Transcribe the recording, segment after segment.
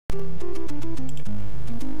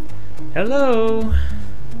Hello!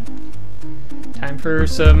 Time for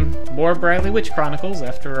some more Briley Witch Chronicles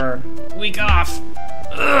after our week off.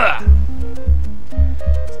 Ugh!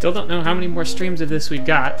 Still don't know how many more streams of this we've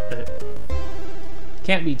got, but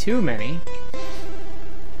can't be too many.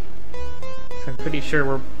 So I'm pretty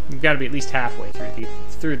sure we've got to be at least halfway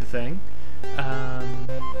through the thing.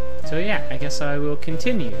 So yeah, I guess I will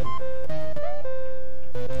continue.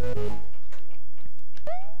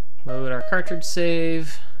 Load our cartridge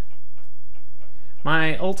save.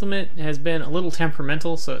 My ultimate has been a little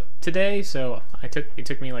temperamental today, so it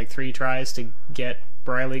took me like 3 tries to get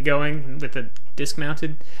Briley going with the disc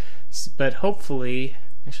mounted, but hopefully,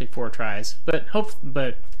 actually 4 tries, but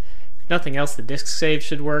if nothing else, the disc save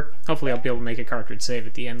should work. Hopefully I'll be able to make a cartridge save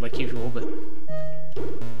at the end like usual, but...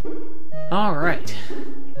 Alright,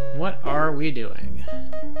 what are we doing?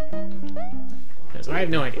 Because I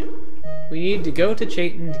have no idea. We need to go to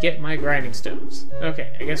Chayton to get my grinding stones.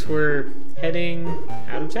 Okay, I guess we're heading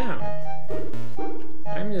out of town.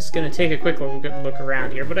 I'm just going to take a quick look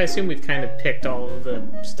around here, but I assume we've kind of picked all of the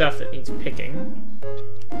stuff that needs picking.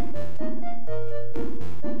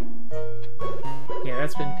 Yeah,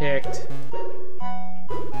 that's been picked.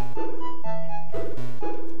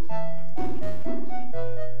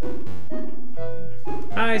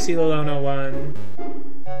 I see the Lono one.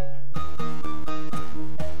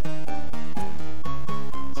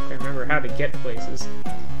 How to get places.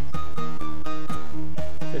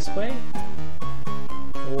 This way?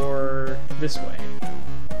 Or this way?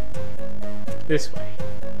 This way.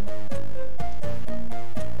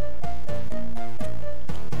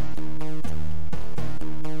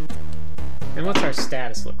 And what's our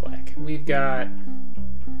status look like? We've got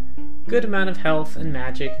good amount of health and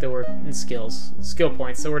magic, though we're in skill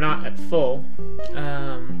points, so we're not at full.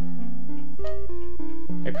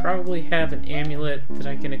 I probably have an amulet that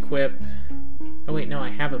I can equip. Oh wait, no, I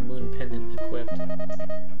have a moon pendant equipped.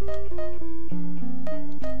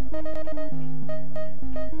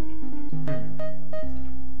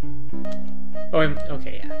 Oh,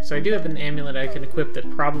 okay, yeah. So I do have an amulet I can equip that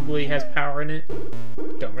probably has power in it.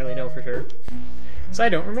 Don't really know for sure. So I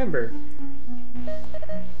don't remember.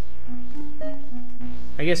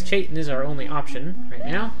 I guess Chayton is our only option right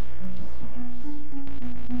now.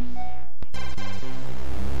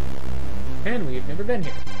 And we've never been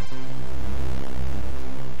here.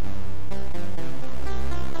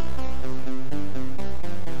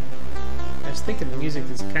 I was thinking the music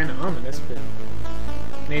is kind of ominous, but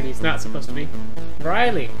maybe it's not supposed to be.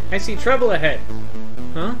 Briley, I see trouble ahead.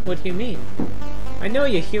 Huh? What do you mean? I know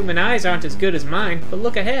your human eyes aren't as good as mine, but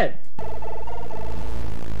look ahead.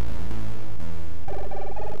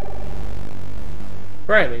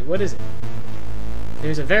 Briley, what is it?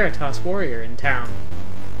 There's a Veritas warrior in town.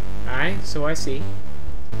 Aye, so I see.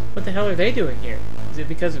 What the hell are they doing here? Is it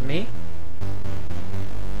because of me?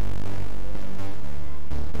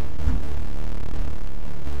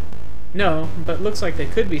 No, but looks like they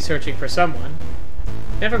could be searching for someone.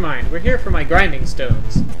 Never mind, we're here for my grinding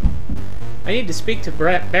stones. I need to speak to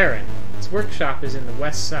Baron. His workshop is in the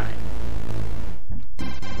west side.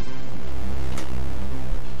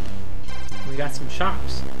 We got some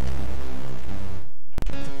shops.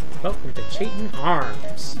 Welcome to Chayton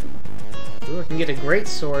Arms. Ooh, I can get a great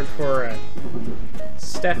sword for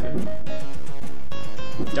Stefan.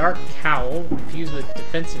 Dark cowl infused with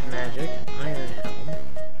defensive magic. Iron helm.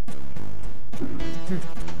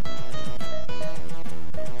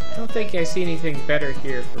 I don't think I see anything better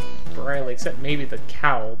here for Briley except maybe the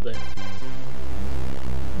cowl, but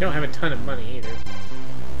I don't have a ton of money either.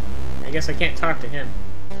 I guess I can't talk to him.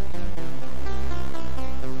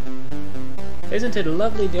 Isn't it a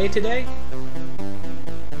lovely day today?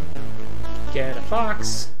 Get a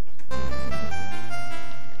fox.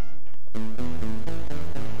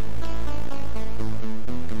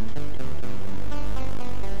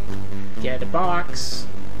 Get a box.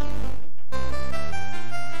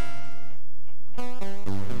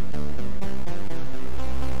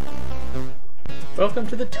 Welcome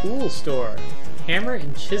to the tool store. Hammer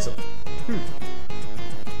and chisel.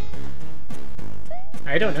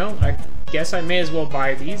 I don't know. I guess I may as well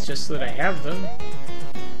buy these just so that I have them.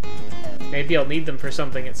 Maybe I'll need them for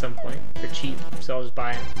something at some point. They're cheap, so I'll just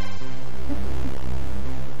buy them.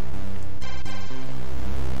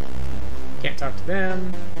 Can't talk to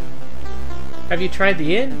them. Have you tried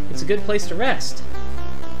the inn? It's a good place to rest.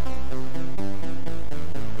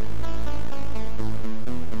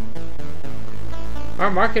 Our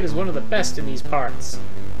market is one of the best in these parts.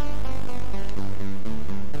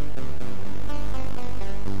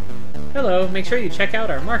 Hello, make sure you check out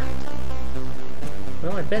our market.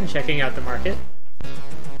 Well, I've been checking out the market.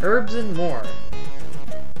 Herbs and more.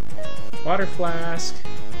 Water flask.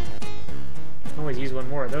 Always use one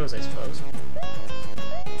more of those, I suppose.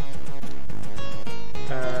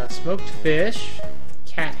 Smoked fish.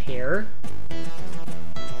 Cat hair. I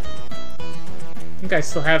think I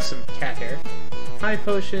still have some cat hair. High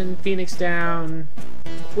potion, phoenix down,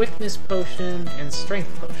 quickness potion, and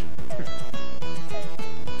strength potion.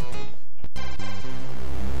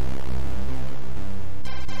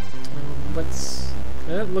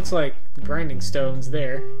 It looks like grinding stones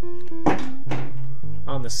there.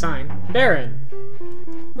 On the sign. Baron!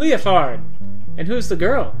 Leofard! And who's the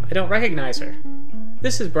girl? I don't recognize her.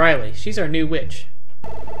 This is Briley. She's our new witch.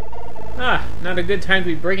 Ah, not a good time to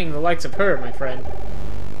be bringing the likes of her, my friend.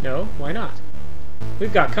 No, why not?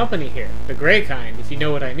 We've got company here. The grey kind, if you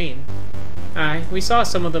know what I mean. Aye, we saw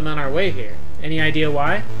some of them on our way here. Any idea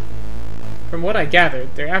why? From what I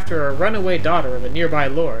gathered, they're after a runaway daughter of a nearby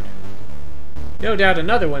lord. No doubt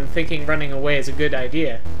another one thinking running away is a good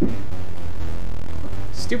idea.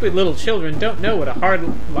 Stupid little children don't know what a hard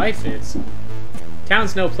life is.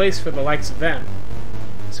 Town's no place for the likes of them.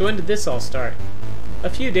 So when did this all start? A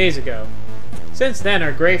few days ago. Since then,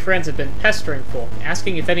 our grey friends have been pestering folk,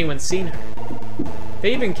 asking if anyone's seen her.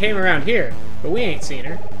 They even came around here, but we ain't seen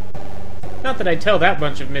her. Not that I'd tell that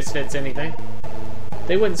bunch of misfits anything.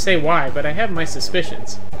 They wouldn't say why, but I have my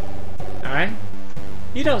suspicions. Aye?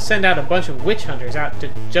 You don't send out a bunch of witch hunters out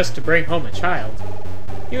just to bring home a child.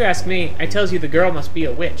 You ask me, I tells you the girl must be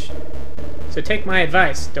a witch. So take my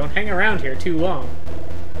advice, don't hang around here too long.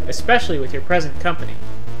 Especially with your present company.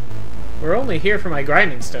 We're only here for my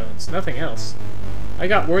grinding stones, nothing else. I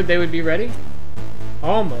got word they would be ready?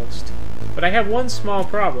 Almost. But I have one small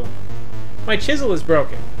problem. My chisel is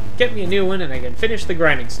broken. Get me a new one and I can finish the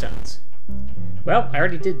grinding stones. Well, I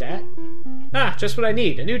already did that. Ah, just what I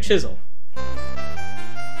need, a new chisel.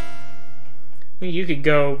 You could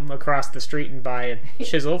go across the street and buy a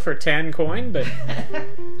chisel for 10 coin, but...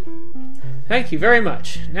 Thank you very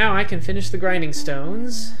much. Now I can finish the grinding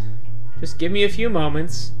stones. Just give me a few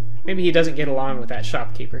moments. Maybe he doesn't get along with that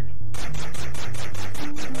shopkeeper.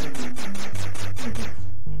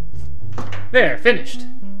 There, finished.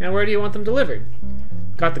 Now where do you want them delivered?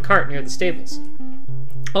 Got the cart near the stables.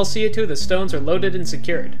 I'll see you to the stones are loaded and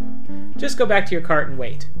secured. Just go back to your cart and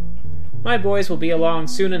wait. My boys will be along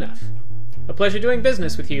soon enough. A pleasure doing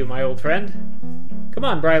business with you, my old friend. Come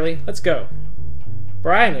on, Briley, let's go.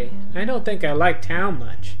 Briley, I don't think I like town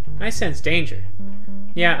much. I sense danger.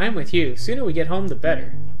 Yeah, I'm with you. Sooner we get home, the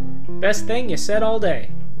better. Best thing you said all day.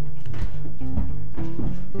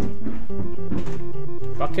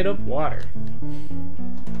 Bucket of water.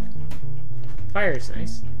 Fire's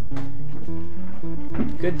nice.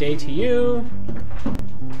 Good day to you.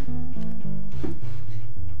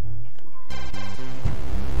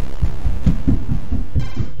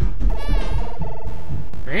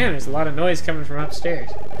 Man, there's a lot of noise coming from upstairs.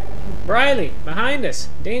 Briley, behind us!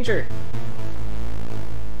 Danger!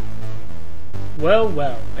 Well,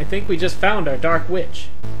 well, I think we just found our dark witch.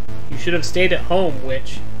 You should have stayed at home,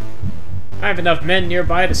 witch. I have enough men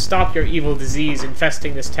nearby to stop your evil disease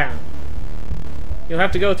infesting this town. You'll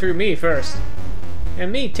have to go through me first.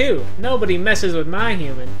 And me too. Nobody messes with my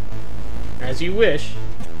human. As you wish.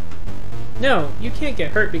 No, you can't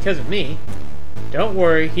get hurt because of me. Don't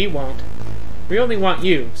worry, he won't. We only want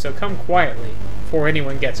you, so come quietly, before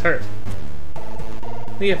anyone gets hurt.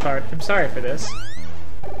 Leofard, I'm sorry for this.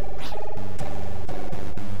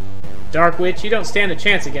 Dark Witch, you don't stand a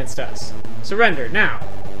chance against us. Surrender, now.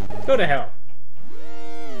 Go to hell.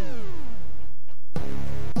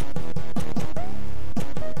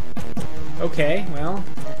 Okay, well...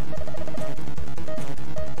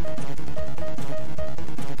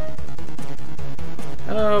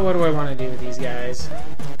 Oh, what do I want to do with these guys?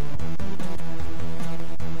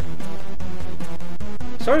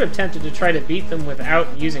 Sort of tempted to try to beat them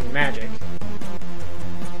without using magic.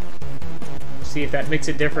 See if that makes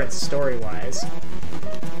a difference story-wise.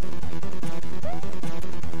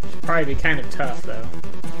 Should probably be kind of tough, though.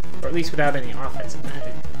 Or at least without any offensive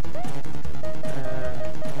magic.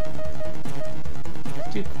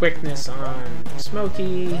 Do quickness on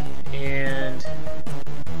Smokey, and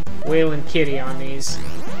Whale Kitty on these.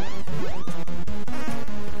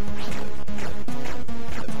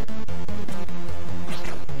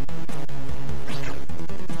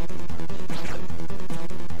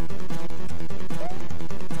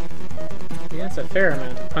 Yeah, it's a fair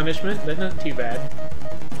amount of punishment, but not too bad.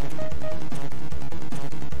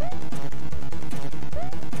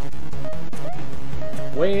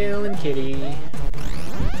 Whale and Kitty.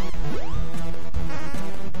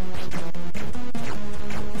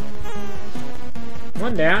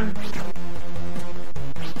 One down.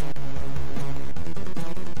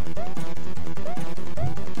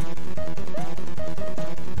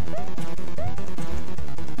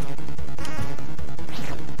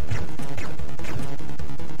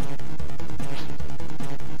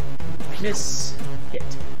 Miss. Hit.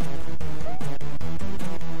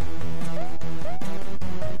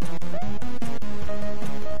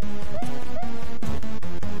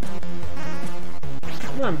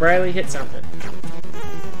 Come on, Briley, hit something.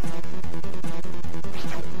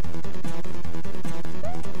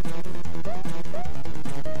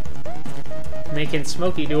 Making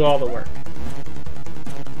Smokey do all the work.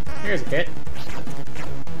 Here's a hit.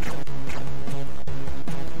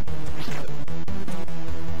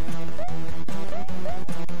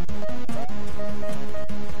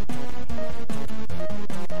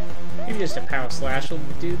 Maybe just a power slash will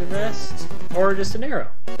do the rest. Or just an arrow.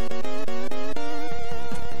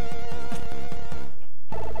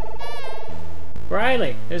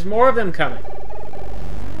 Briley, there's more of them coming.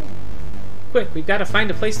 Quick, we've got to find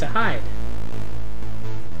a place to hide.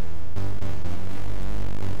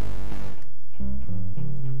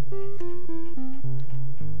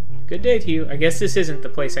 Good day to you. I guess this isn't the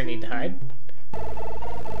place I need to hide.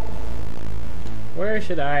 Where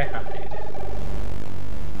should I hide?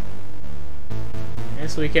 I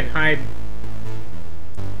guess we can hide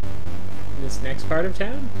in this next part of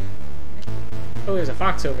town? Oh, there's a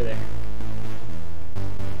fox over there.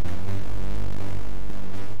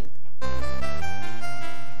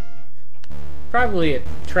 Probably a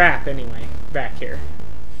trap anyway, back here.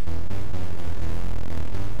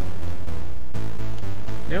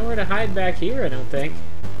 Nowhere to hide back here, I don't think.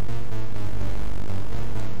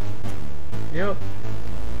 Nope.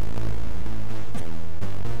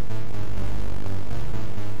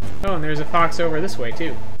 Oh, and there's a fox over this way,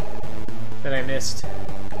 too. That I missed.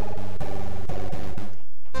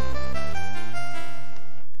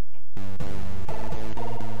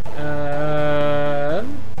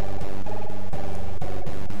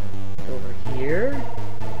 Over here.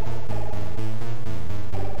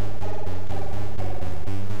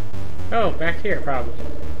 Oh, back here, probably.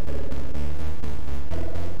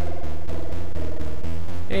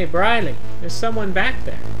 Hey, Briley, there's someone back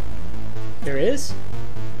there. There is?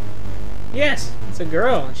 Yes, it's a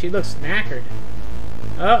girl, and she looks knackered.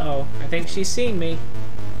 Uh-oh, I think she's seen me.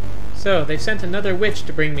 So, they've sent another witch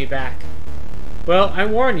to bring me back. Well, I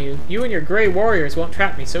warn you, you and your Grey Warriors won't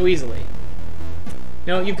trap me so easily.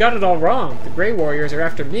 No, you've got it all wrong. The Grey Warriors are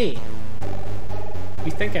after me.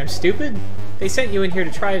 You think I'm stupid? They sent you in here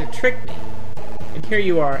to try to trick me. And here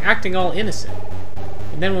you are, acting all innocent.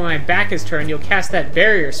 And then when my back is turned, you'll cast that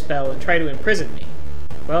barrier spell and try to imprison me.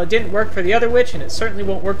 Well, it didn't work for the other witch, and it certainly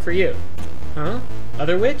won't work for you. Huh?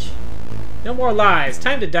 Other witch? No more lies.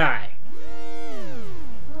 Time to die.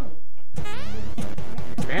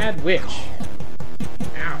 Mad witch.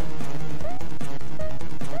 Ow.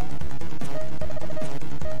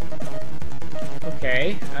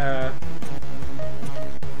 Okay,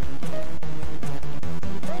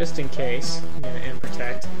 just in case, I'm gonna end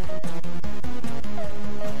protect.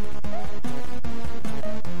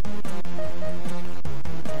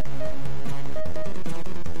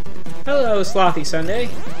 Hello, Slothy Sunday.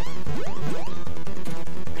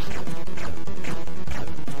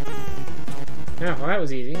 Oh, well, that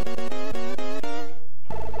was easy.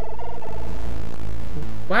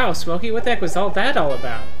 Wow, Smokey, what the heck was all that all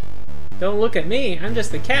about? Don't look at me, I'm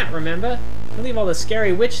just the cat, remember? I leave all the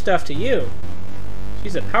scary witch stuff to you.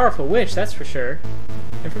 She's a powerful witch, that's for sure.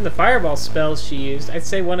 And from the fireball spells she used, I'd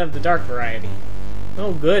say one of the dark variety.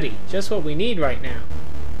 Oh goody, just what we need right now.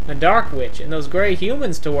 A dark witch and those gray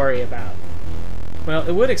humans to worry about. Well,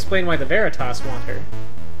 it would explain why the Veritas want her.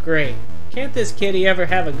 Great. Can't this kitty ever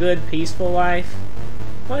have a good, peaceful life?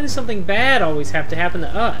 Why does something bad always have to happen to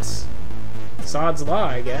us? Sod's law,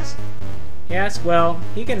 I guess. Yes, well,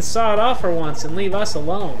 he can sod off for once and leave us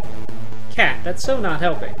alone. Cat, that's so not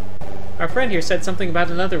helping. Our friend here said something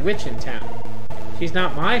about another witch in town. She's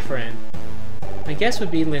not my friend. My guess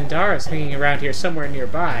would be Lindara's hanging around here somewhere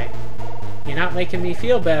nearby. You're not making me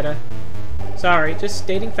feel better. Sorry, just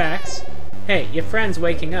stating facts. Hey, your friend's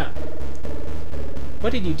waking up.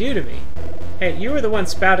 What did you do to me? Hey, you were the one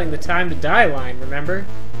spouting the time to die line, remember?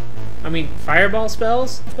 I mean, fireball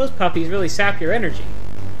spells? Those puppies really sap your energy.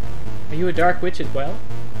 Are you a dark witch as well?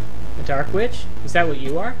 A dark witch? Is that what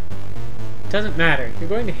you are? Doesn't matter. You're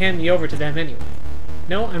going to hand me over to them anyway.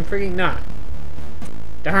 No, I'm frigging not.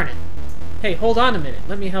 Darn it. Hey, hold on a minute.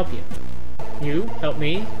 Let me help you. You? Help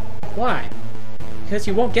me? Why? Because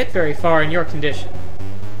you won't get very far in your condition.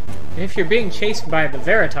 And if you're being chased by the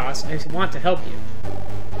Veritas, I want to help you.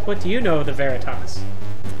 What do you know of the Veritas?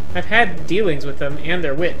 I've had dealings with them and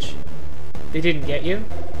their witch. They didn't get you?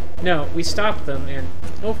 No, we stopped them and...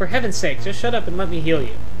 Oh, for heaven's sake, just shut up and let me heal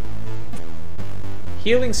you.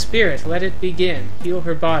 Healing spirit, let it begin. Heal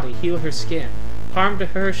her body, heal her skin. Harm to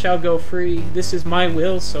her shall go free. This is my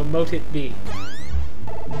will, so mote it be.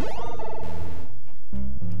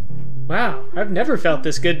 Wow, I've never felt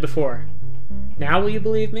this good before. Now will you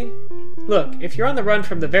believe me? Look, if you're on the run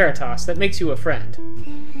from the Veritas, that makes you a friend.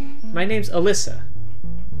 My name's Alyssa.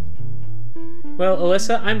 Well,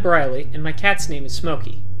 Alyssa, I'm Briley, and my cat's name is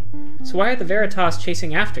Smokey. So why are the Veritas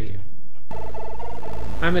chasing after you?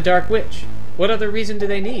 I'm a dark witch. What other reason do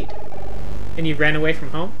they need? And you ran away from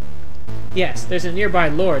home? Yes, there's a nearby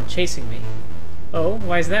lord chasing me. Oh,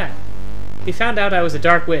 why's that? He found out I was a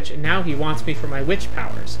dark witch, and now he wants me for my witch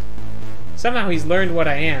powers. Somehow he's learned what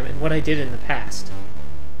I am and what I did in the past.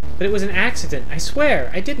 But it was an accident, I swear,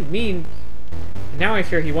 I didn't mean... And now I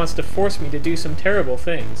fear he wants to force me to do some terrible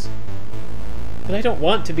things. But I don't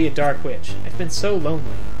want to be a dark witch. I've been so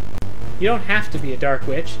lonely. You don't have to be a dark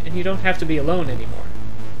witch, and you don't have to be alone anymore.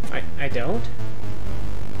 I don't?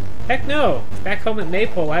 Heck no! Back home at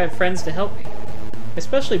Maypole I have friends to help me.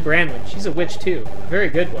 Especially Branwen, she's a witch too, a very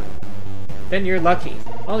good one. Then you're lucky.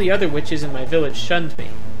 All the other witches in my village shunned me.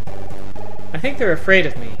 I think they're afraid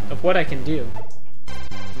of me, of what I can do.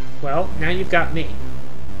 Well, now you've got me.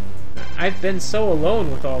 I've been so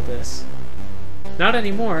alone with all this. Not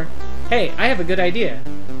anymore. Hey, I have a good idea.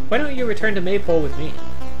 Why don't you return to Maypole with me?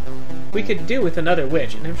 We could do with another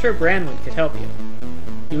witch, and I'm sure Branwen could help you.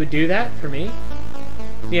 You would do that for me?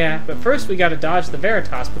 Yeah, but first we gotta dodge the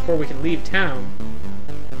Veritas before we can leave town.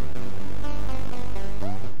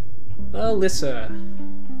 Alyssa.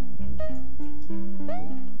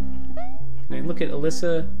 Can I look at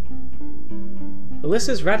Alyssa?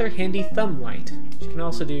 Alyssa's rather handy thumb light. She can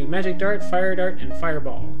also do magic dart, fire dart, and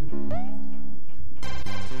fireball.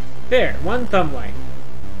 There, one thumb light.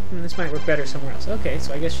 This might work better somewhere else. Okay,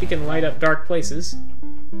 so I guess she can light up dark places.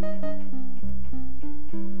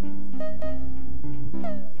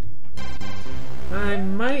 I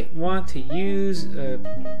might want to use a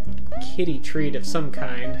kitty treat of some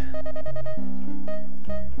kind.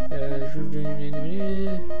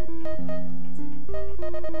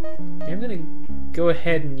 I'm gonna go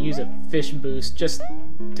ahead and use a fish boost just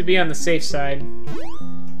to be on the safe side.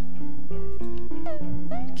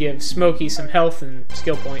 Give Smokey some health and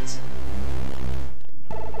skill points.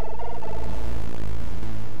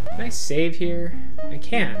 Can I save here? I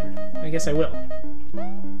can. I guess I will.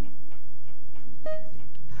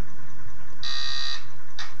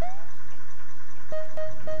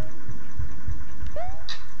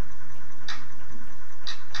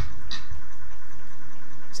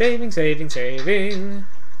 Saving, saving, saving.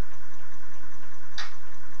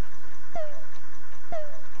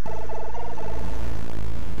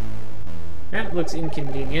 That looks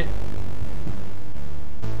inconvenient.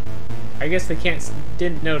 I guess they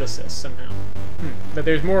didn't notice us somehow. But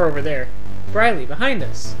there's more over there. Briley, behind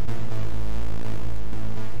us.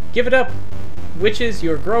 Give it up. Witches,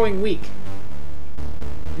 you're growing weak.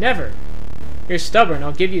 Never. You're stubborn,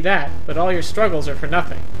 I'll give you that, but all your struggles are for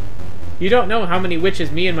nothing. You don't know how many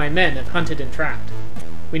witches me and my men have hunted and trapped.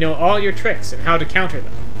 We know all your tricks and how to counter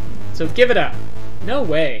them. So give it up. No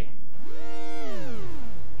way.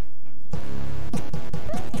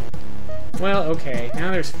 Well, okay,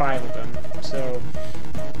 now there's 5 of them, so...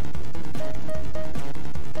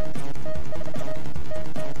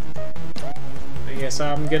 I guess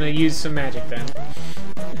I'm gonna use some magic then.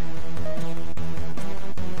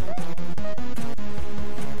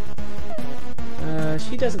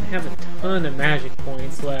 She doesn't have a ton of magic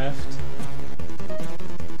points left.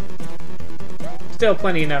 Still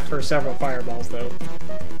plenty enough for several fireballs, though.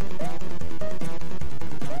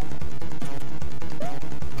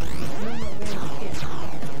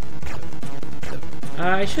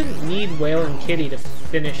 I shouldn't need Whale and Kitty to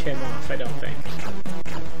finish him off, I don't think.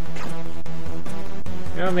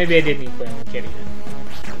 Well, maybe I did need Whale and Kitty then.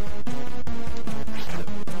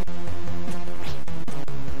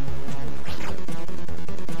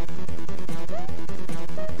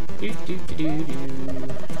 Do.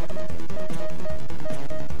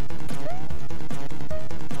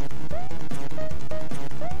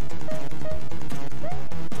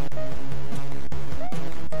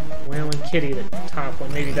 Whale and Kitty, the top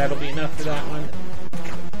one. Maybe that'll be enough for that one.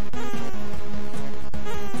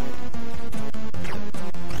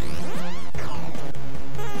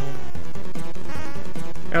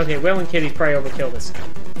 Okay, Whale and Kitty's probably overkill this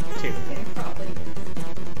too.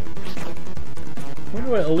 I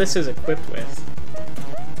wonder what Alyssa's equipped with.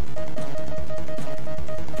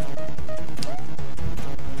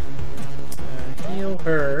 Heal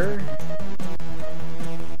her.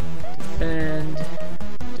 Defend.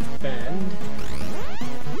 Defend.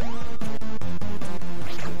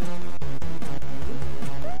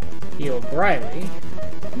 Heal Briley.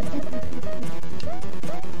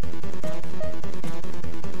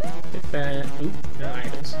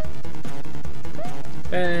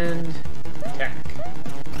 Bend. Attack.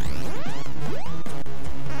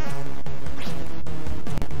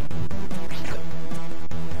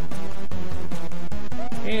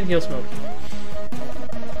 And heal Smokey.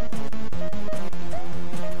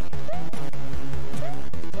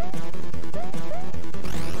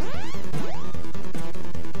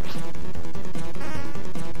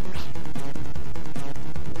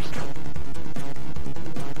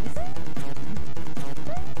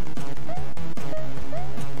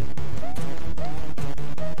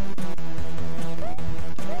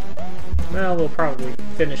 Well, we'll probably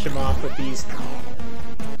finish him off with these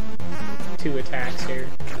 2 attacks here.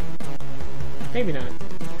 Maybe not.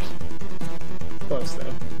 Close,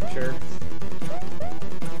 though, I'm sure.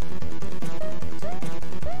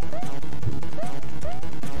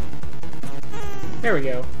 There we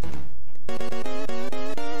go.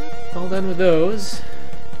 All done with those.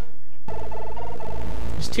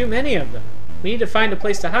 There's too many of them. We need to find a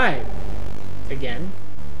place to hide. Again.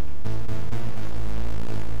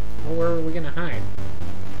 Well, where are we gonna hide?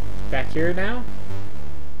 Back here now?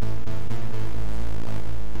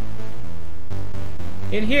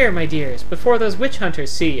 In here, my dears, before those witch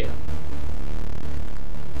hunters see you.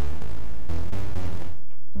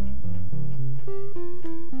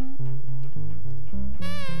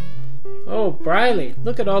 Oh, Briley,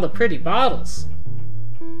 look at all the pretty bottles.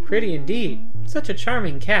 Pretty indeed. Such a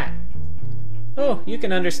charming cat. Oh, you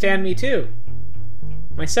can understand me too.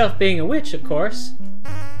 Myself being a witch, of course.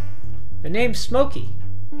 The name's Smokey.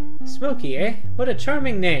 Smokey, eh? What a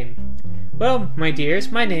charming name. Well, my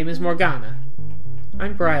dears, my name is Morgana.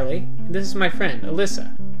 I'm Briley, and this is my friend,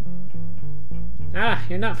 Alyssa. Ah,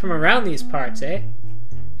 you're not from around these parts, eh?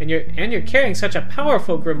 And you're carrying such a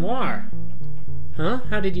powerful grimoire. Huh?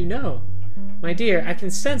 How did you know? My dear, I can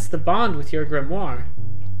sense the bond with your grimoire.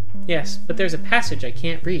 Yes, but there's a passage I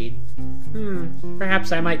can't read.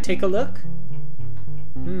 Perhaps I might take a look?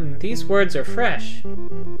 These words are fresh.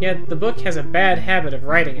 Yet the book has a bad habit of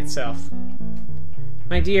writing itself.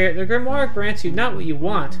 My dear, the grimoire grants you not what you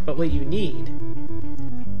want, but what you need.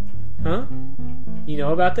 Huh? You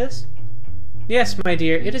know about this? Yes, my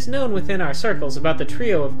dear, it is known within our circles about the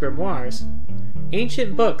trio of grimoires.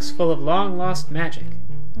 Ancient books full of long-lost magic,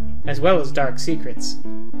 as well as dark secrets.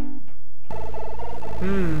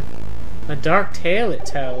 A dark tale it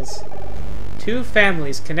tells. 2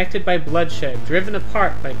 families connected by bloodshed, driven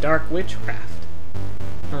apart by dark witchcraft.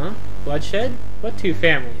 Huh? Bloodshed? What 2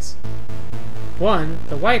 families? One,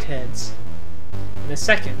 the Whiteheads, and the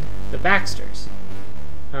second, the Baxters.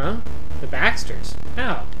 Huh? The Baxters?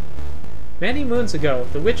 How? Many moons ago,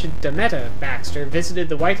 the witch Demeta Baxter visited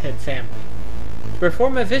the Whitehead family to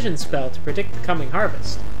perform a vision spell to predict the coming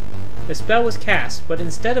harvest. The spell was cast, but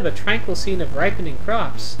instead of a tranquil scene of ripening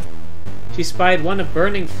crops, she spied one of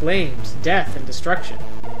burning flames, death, and destruction.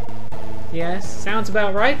 Yes, sounds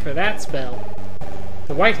about right for that spell.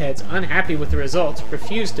 The Whiteheads, unhappy with the results,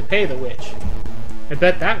 refused to pay the witch. I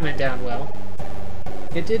bet that went down well.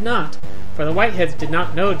 It did not, for the Whiteheads did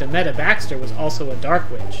not know Demeta Baxter was also a dark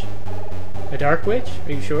witch. A dark witch?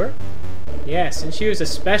 Are you sure? Yes, and she was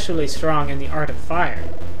especially strong in the art of fire.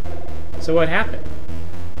 So what happened?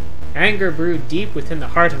 Anger brewed deep within the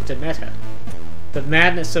heart of Demeta. The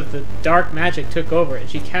madness of the dark magic took over, and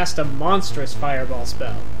she cast a monstrous fireball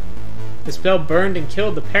spell. The spell burned and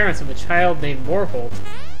killed the parents of a child named Morholt.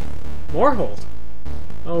 Morholt?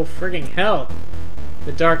 Oh, frigging hell.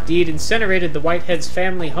 The dark deed incinerated the Whiteheads'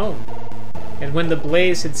 family home. And when the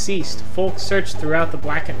blaze had ceased, folk searched throughout the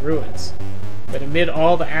blackened ruins. But amid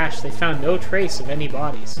all the ash, they found no trace of any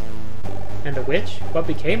bodies. And the witch? What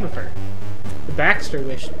became of her? The Baxter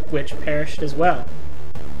witch perished as well.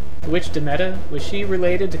 The witch Demeta, was she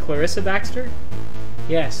related to Clarissa Baxter?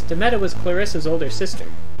 Yes, Demeta was Clarissa's older sister.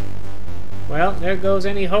 Well, there goes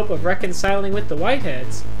any hope of reconciling with the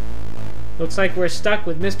Whiteheads. Looks like we're stuck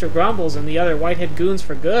with Mr. Grumbles and the other Whitehead goons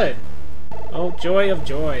for good. Oh, joy of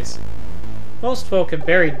joys. Most folk have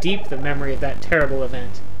buried deep the memory of that terrible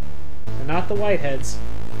event. But not the Whiteheads.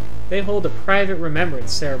 They hold a private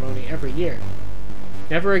remembrance ceremony every year.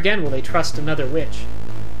 Never again will they trust another witch.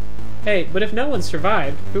 Hey, but if no one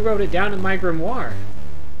survived, who wrote it down in my grimoire?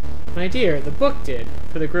 My dear, the book did,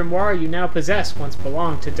 for the grimoire you now possess once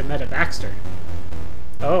belonged to Demeta Baxter.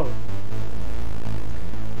 Oh.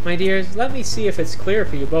 My dears, let me see if it's clear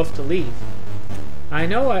for you both to leave. I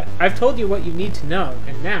know I've told you what you need to know,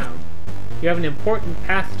 and now you have an important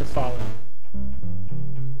path to follow.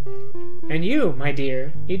 And you, my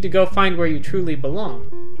dear, need to go find where you truly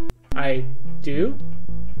belong. I do?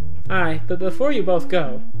 Aye, but before you both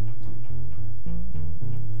go...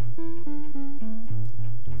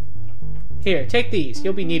 Here, take these.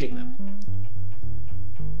 You'll be needing them.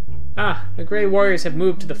 Ah, the Grey Warriors have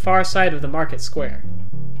moved to the far side of the market square.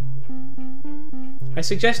 I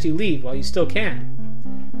suggest you leave while you still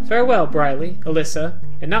can. Farewell, Briley, Alyssa,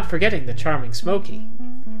 and not forgetting the charming Smokey.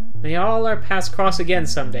 May all our paths cross again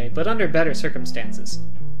someday, but under better circumstances.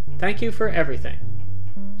 Thank you for everything.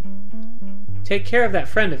 Take care of that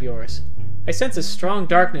friend of yours. I sense a strong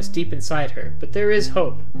darkness deep inside her, but there is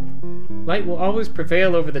hope. Light will always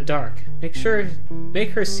prevail over the dark. Make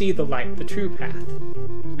her see the light, the true path.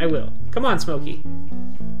 I will. Come on, Smokey.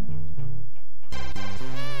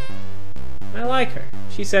 I like her.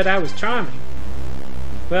 She said I was charming.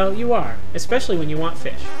 Well, you are, especially when you want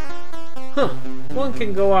fish. Huh, one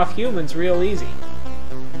can go off humans real easy.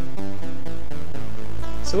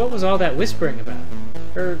 So what was all that whispering about?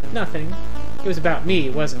 Nothing. It was about me,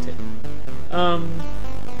 wasn't it?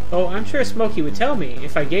 Oh, I'm sure Smokey would tell me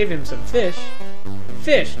if I gave him some fish.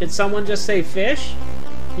 Fish? Did someone just say fish?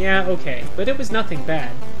 Yeah, okay, but it was nothing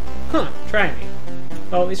bad. Huh, try me.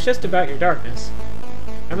 Oh, it's just about your darkness.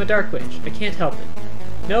 I'm a dark witch. I can't help it.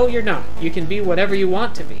 No, you're not. You can be whatever you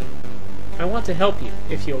want to be. I want to help you,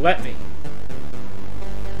 if you'll let me.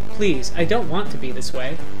 Please, I don't want to be this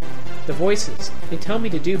way. The voices, they tell me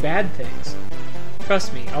to do bad things.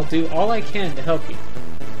 Trust me, I'll do all I can to help you.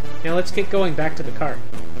 Now let's get going back to the cart.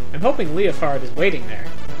 I'm hoping Leofard is waiting there.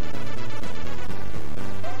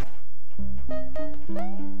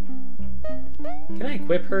 Can I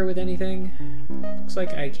equip her with anything? Looks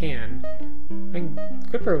like I can. I can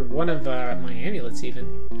equip her one of my amulets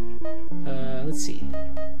even. Let's see.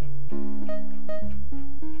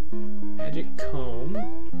 Magic comb.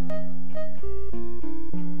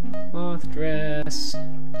 Cloth dress.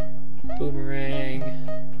 Boomerang.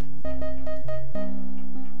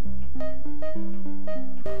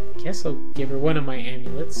 Guess I'll give her one of my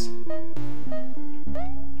amulets.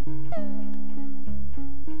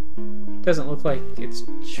 Doesn't look like it's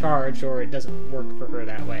charged or it doesn't work for her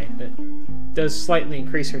that way, but it does slightly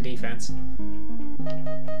increase her defense.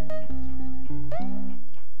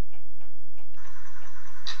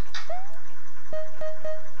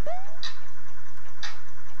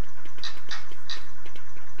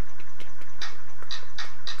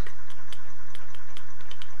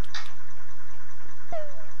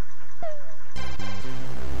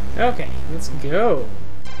 Okay, let's go.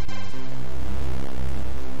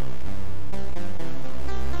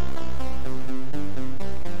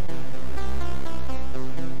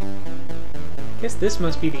 Guess this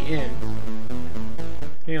must be the inn.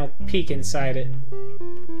 Maybe I'll peek inside it.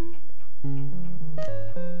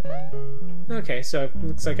 Okay, so it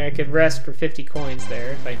looks like I could rest for 50 coins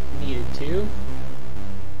there if I needed to.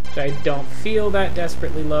 Which I don't feel that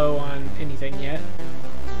desperately low on anything yet.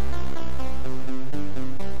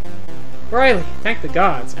 Briley, thank the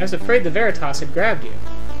gods. I was afraid the Veritas had grabbed you.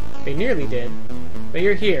 They nearly did. But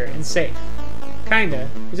you're here, and safe. Kinda.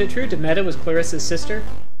 Is it true Demeta was Clarissa's sister?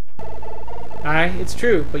 Aye, it's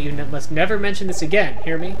true, but you must never mention this again,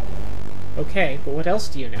 hear me? Okay, but what else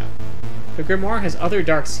do you know? The grimoire has other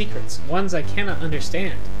dark secrets, ones I cannot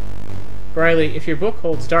understand. Briley, if your book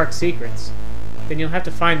holds dark secrets, then you'll have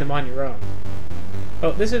to find them on your own.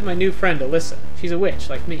 Oh, this is my new friend, Alyssa. She's a witch,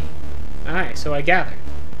 like me. Aye, so I gather.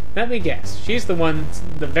 Let me guess, she's the one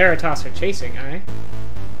the Veritas are chasing, aye?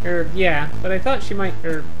 Yeah, but I thought she might,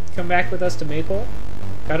 come back with us to Maypole?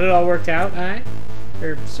 Got it all worked out, aye?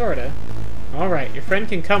 Sorta. Alright, your friend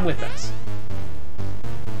can come with us.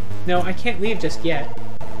 No, I can't leave just yet.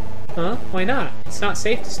 Huh? Why not? It's not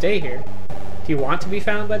safe to stay here. Do you want to be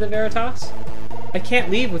found by the Veritas? I can't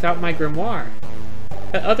leave without my grimoire.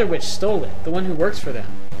 That other witch stole it, the one who works for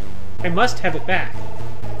them. I must have it back.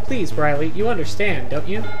 Please, Briley, you understand, don't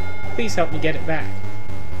you? Please help me get it back.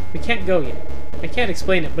 We can't go yet. I can't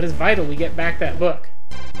explain it, but it's vital we get back that book.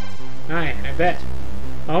 Aye, I bet.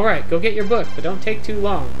 Alright, go get your book, but don't take too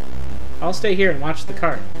long. I'll stay here and watch the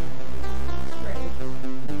cart.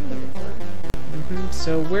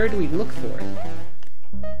 So where do we look for it?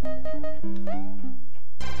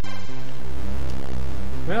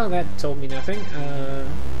 Well, that told me nothing.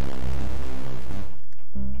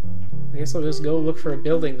 I guess I'll just go look for a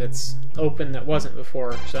building that's open that wasn't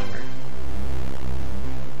before somewhere.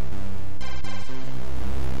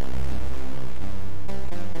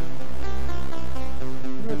 I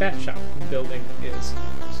wonder what that shop building is.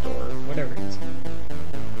 Store, whatever it is.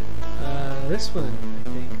 This one, I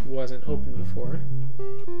think, wasn't open before.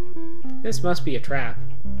 This must be a trap.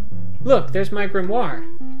 Look, there's my grimoire.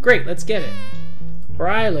 Great, let's get it.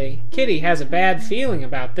 Briley, Kitty has a bad feeling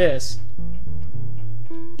about this.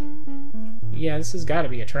 Yeah, this has got to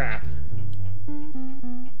be a trap.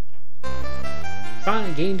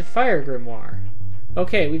 Finally gained a fire grimoire.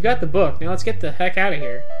 Okay, we've got the book. Now let's get the heck out of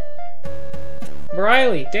here.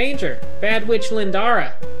 Briley, danger! Bad witch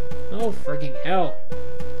Lindara! Oh, frigging hell.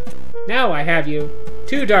 Now I have you.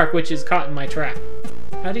 2 dark witches caught in my trap.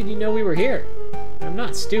 How did you know we were here? I'm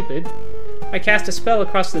not stupid. I cast a spell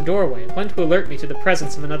across the doorway, one to alert me to the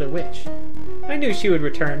presence of another witch. I knew she would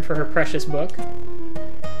return for her precious book.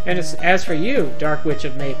 And as for you, Dark Witch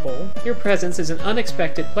of Maypole, your presence is an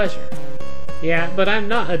unexpected pleasure. Yeah, but I'm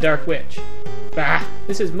not a Dark Witch. Bah,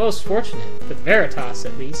 this is most fortunate, with Veritas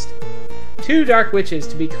at least. 2 Dark Witches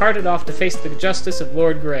to be carted off to face the justice of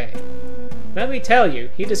Lord Grey. Let me tell you,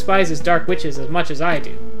 he despises Dark Witches as much as I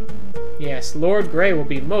do. Yes, Lord Grey will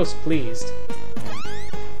be most pleased.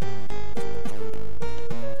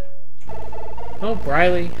 Oh,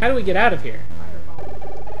 Briley, how do we get out of here?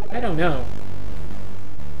 I don't know.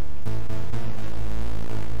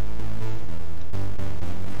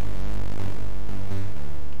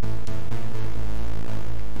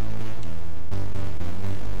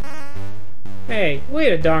 Hey,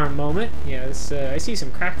 wait a darn moment. Yeah, I see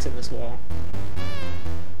some cracks in this wall.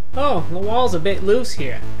 Oh, the wall's a bit loose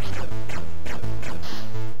here.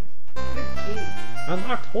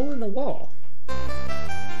 Unlocked hole in the wall.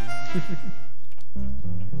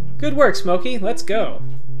 Good work, Smokey. Let's go.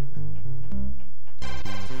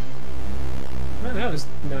 Well, that was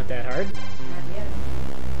not that hard.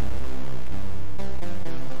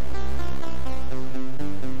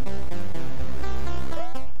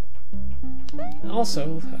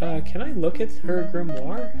 Also, can I look at her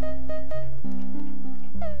grimoire?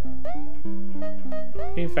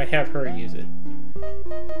 Maybe if I have her use it.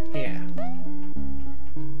 Yeah.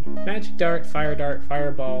 Magic Dart,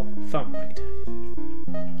 Fireball, Thumblight.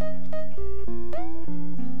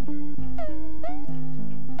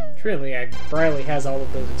 Really, Briley has all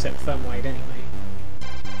of those except Thumblight anyway.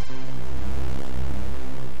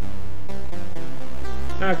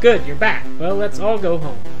 Ah, good, you're back. Well, let's all go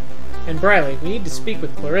home. And Briley, we need to speak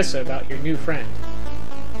with Clarissa about your new friend.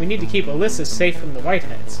 We need to keep Alyssa safe from the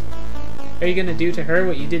Whiteheads. Are you gonna do to her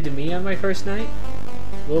what you did to me on my first night?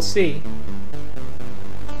 We'll see.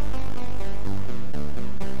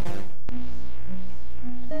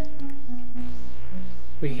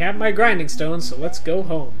 We have my grinding stone, so let's go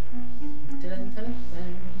home. Dun, dun,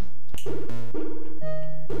 dun.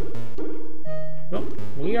 Well,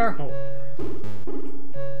 we are home.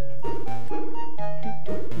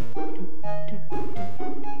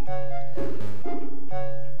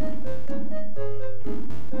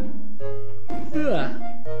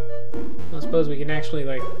 I suppose we can actually,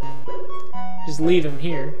 like, just leave him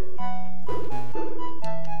here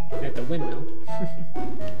at the windmill.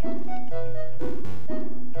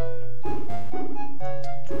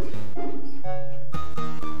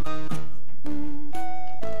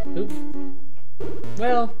 Oop.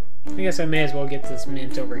 Well, I guess I may as well get this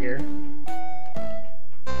mint over here.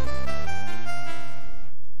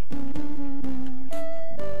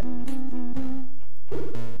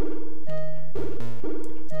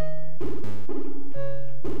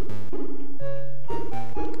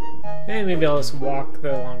 And maybe I'll just walk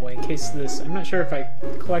the long way in case this... I'm not sure if I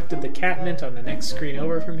collected the cat mint on the next screen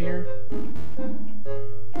over from here.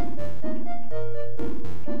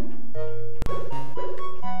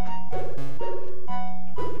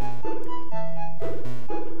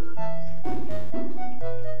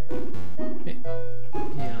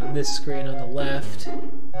 Yeah, on this screen on the left.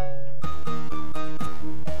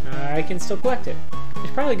 I can still collect it. I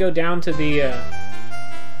should probably go down to the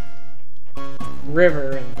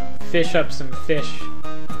river and fish up some fish.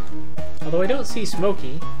 Although I don't see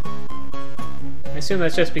Smokey. I assume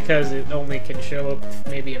that's just because it only can show up with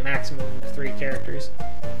maybe a maximum of 3 characters.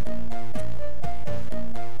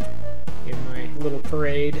 In my little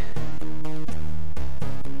parade.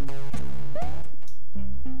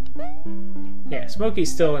 Yeah, Smokey's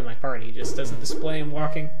still in my party, just doesn't display him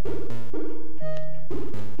walking.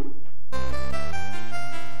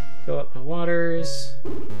 Fill up my waters.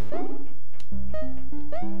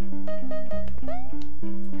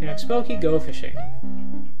 Have Smokey go fishing.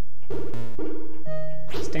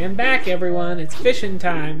 Stand back, everyone. It's fishing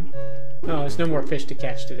time. Oh, there's no more fish to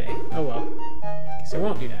catch today. Oh well. Guess I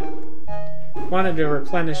won't do that. Wanted to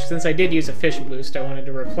replenish, since I did use a fish boost, I wanted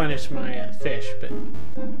to replenish my fish, but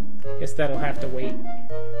guess that'll have to wait.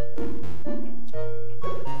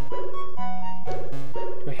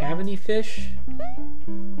 Do I have any fish?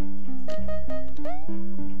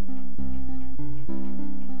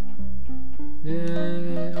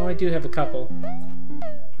 Oh, I do have a couple.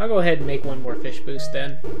 I'll go ahead and make one more fish boost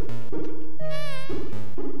then.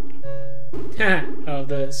 Oh,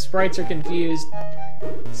 the sprites are confused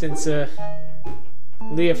since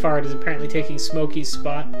Leofard is apparently taking Smokey's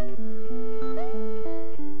spot.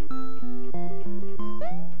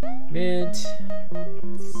 Mint,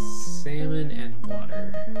 salmon, and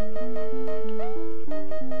water.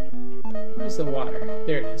 Where's the water?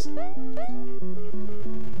 There it is.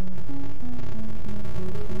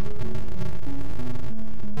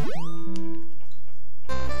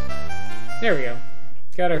 There we go.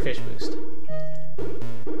 Got our fish boost.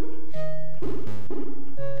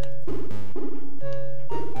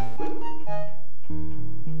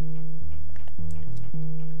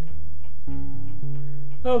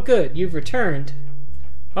 Oh good, you've returned.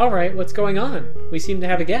 Alright, what's going on? We seem to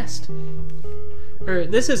have a guest.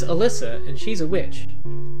 This is Alyssa, and she's a witch.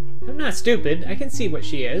 I'm not stupid, I can see what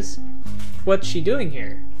she is. What's she doing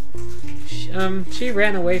here? She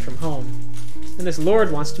ran away from home. And this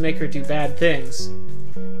lord wants to make her do bad things.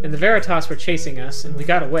 And the Veritas were chasing us, and we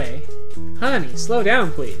got away. Honey, slow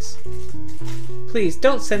down, please. Please,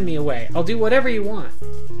 don't send me away. I'll do whatever you want.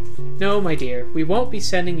 No, my dear, we won't be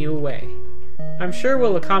sending you away. I'm sure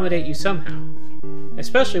we'll accommodate you somehow,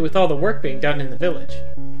 especially with all the work being done in the village.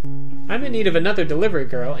 I'm in need of another delivery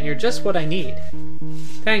girl, and you're just what I need.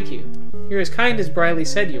 Thank you. You're as kind as Briley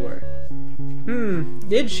said you were.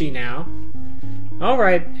 Did she now?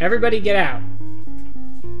 Alright, everybody get out.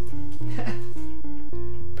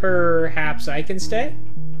 Perhaps I can stay?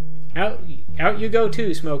 Out you go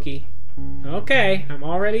too, Smokey. Okay, I'm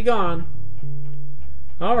already gone.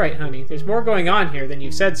 Alright, honey, there's more going on here than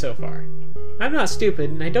you've said so far. I'm not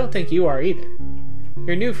stupid, and I don't think you are either.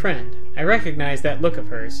 Your new friend. I recognize that look of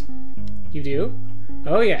hers. You do?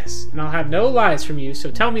 Oh yes, and I'll have no lies from you,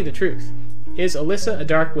 so tell me the truth. Is Alyssa a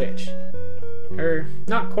dark witch?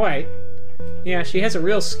 Not quite. Yeah, she has a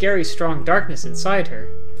real scary strong darkness inside her,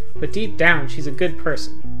 but deep down she's a good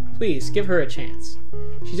person. Please, give her a chance.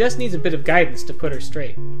 She just needs a bit of guidance to put her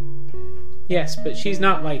straight. Yes, but she's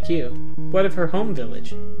not like you. What of her home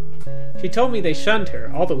village? She told me they shunned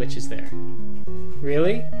her, all the witches there.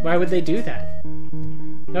 Really? Why would they do that?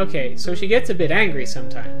 Okay, so she gets a bit angry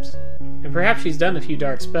sometimes. And perhaps she's done a few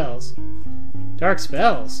dark spells. Dark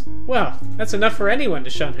spells? Well, that's enough for anyone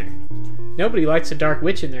to shun her. Nobody likes a dark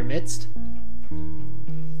witch in their midst.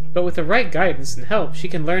 But with the right guidance and help, she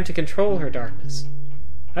can learn to control her darkness.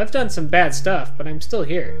 I've done some bad stuff, but I'm still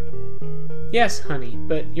here. Yes, honey,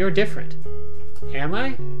 but you're different. Am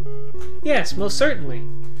I? Yes, most certainly.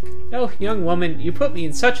 Oh, young woman, you put me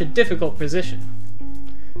in such a difficult position.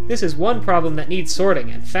 This is one problem that needs sorting,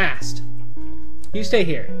 and fast. You stay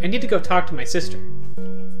here. I need to go talk to my sister.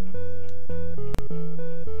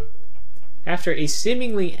 After a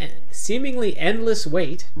seemingly endless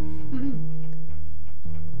wait,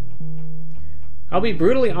 I'll be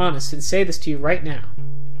brutally honest and say this to you right now.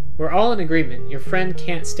 We're all in agreement. Your friend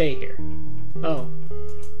can't stay here. Oh,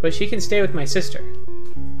 but she can stay with my sister.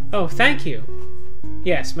 Oh, thank you.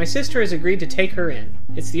 Yes, my sister has agreed to take her in.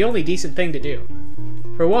 It's the only decent thing to do.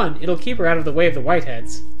 For one, it'll keep her out of the way of the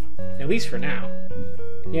Whiteheads. At least for now.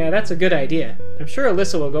 Yeah, that's a good idea. I'm sure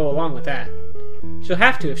Alyssa will go along with that. She'll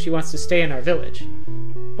have to if she wants to stay in our village.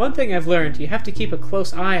 One thing I've learned, you have to keep a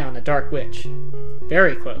close eye on a dark witch.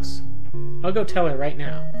 Very close. I'll go tell her right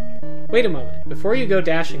now. Wait a moment, before you go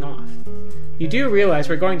dashing off. You do realize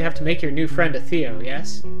we're going to have to make your new friend a Theo,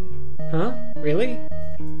 yes? Huh? Really?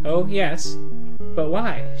 Oh, yes. But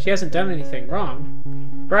why? She hasn't done anything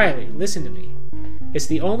wrong. Briley, listen to me. It's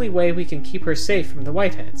the only way we can keep her safe from the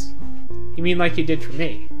Whiteheads. You mean like you did for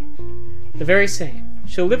me? The very same.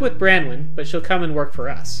 She'll live with Branwyn, but she'll come and work for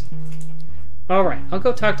us. Alright, I'll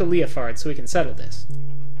go talk to Leofard so we can settle this.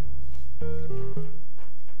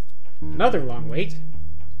 Another long wait.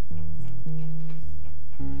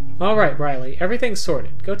 Alright, Briley, everything's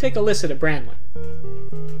sorted. Go take Alyssa to Branwyn.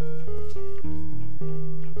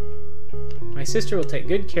 My sister will take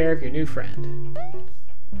good care of your new friend.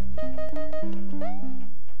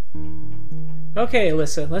 Okay,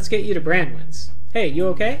 Alyssa, let's get you to Branwyn's. Hey, you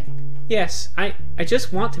okay? Yes, I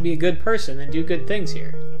just want to be a good person and do good things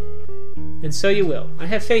here. And so you will. I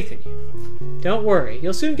have faith in you. Don't worry,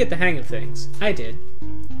 you'll soon get the hang of things. I did.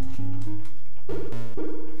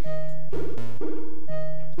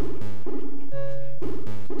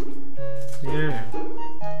 Yeah.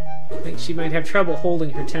 I think she might have trouble holding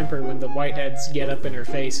her temper when the Whiteheads get up in her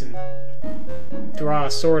face and draw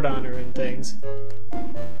a sword on her and things.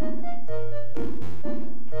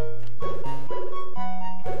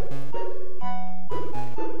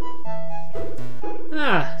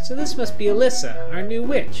 Ah, so this must be Alyssa, our new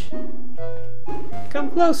witch. Come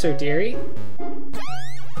closer, dearie.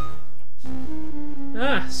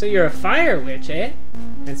 Ah, so you're a fire witch, eh?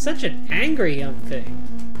 And such an angry young thing.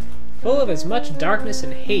 Full of as much darkness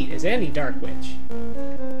and hate as any dark witch.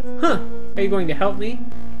 Huh, are you going to help me?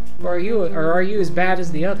 Or are you as bad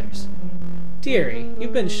as the others? Dearie,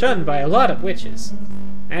 you've been shunned by a lot of witches.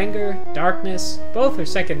 Anger, darkness, both are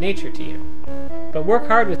second nature to you. But work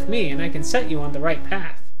hard with me and I can set you on the right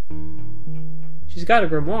path. She's got a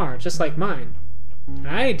grimoire just like mine.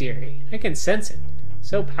 Aye, dearie, I can sense it.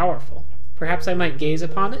 So powerful. Perhaps I might gaze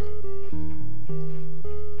upon it?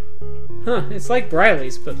 Huh, it's like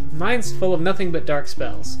Briley's, but mine's full of nothing but dark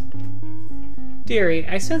spells. Dearie,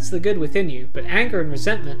 I sense the good within you, but anger and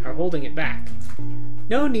resentment are holding it back.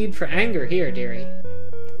 No need for anger here, dearie.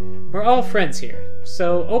 We're all friends here,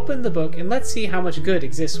 so open the book and let's see how much good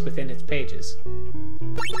exists within its pages.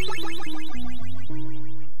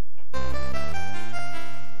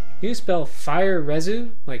 You spell fire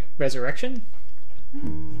resu, like resurrection?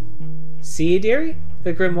 See, dearie?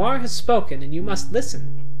 The grimoire has spoken and you must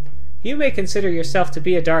listen. You may consider yourself to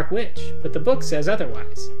be a dark witch, but the book says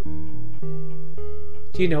otherwise.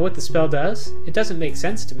 Do you know what the spell does? It doesn't make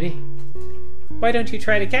sense to me. Why don't you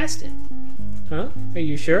try to cast it? Huh? Are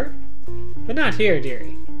you sure? But not here,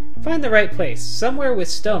 dearie. Find the right place, somewhere with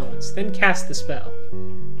stones, then cast the spell.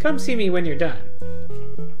 Come see me when you're done.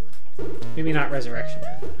 Maybe not resurrection.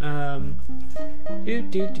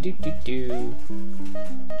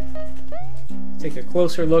 Take a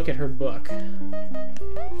closer look at her book.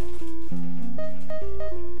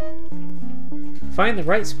 Find the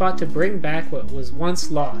right spot to bring back what was once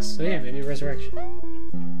lost. So yeah, maybe resurrection.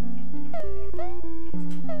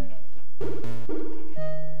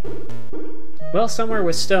 Well, somewhere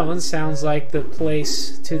with stones sounds like the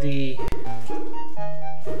place to the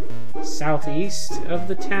southeast of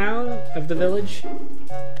the town, of the village.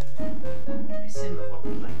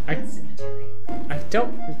 I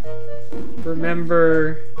don't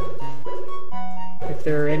remember if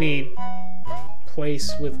there are any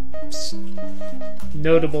place with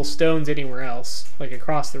notable stones anywhere else, like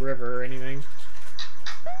across the river or anything.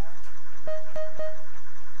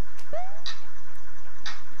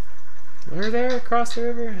 Were there across the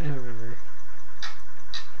river? I don't remember.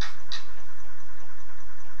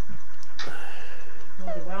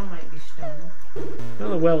 Well, the well might be stone. Well,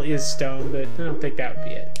 the well is stone, but I don't think that would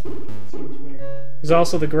be it. Seems weird. There's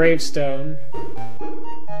also the gravestone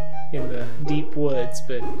in the deep woods,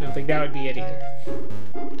 but I don't think that would be it either.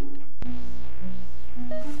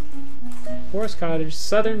 Forest Cottage,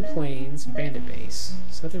 Southern Plains, Bandit Base.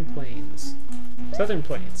 Southern Plains. Southern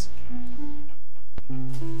Plains.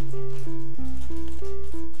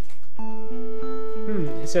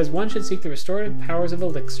 It says one should seek the restorative powers of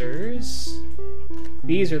elixirs.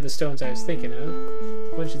 These are the stones I was thinking of.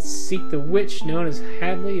 One should seek the witch known as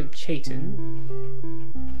Hadley of Chayton.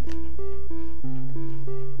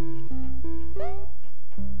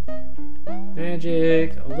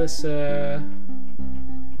 Magic, Alyssa.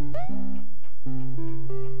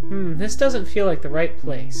 This doesn't feel like the right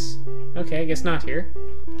place. Okay, I guess not here.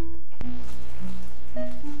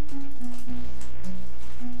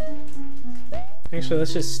 Actually,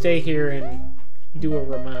 let's just stay here and do a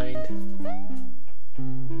remind.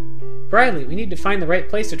 Briley, we need to find the right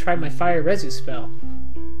place to try my fire resu spell.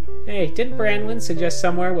 Hey, didn't Branwyn suggest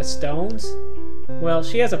somewhere with stones? Well,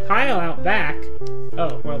 she has a pile out back.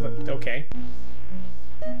 Oh, well, okay.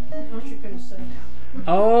 No, she could have said that.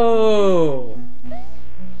 Oh!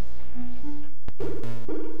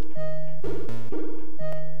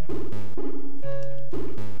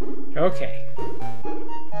 Okay.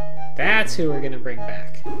 That's who we're gonna bring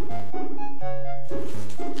back.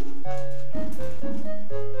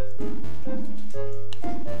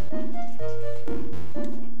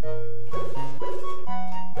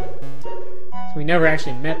 So we never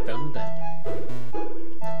actually met them, but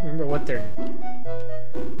I remember what their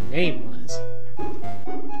name was.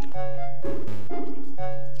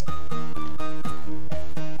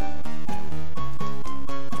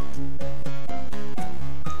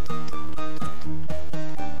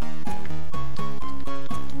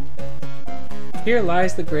 Here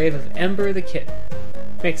lies the grave of Ember the kitten.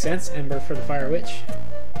 Makes sense, Ember for the Fire Witch.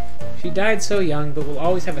 She died so young, but will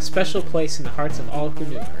always have a special place in the hearts of all who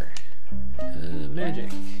knew her. Magic.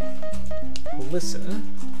 Alyssa.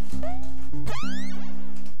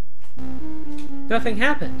 Nothing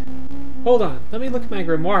happened. Hold on, let me look at my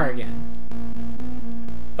grimoire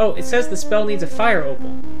again. Oh, it says the spell needs a fire opal.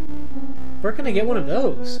 Where can I get one of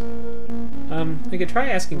those? We could try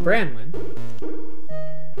asking Branwyn.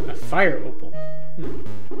 A fire opal.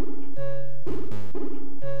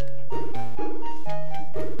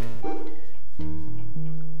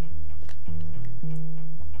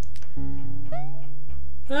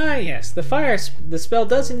 Ah, yes, the spell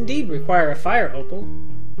does indeed require a fire opal.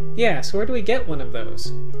 Yes, where do we get one of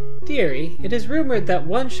those? Dearie, it is rumored that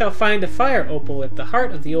one shall find a fire opal at the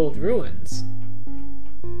heart of the old ruins.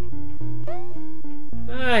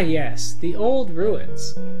 Ah, yes, the old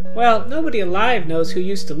ruins. Well, nobody alive knows who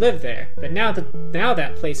used to live there, but now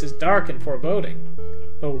that place is dark and foreboding.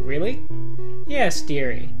 Oh, really? Yes,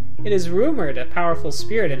 dearie. It is rumored a powerful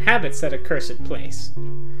spirit inhabits that accursed place.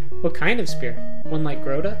 What kind of spirit? One like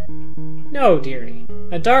Groda? No, dearie.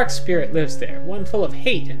 A dark spirit lives there, one full of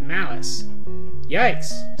hate and malice.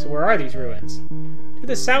 Yikes! So where are these ruins? To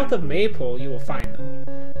the south of Maypole you will find them.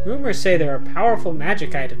 Rumors say there are powerful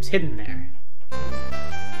magic items hidden there.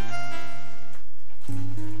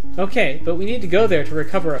 Okay, but we need to go there to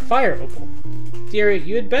recover a fire opal. Dearie,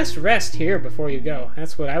 you had best rest here before you go.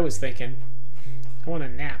 That's what I was thinking. I want a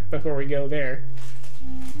nap before we go there.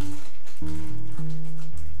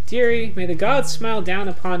 Dearie, may the gods smile down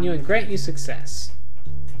upon you and grant you success.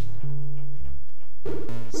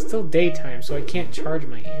 It's still daytime, so I can't charge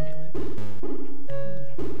my amulet.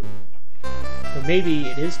 Or maybe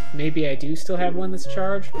it is. Maybe I do still have one that's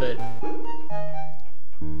charged, but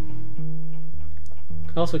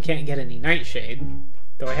I also can't get any nightshade,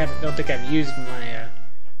 though I don't think I've used my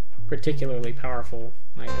particularly powerful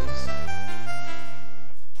items.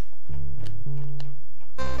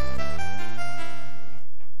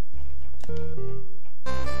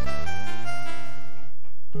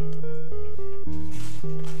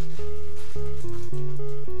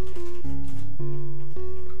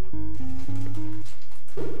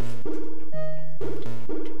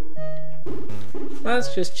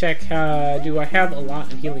 Let's just check, do I have a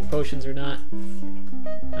lot of healing potions or not?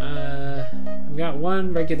 I've got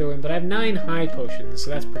one regular one, but I have 9 high potions,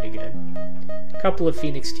 so that's pretty good. A couple of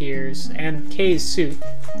Phoenix Tears, and Kay's suit,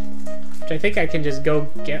 which I think I can just go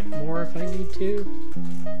get more if I need to.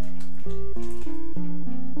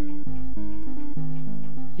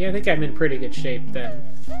 Yeah, I think I'm in pretty good shape then.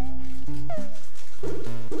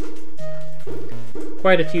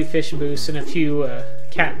 Quite a few fish boosts and a few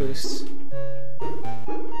cat boosts.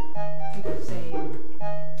 You could say,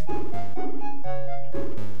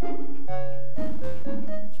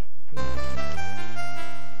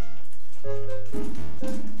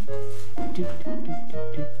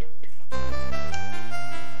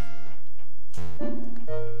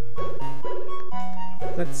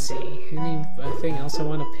 Let's see, anything else I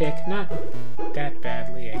want to pick? Not that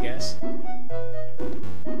badly, I guess.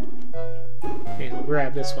 Okay, we'll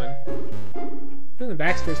grab this one. Oh, the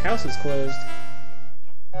Baxter's house is closed.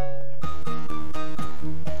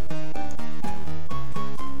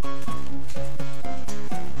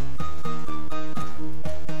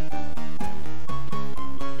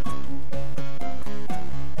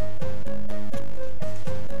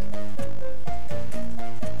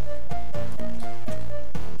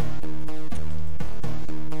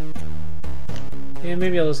 Yeah,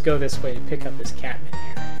 maybe I'll just go this way and pick up this Catman here.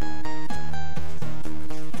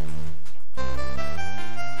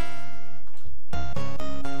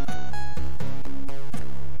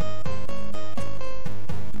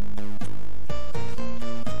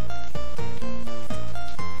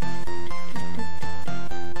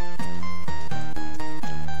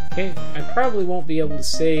 Okay, I probably won't be able to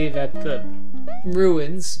save at the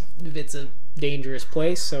ruins if it's a dangerous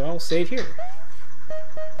place, so I'll save here.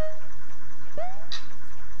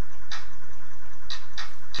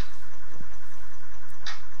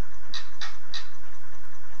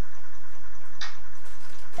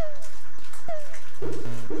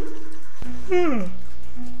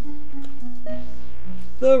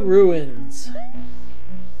 The ruins.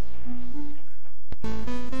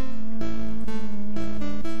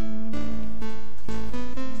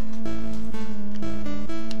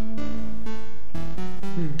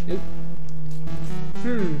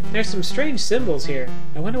 There's some strange symbols here.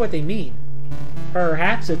 I wonder what they mean.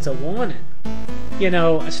 Perhaps it's a warning. You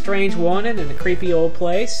know, a strange warning in a creepy old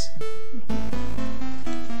place.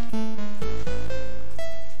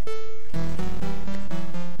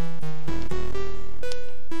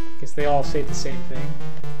 Guess they all say the same thing.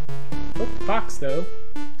 Oh, fox though.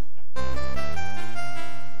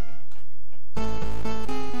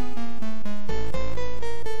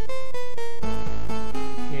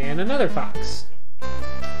 And another fox.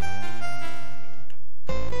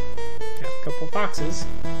 Couple foxes.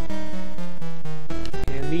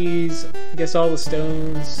 And these, I guess all the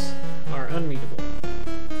stones are unreadable.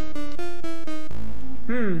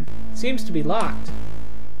 Seems to be locked.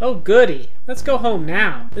 Oh goody, let's go home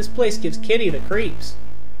now. This place gives Kitty the creeps.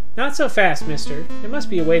 Not so fast, mister. There must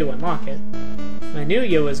be a way to unlock it. I knew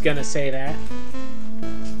you was gonna say that.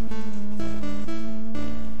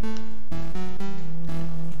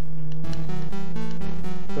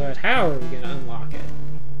 But how are we gonna unlock it?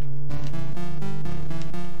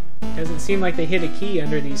 Doesn't seem like they hid a key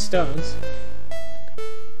under these stones.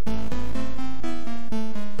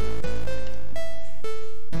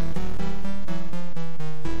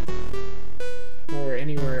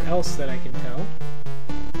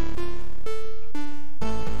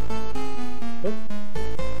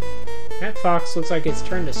 fox looks like it's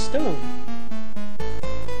turned to stone.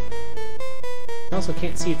 I also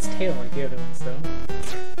can't see its tail like the other ones, though.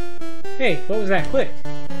 Hey, what was that click?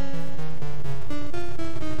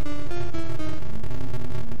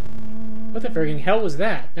 What the friggin' hell was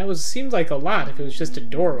that? That seemed like a lot if it was just a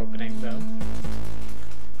door opening, though.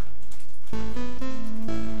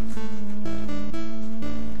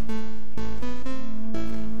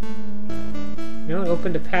 You know, it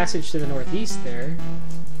opened a passage to the northeast there.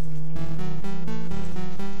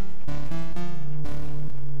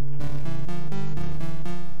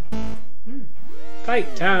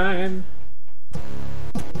 Fight time!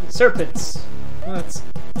 Serpents! Well, that's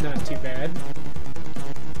not too bad.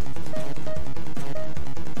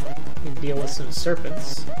 We can deal with some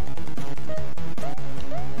serpents.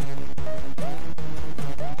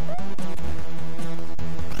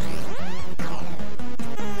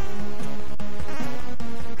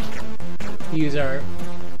 Use our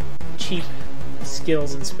cheap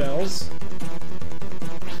skills and spells.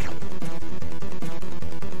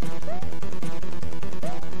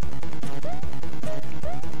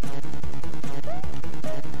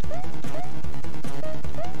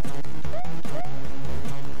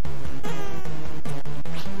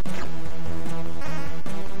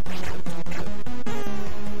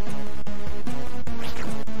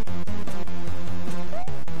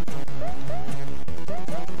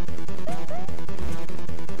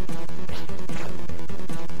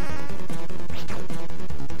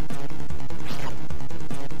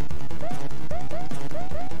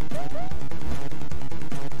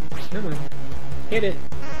 Come on. Hit it.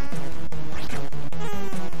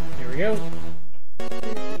 Here we go.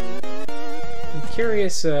 I'm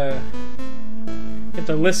curious if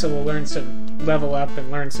Alyssa will level up and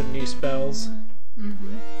learn some new spells.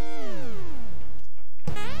 Mm-hmm.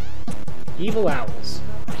 Evil owls.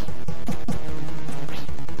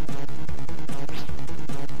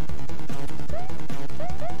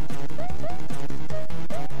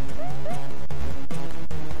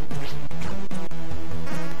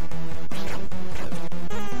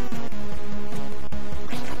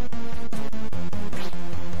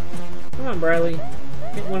 Come on, Briley.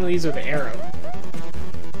 Hit one of these with an arrow.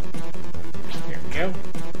 Here we go.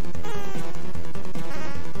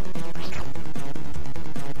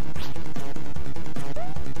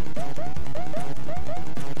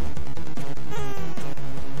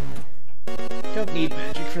 Don't need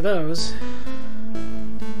magic for those.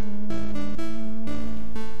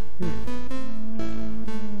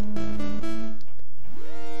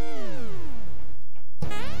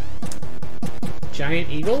 Giant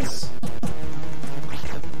eagles?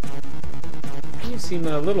 You seem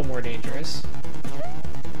a little more dangerous.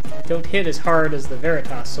 Don't hit as hard as the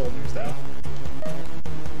Veritas soldiers, though.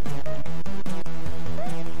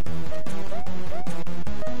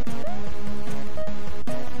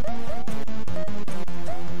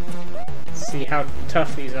 Let's see how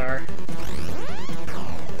tough these are.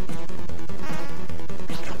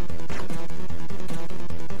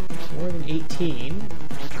 More than 18.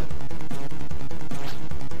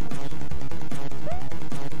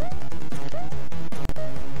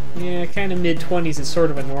 Yeah, kind of mid-20s is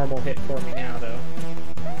sort of a normal hit for me now, though.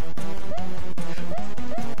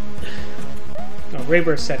 Oh,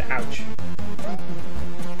 Rayburst said ouch.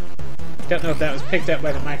 Don't know if that was picked up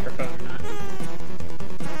by the microphone or not.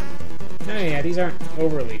 Oh yeah, these aren't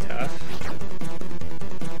overly tough.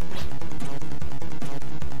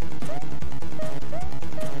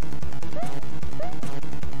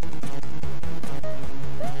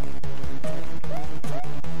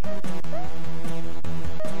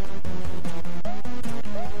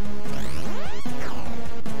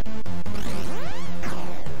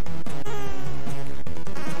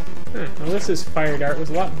 Alyssa's fire dart was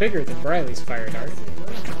a lot bigger than Briley's fire dart.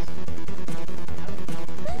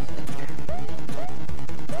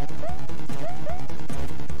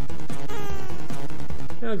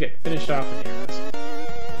 I'll get finished off with arrows.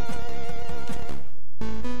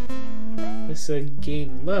 This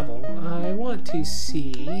gain level. I want to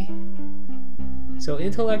see. So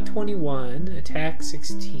intellect 21, attack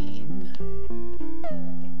 16.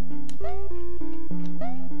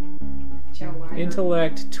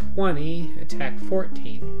 Intellect 20, attack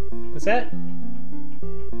 14. What's that?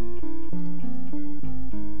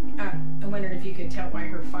 I wondered if you could tell why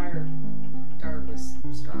her fire dart was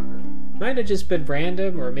stronger. Might have just been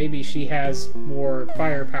random, or maybe she has more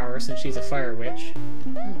firepower since she's a fire witch.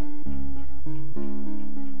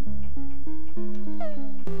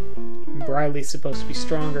 Briley's supposed to be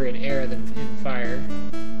stronger in air than in fire,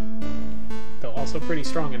 though also pretty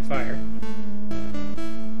strong in fire.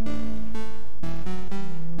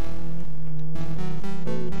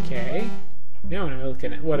 Okay.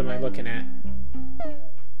 looking at? What am I looking at?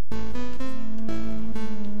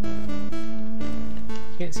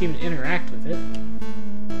 Can't seem to interact with it.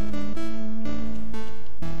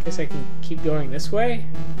 Guess I can keep going this way?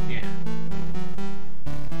 Yeah.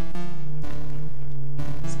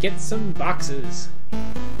 Let's get some boxes.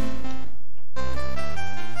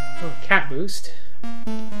 Oh, cat boost.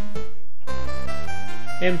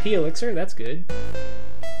 MP elixir, that's good.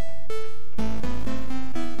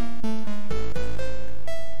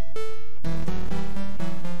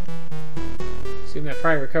 Assume that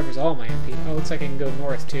probably recovers all my MP. Oh, looks like I can go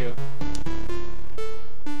north too.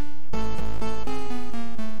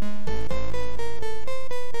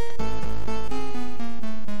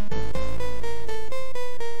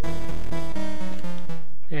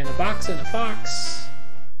 And a box and a fox.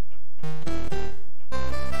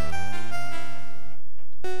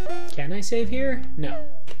 Can I save here? No.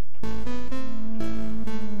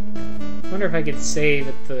 Wonder if I could save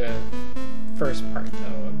at the first part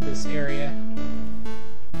though of this area.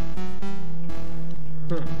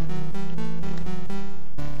 Huh.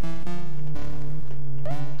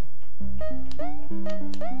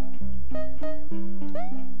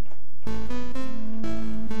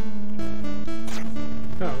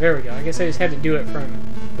 Oh, there we go. I guess I just had to do it from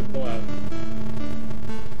below.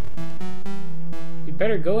 You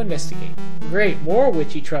better go investigate. Great, more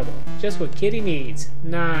witchy trouble. Just what Kitty needs.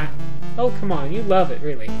 Nah. Oh, come on, you love it,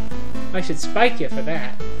 really. I should spike you for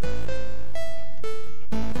that.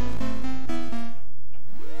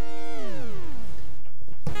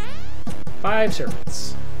 Five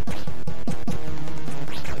servants.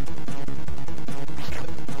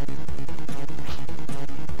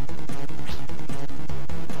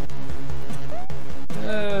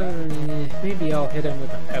 Maybe I'll hit him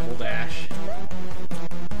with a pebble dash.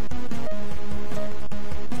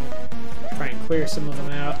 Try and clear some of them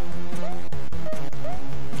out.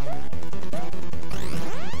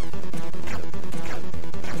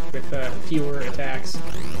 With fewer attacks.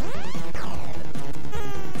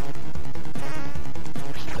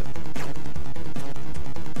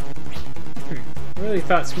 I really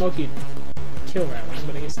thought Smokey'd kill that one,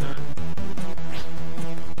 but I guess not.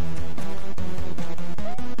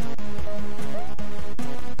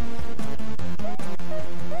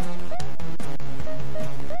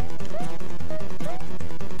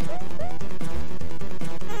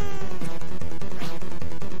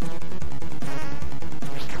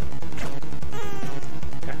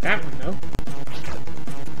 Got that one, though.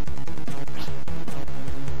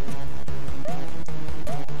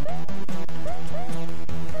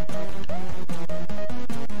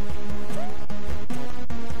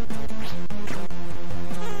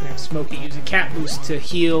 Smokey use a cat boost to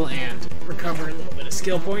heal and recover a little bit of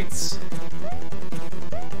skill points.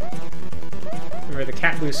 Remember, the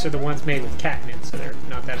cat boosts are the ones made with catnip, so they're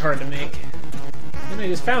not that hard to make. And I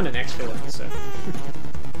just found an extra one, so...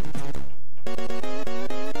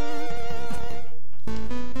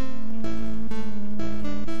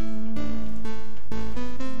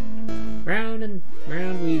 Round and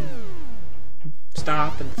round we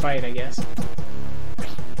stop and fight, I guess.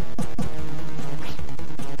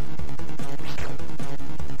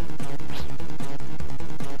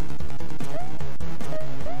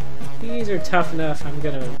 These are tough enough. I'm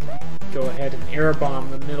gonna go ahead and air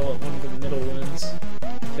bomb the middle, one of the middle ones, I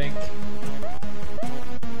think.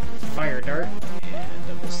 Fire dart and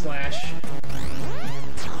double slash.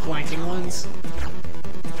 Flanking ones.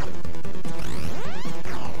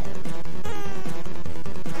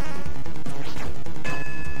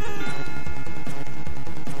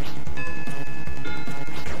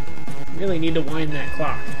 Really need to wind that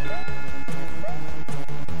clock.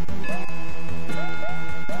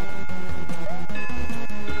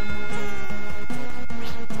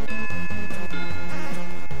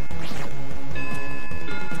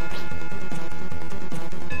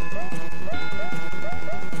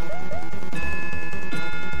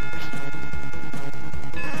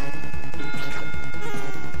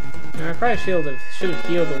 I probably should have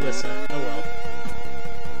healed Alyssa. Oh well.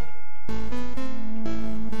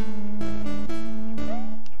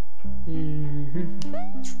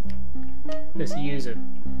 Just use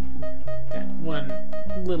that one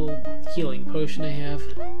little healing potion I have.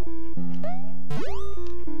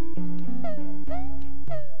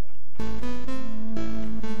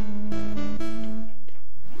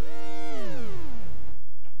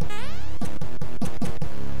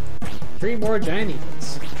 Three more giant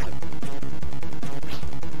eagles.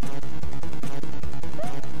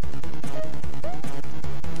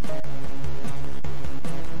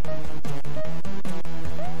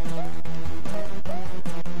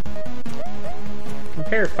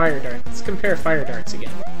 compare fire darts. Let's compare fire darts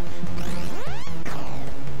again.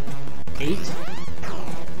 8?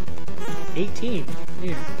 18.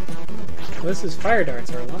 Yeah. Well, this is fire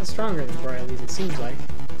darts are a lot stronger than Briley's, it seems like.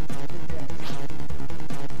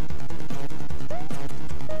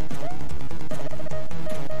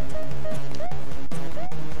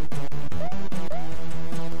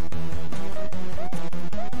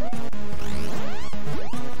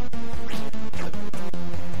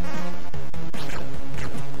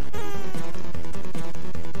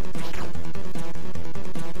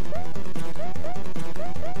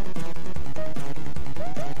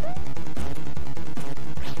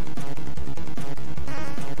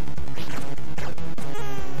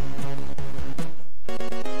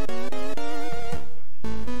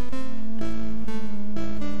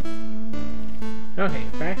 Okay,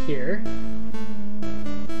 back here.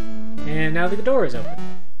 And now the door is open.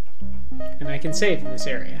 And I can save in this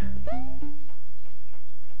area.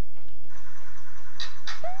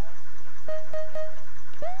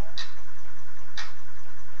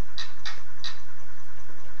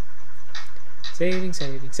 Saving,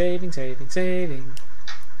 saving, saving, saving, saving.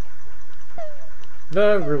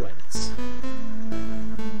 The ruins.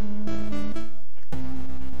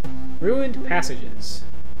 Ruined passages.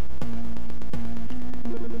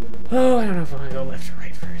 Oh, I don't know if I want to go left or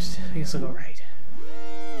right first. I guess I'll go right.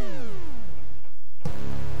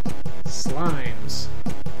 Slimes.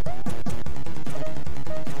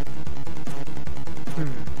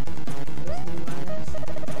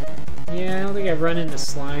 Yeah, I don't think I've run into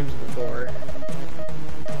slimes before.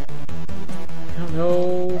 I don't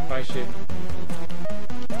know if I should...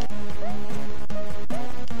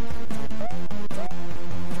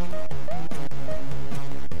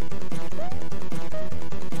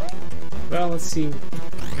 Well, let's see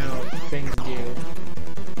how things do.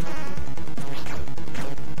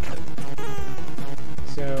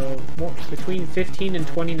 So, between 15 and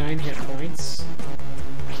 29 hit points.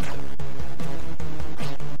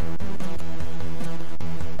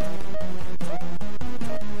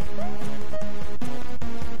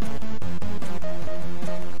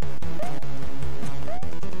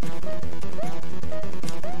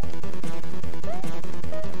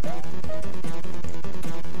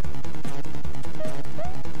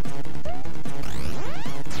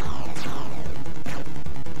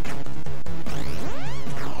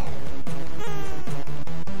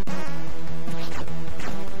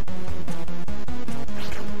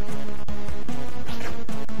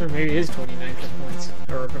 Or maybe it is 29 hit points.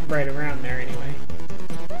 Or right around there, anyway.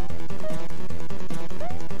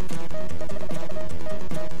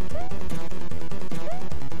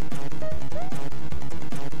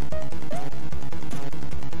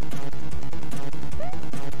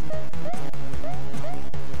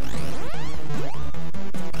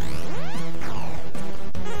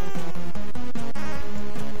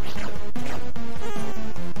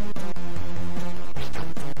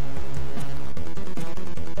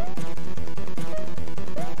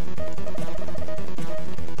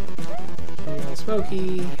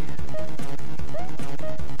 Smoky.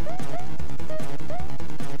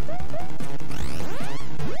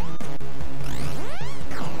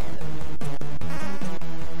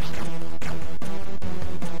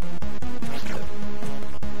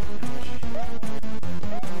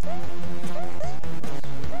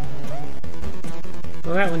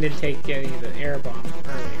 Well, that one didn't take any of the air bomb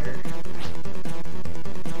earlier.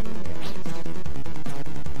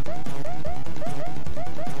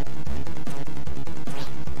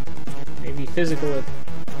 Physical,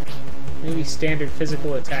 maybe standard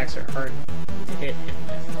physical attacks are hard to hit him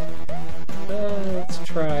with. Let's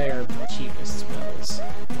try our cheapest spells.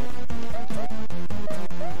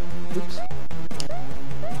 Oops.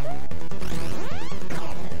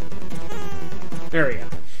 There we go.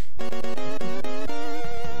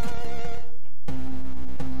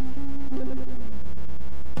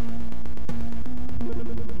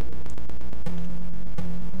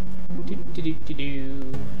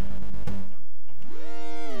 Do-do-do-do-do.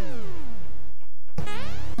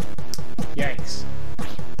 Yikes.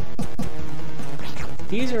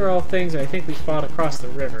 These are all things I think we fought across the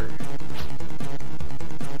river.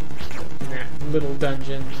 In that little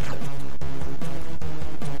dungeon.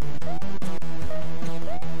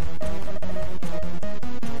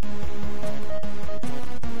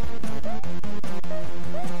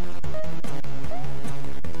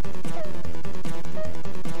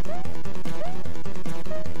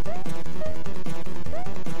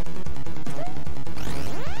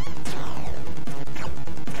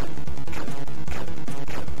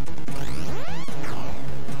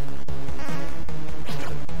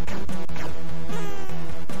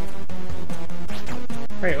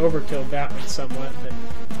 Probably overkilled that one somewhat, but...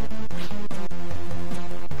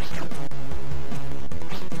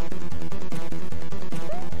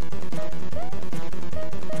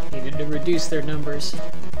 needed to reduce their numbers.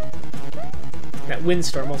 That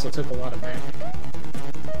windstorm also took a lot of magic.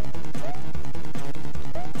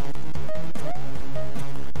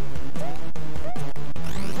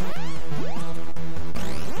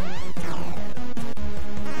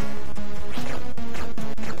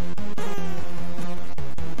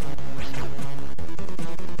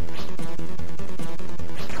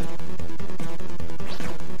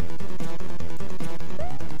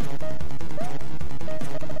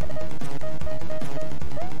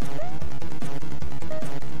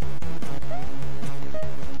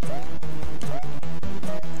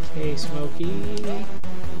 Okay, Smokey.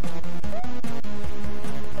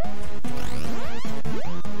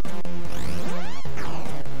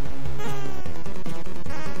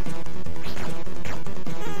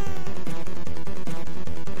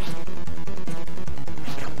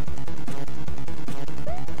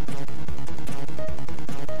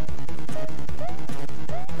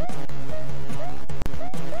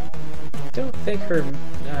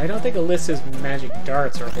 I don't think Alyssa's magic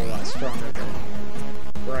darts are a whole lot stronger than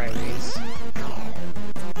Briley's.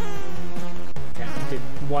 Yeah, did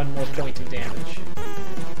one more point of damage.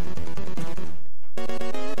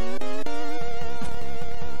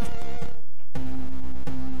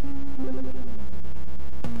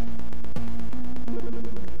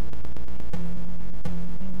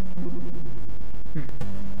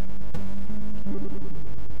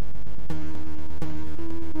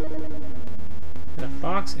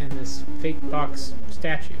 Fox and this fake fox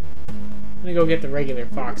statue. I'm gonna go get the regular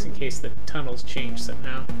fox in case the tunnels change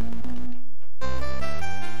somehow.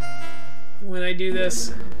 When I do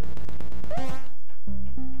this...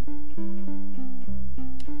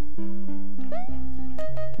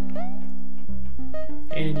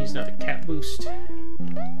 and use another cat boost.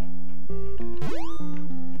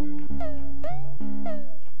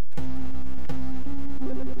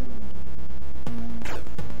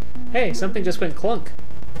 Hey, something just went clunk.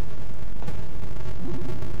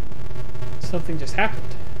 Something just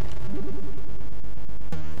happened.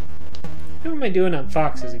 How am I doing on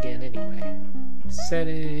foxes again, anyway?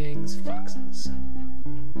 Settings, foxes.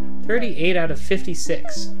 38 out of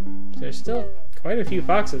 56. So there's still quite a few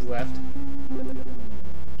foxes left.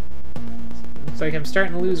 Looks like I'm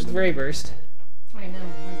starting to lose with Ray Burst. I know.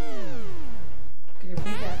 Gonna beat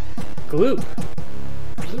that. Gloop.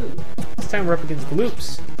 Gloop. This time we're up against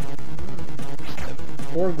Gloops.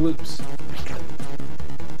 4 Gloops.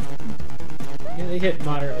 Yeah, they hit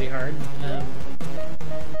moderately hard.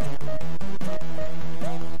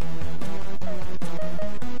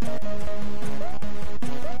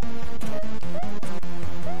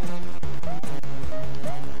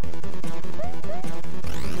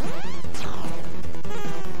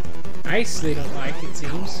 Ice they don't like, it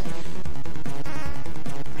seems.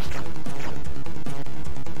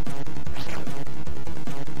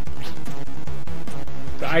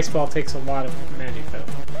 The ice ball takes a lot of magic though.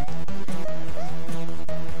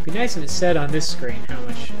 It'd be nice if it said on this screen how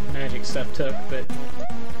much magic stuff took, but...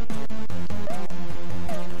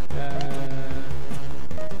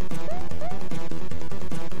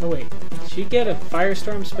 oh wait, did she get a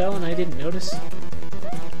firestorm spell and I didn't notice?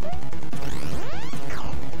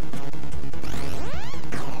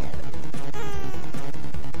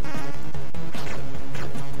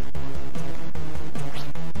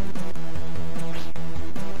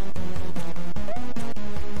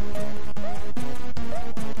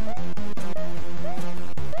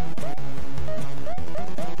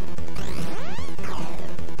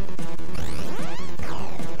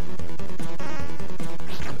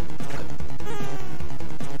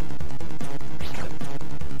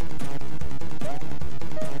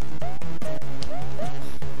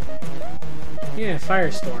 Yeah,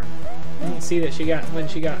 Firestorm. I didn't see that she got when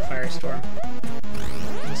she got Firestorm.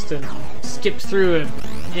 Must have skipped through an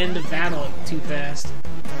end of battle too fast.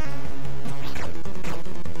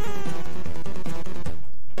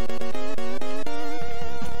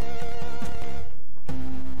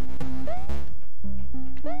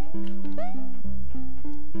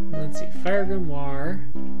 Let's see, Fire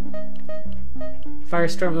Grimoire.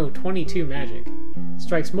 Firestorm, oh, 22 magic.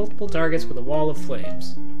 Strikes multiple targets with a wall of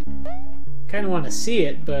flames. Kind of want to see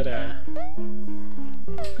it, but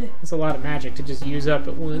that's a lot of magic to just use up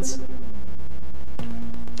at once.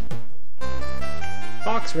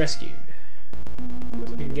 Fox rescued.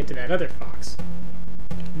 So we can get to that other fox.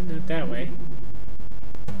 Not that way.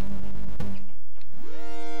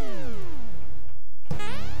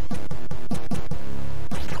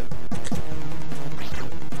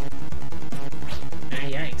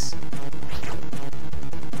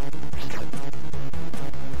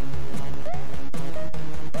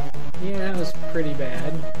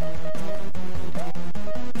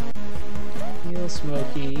 Heal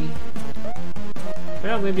Smokey.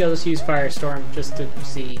 Well, maybe I'll just use Firestorm just to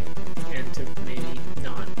see, and to maybe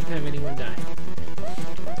not have anyone die.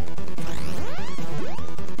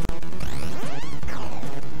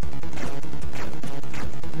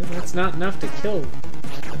 Well, that's not enough to kill them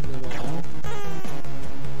all.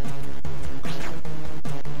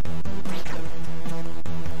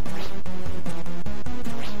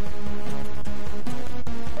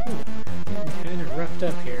 Kind of roughed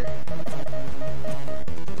up here.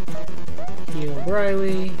 Heal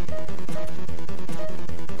Briley.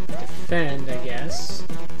 Defend, I guess.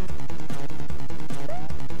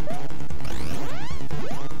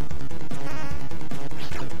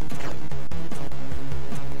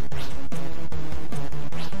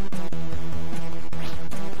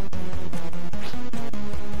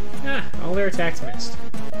 Ah, all their attacks missed.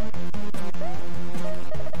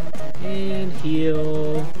 And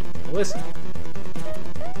heal Alyssa.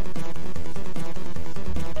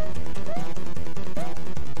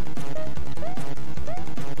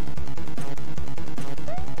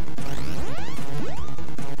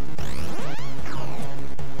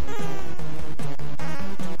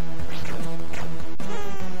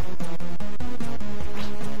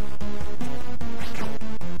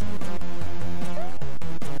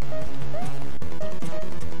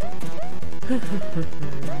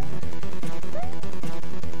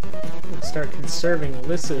 Start conserving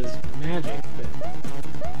Alyssa's magic, but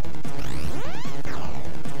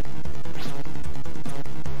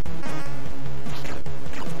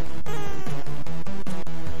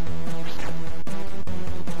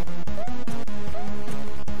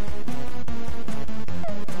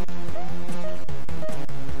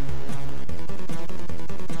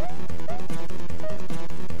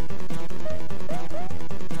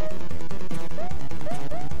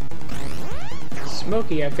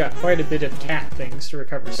Smokey, I've got quite a bit of cat things to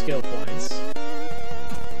recover skill points.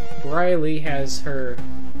 Briley has her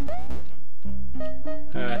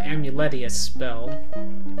Amuletius spell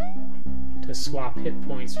to swap hit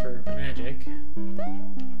points for magic.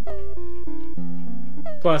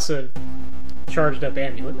 Plus a charged up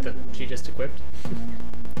amulet that she just equipped.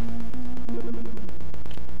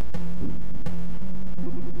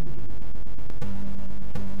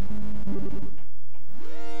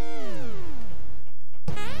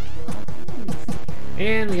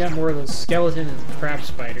 And we got more of those skeleton and crab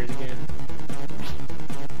spiders again.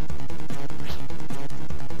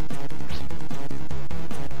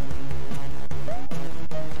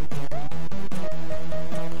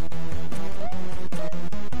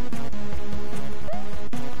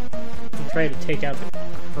 We'll try to take out the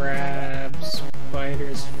crab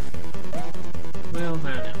spiders. Well,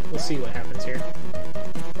 I don't know. We'll see what happens here.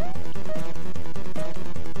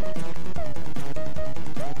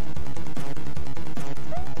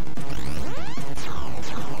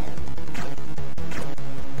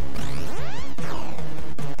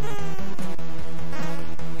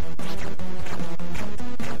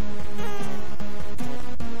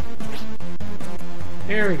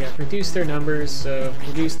 There we go. Reduce their numbers, so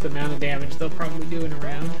reduce the amount of damage they'll probably do in a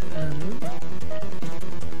round.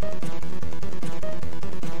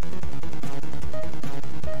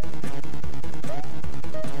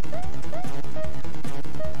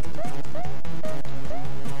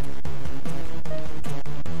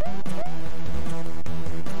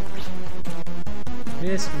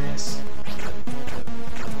 Miss.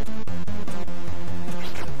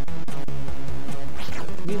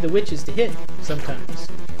 Need the witches to hit sometimes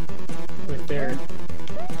with their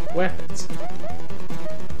weapons.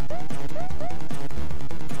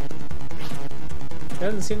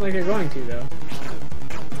 Doesn't seem like they're going to, though.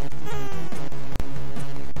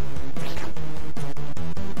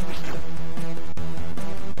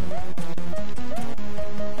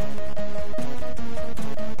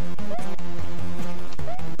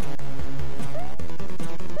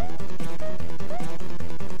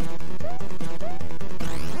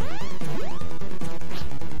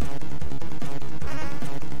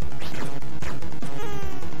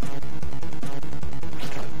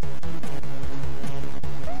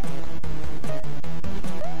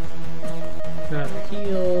 Another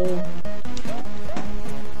heal.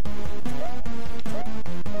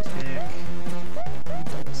 Attack.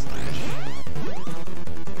 Double slash.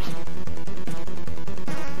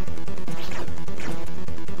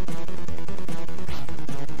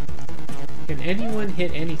 Can anyone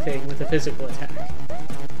hit anything with a physical attack?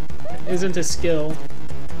 That isn't a skill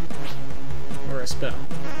or a spell.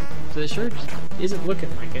 So it sure isn't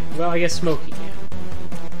looking like it. Well, I guess Smokey can.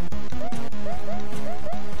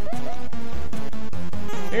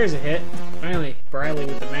 There's a hit. Finally, Briley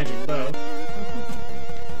with the magic bow.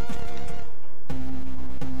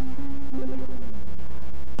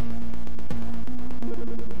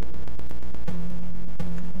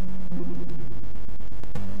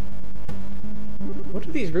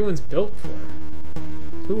 these ruins built for?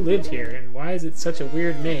 Who lived here, and why is it such a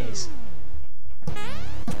weird maze?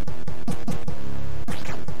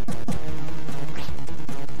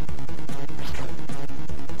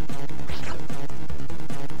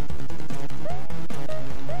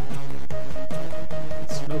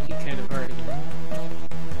 It's smoky, kind of hard again.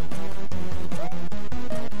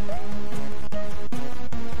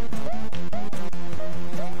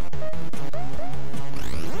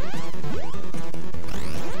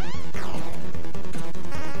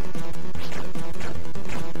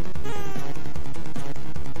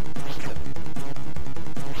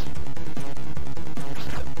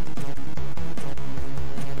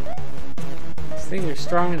 Things are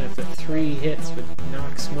strong enough that 3 hits would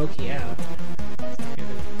knock Smokey out. It's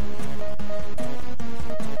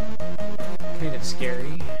kind of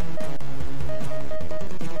scary.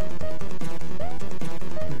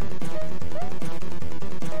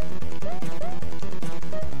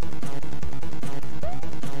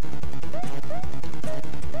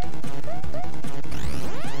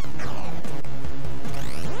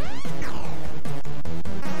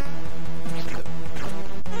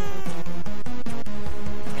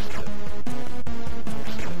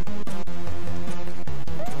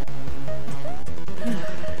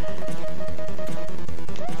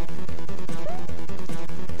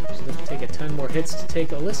 Take a ton more hits to take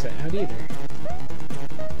Alyssa out either.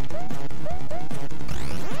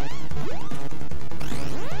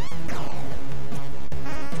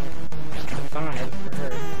 Up to 5 for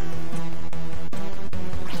her.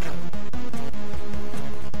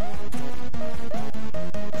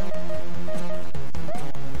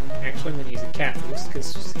 Actually, I'm going to use a cat boost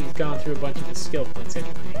because he's gone through a bunch of his skill points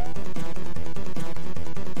anyway.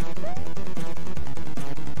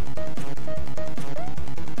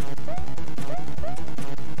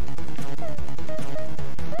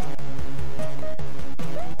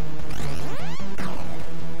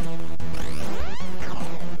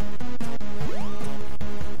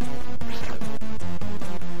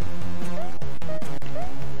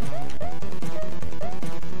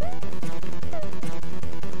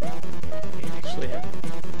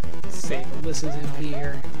 This is MP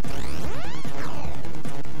here.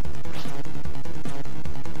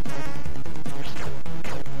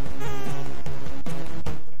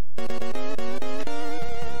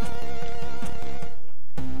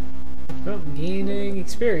 Well, gaining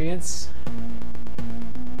experience.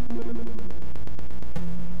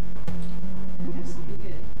 That's pretty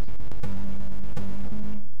good.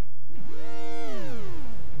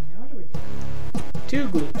 Now what do we do? 2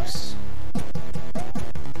 gloops.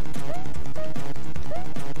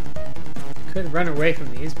 Could run away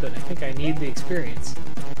from these, but I think I need the experience.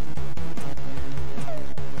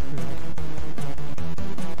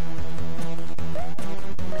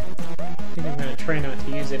 I think I'm going to try not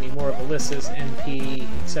to use any more of Alyssa's NP,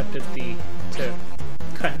 except at to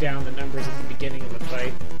cut down the numbers at the beginning of the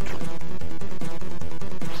fight.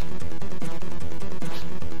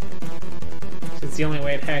 Since the only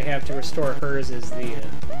way I have to restore hers is the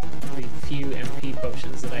few MP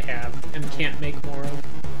potions that I have and can't make more of.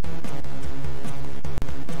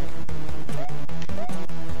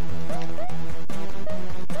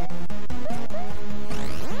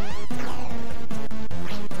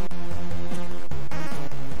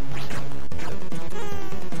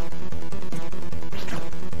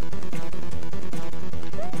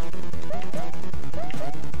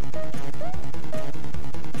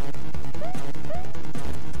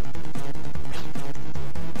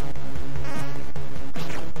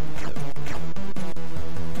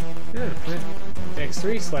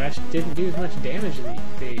 X3 slash didn't do as much damage as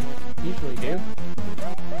they usually do.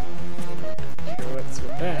 Not sure what's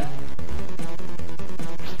with that.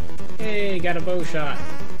 Hey, got a bow shot.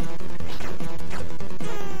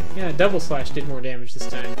 Yeah, double slash did more damage this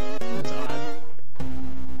time. That was odd.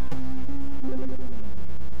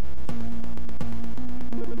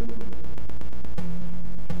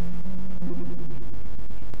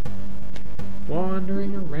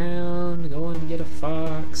 Wandering around, going to get a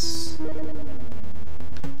fox.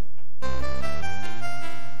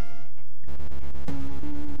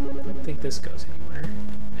 I don't think this goes anywhere.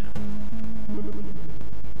 No.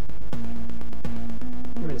 I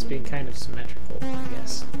remember this being kind of symmetrical, I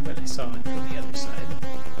guess, when I saw it from the other side.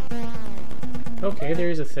 Okay,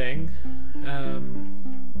 there's a thing.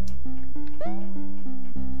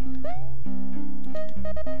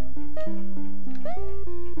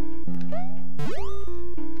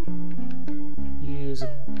 Use a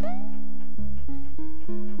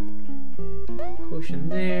potion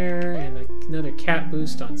there, and another cat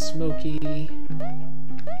boost on Smokey.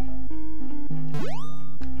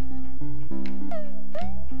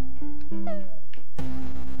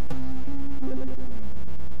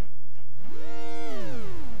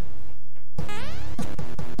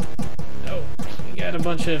 had a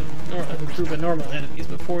bunch of a group of normal enemies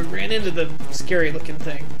before we ran into the scary looking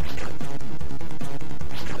thing.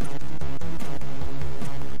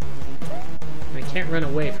 I can't run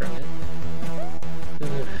away from it.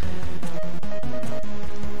 Ugh.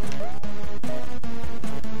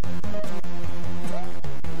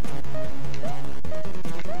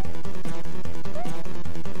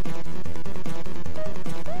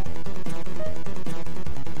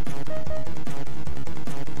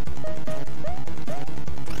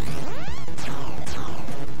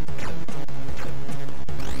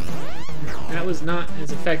 That was not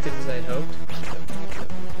as effective as I'd hoped.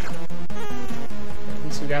 At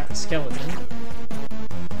least we got the skeleton.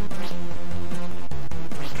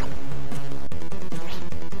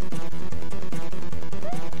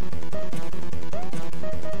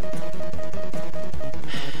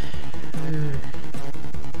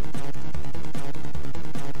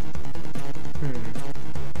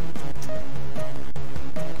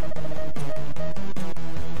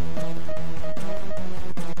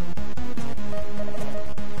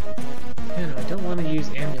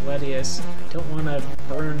 I don't want to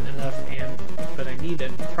burn enough but I need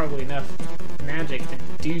probably enough magic to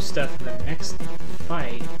do stuff in the next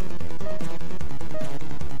fight.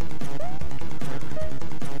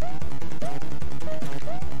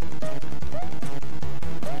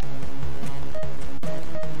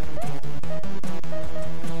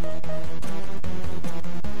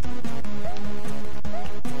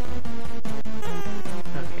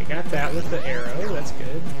 Okay, got that with the arrow, that's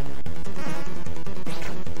good.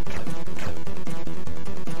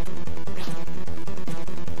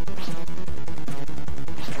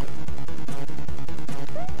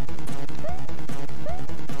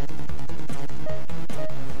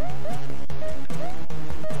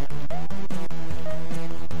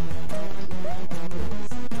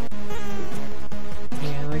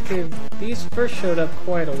 These first showed up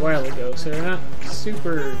quite a while ago, so they're not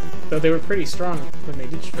super... Though they were pretty strong when they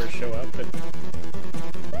did first show up, but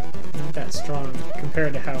not that strong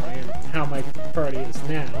compared to how my party is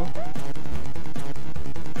now.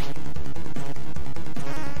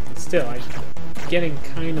 But still, I'm getting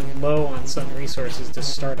kind of low on some resources to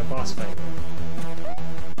start a boss fight with.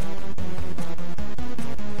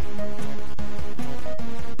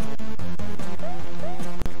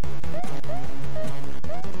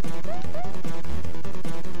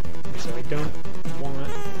 Don't want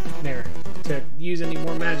to use any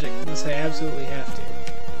more magic unless I absolutely have to.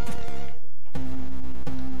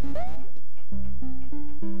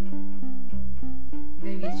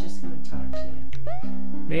 Maybe it's just going to talk to you.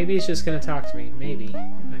 Maybe it's just going to talk to me. Maybe.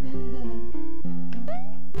 I'm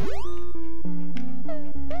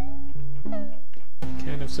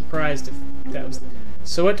kind of surprised if that was...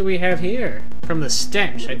 So what do we have here? From the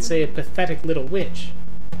stench, I'd say a pathetic little witch.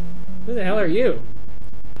 Who the hell are you?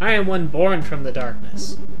 I am one born from the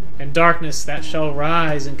darkness, and darkness that shall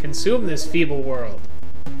rise and consume this feeble world.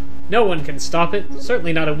 No one can stop it,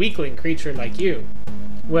 certainly not a weakling creature like you.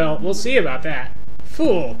 Well, we'll see about that.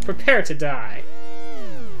 Fool, prepare to die.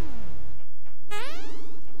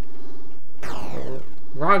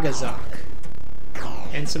 Ragazak.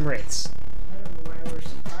 And some wraiths. I don't know why we're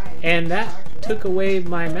surprised. And that took away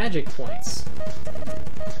my magic points.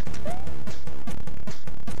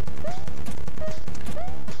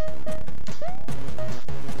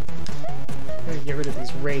 Get rid of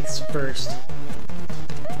these wraiths first.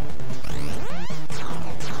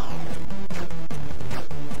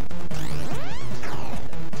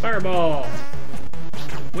 Fireball!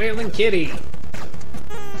 Wailing Kitty!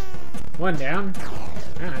 One down.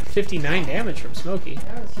 Ah, 59 damage from Smokey.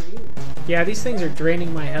 That was huge. Yeah, these things are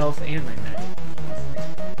draining my health and my magic.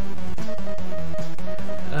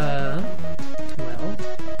 Well.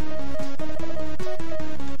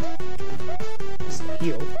 Just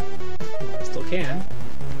heal. Can.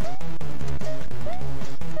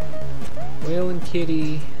 Whale and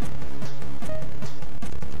Kitty.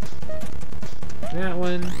 That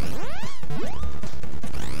one.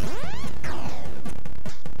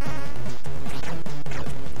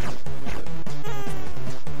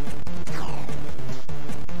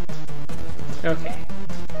 Okay.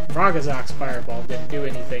 Ragazak's fireball didn't do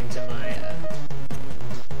anything to my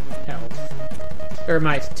health. Or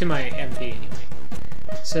to my MP anyway.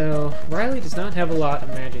 So, Briley does not have a lot of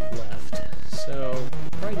magic left, so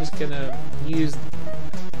probably just gonna use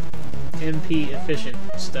MP efficient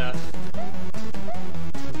stuff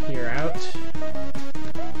from here out.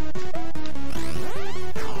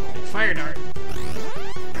 And fire dart!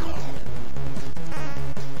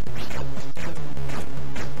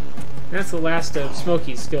 That's the last of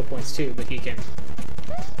Smokey's skill points too, but he can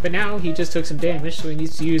But now he just took some damage, so he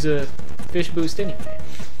needs to use a fish boost anyway.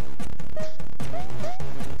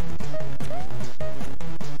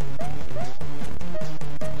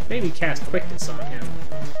 Maybe cast quickness on him.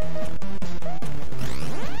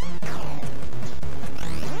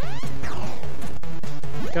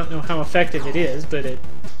 Don't know how effective it is, but it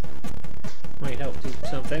might help do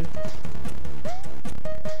something.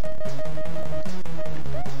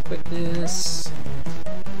 Quickness.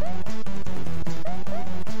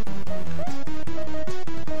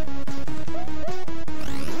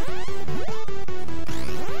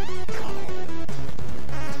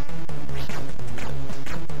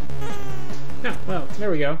 Oh, well,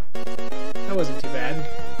 there we go. That wasn't too bad.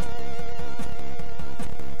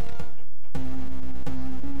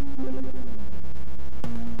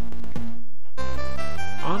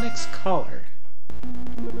 Onyx collar.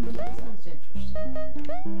 Sounds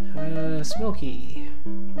interesting. Smoky.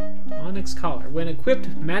 Onyx collar. When equipped,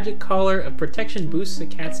 magic collar of protection boosts the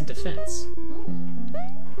cat's defense.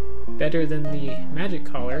 Better than the magic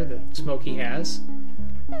collar that Smoky has.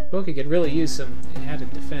 Smoky could really use some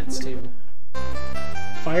added defense too.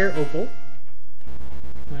 Fire opal.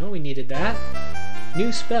 Well, we needed that.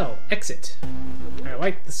 New spell, exit. I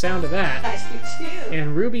like the sound of that. I do too.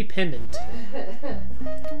 And ruby pendant.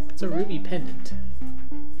 It's a ruby pendant.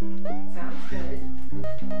 Sounds good.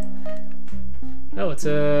 Oh, it's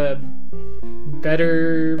a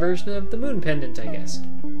better version of the moon pendant, I guess.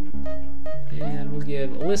 And we'll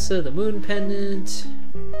give Alyssa the moon pendant.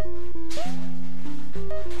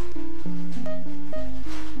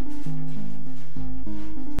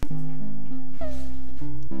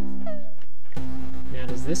 Now,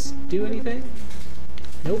 does this do anything?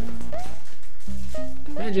 Nope.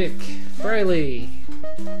 Magic. Briley.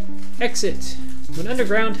 Exit. When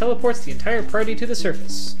underground teleports the entire party to the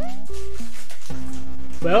surface.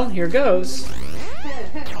 Well, here goes.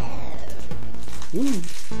 Ooh.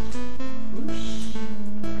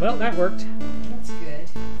 Well, that worked. That's good.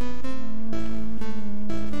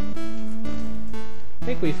 I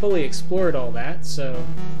think we fully explored all that, so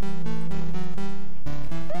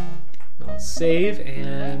I'll save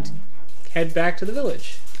and head back to the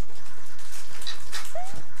village.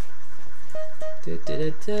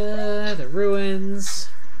 The ruins.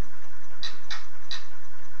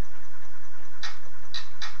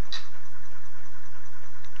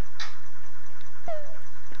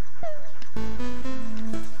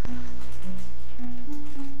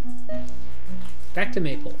 Back to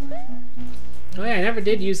Maple. Oh yeah, I never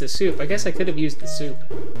did use the soup. I guess I could have used the soup.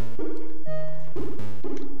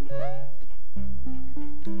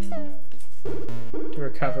 To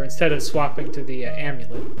recover, instead of swapping to the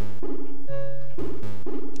amulet.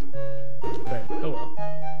 But, oh well.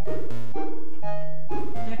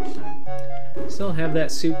 Next time. Still have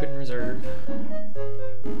that soup in reserve.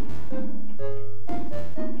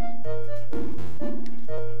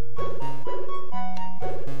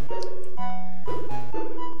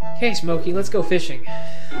 Okay, Smokey, let's go fishing.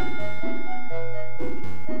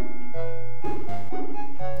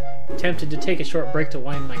 Tempted to take a short break to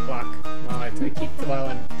wind my clock while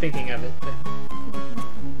I'm thinking of it. But...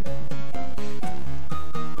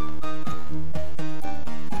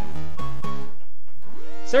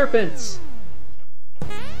 Serpents!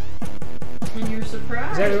 And you're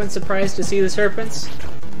surprised. Is everyone surprised to see the serpents?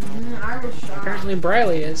 I was shocked. Apparently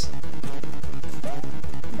Briley is.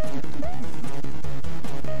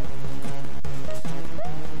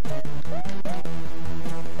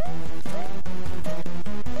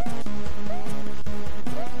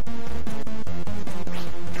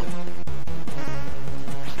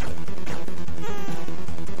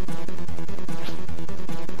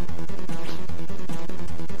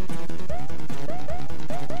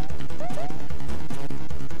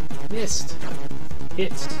 Missed.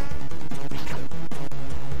 Hit.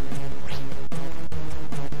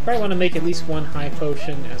 Probably want to make at least one high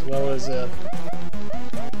potion as well as a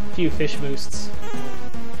few fish boosts.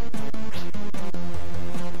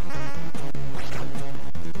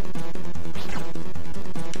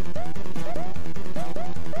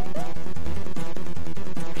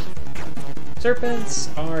 Serpents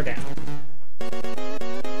are down.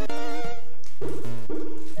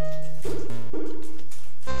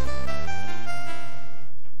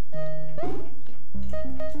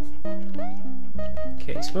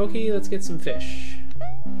 Okay, Smokey, let's get some fish.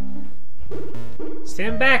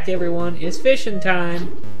 Stand back, everyone. It's fishing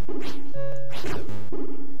time.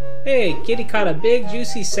 Hey, Kitty caught a big,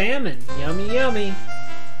 juicy salmon. Yummy, yummy.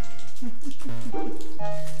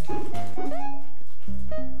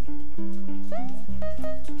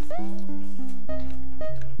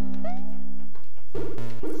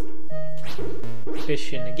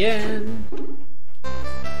 fishing again.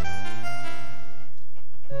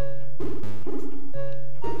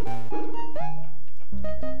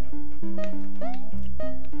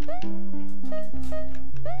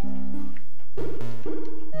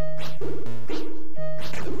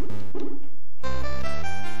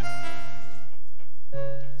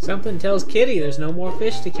 Something tells Kitty there's no more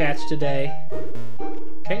fish to catch today.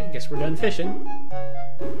 Okay, guess we're done fishing.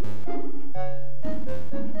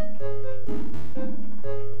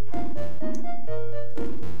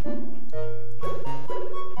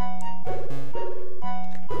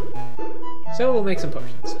 So we'll make some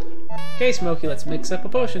potions. Okay, Smokey, let's mix up a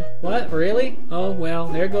potion. What? Really? Oh, well,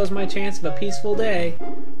 there goes my chance of a peaceful day.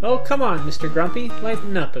 Oh, come on, Mr. Grumpy.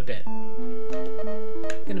 Lighten up a bit.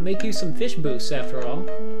 Gonna make you some fish boosts, after all.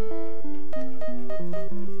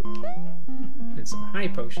 And some high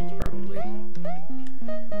potions, probably. I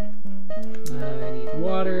need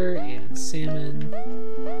water and salmon.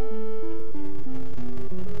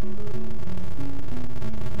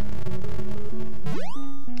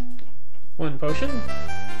 One potion.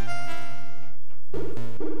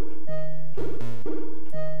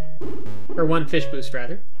 Or one fish boost,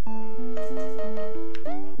 rather.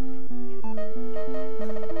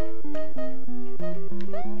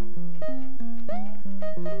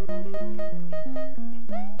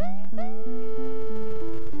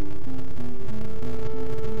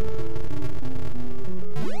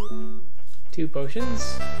 Two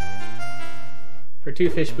potions. Or two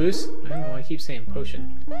fish boosts. I don't know why I keep saying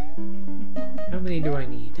potion. How many do I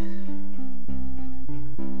need?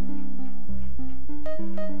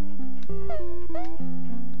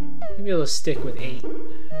 Maybe I'll stick with 8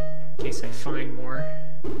 in case I find more.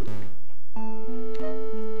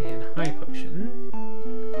 And high potion.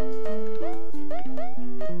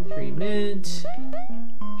 3 mint,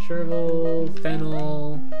 chervil,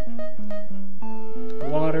 fennel,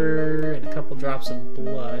 water, and a couple drops of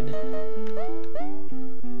blood.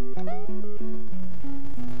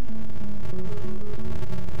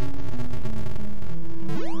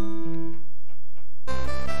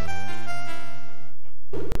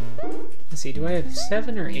 Let's see, do I have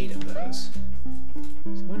 7 or 8 of those? So I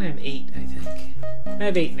want to have 8, I think. I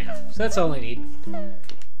have 8 now, so that's all I need.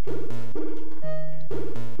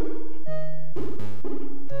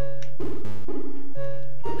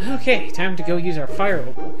 Okay, time to go use our fire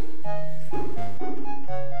opal.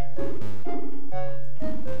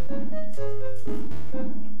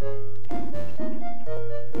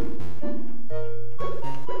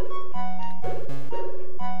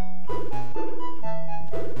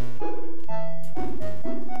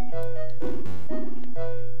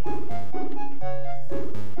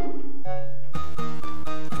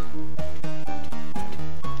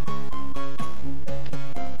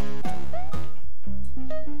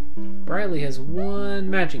 Briley has 1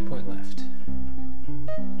 magic point left.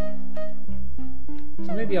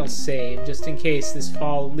 So maybe I'll save, just in case this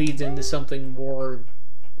fall leads into something more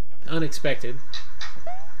unexpected.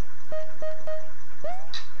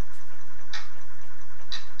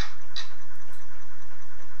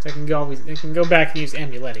 So I can go back and use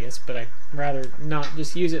Amuletius, but I'd rather not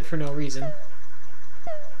just use it for no reason.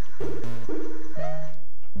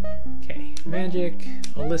 Okay, magic,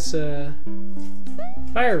 Alyssa,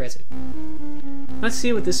 fire residue. Let's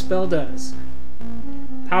see what this spell does.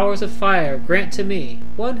 Powers of fire grant to me,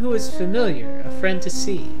 one who is familiar, a friend to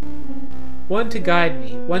see. One to guide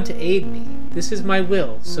me, one to aid me. This is my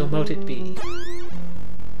will, so mote it be.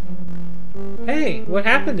 Hey, what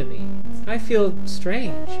happened to me? I feel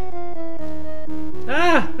strange.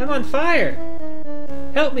 Ah, I'm on fire!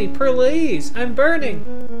 Help me, please! I'm burning!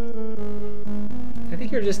 I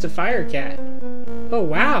think you're just a fire cat. Oh,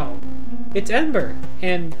 wow! It's Ember,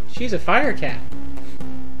 and she's a fire cat.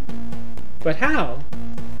 But how?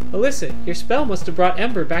 Alyssa, your spell must have brought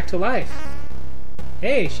Ember back to life.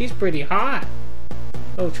 Hey, she's pretty hot.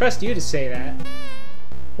 Oh, trust you to say that.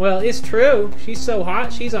 Well, it's true. She's so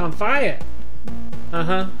hot, she's on fire.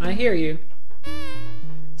 Uh-huh, I hear you.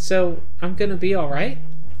 So, I'm gonna be alright?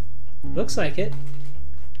 Looks like it.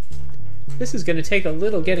 This is gonna take a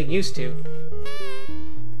little getting used to.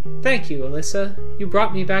 Thank you, Alyssa. You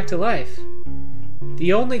brought me back to life.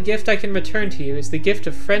 The only gift I can return to you is the gift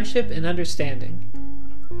of friendship and understanding.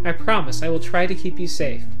 I promise I will try to keep you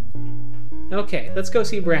safe. Okay, let's go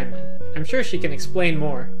see Branwen. I'm sure she can explain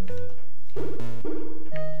more.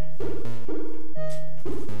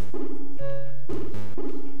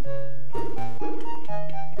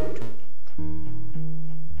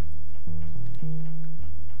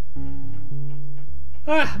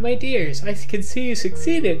 Ah, my dears, I can see you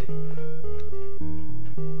succeeded.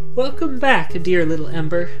 Welcome back, dear little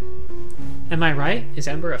Ember. Am I right? Is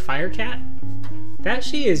Ember a fire cat? That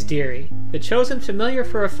she is, dearie. The chosen familiar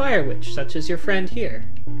for a fire witch, such as your friend here.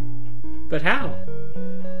 But how?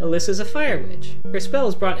 Alyssa's a fire witch. Her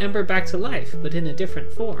spells brought Ember back to life, but in a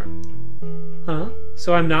different form. Huh?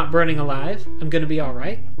 So I'm not burning alive? I'm gonna be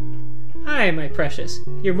alright? Hi, my precious.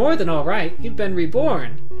 You're more than alright. You've been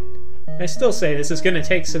reborn. I still say this is gonna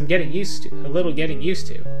take some getting used to. A little getting used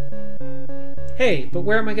to. Hey, but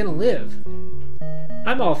where am I gonna live?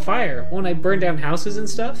 I'm all fire. Won't I burn down houses and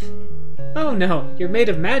stuff? Oh no, you're made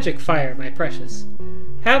of magic fire, my precious.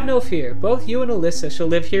 Have no fear. Both you and Alyssa shall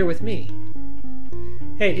live here with me.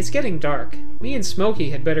 Hey, it's getting dark. Me and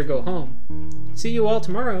Smokey had better go home. See you all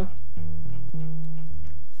tomorrow.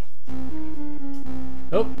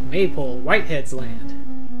 Oh, Maypole, Whitehead's land.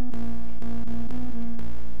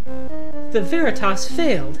 The Veritas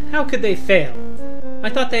failed. How could they fail? I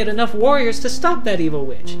thought they had enough warriors to stop that evil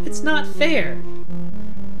witch. It's not fair.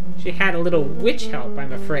 She had a little witch help,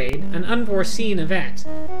 I'm afraid. An unforeseen event.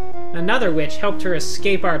 Another witch helped her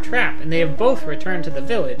escape our trap, and they have both returned to the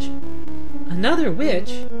village. Another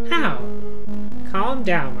witch? How? Calm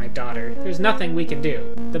down, my daughter. There's nothing we can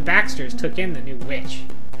do. The Baxters took in the new witch.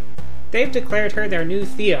 They've declared her their new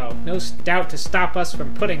Theo, no doubt to stop us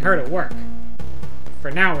from putting her to work.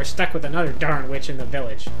 For now, we're stuck with another darn witch in the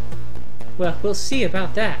village. Well, we'll see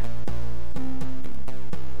about that.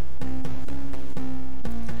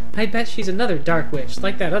 I bet she's another dark witch,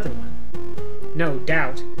 like that other one. No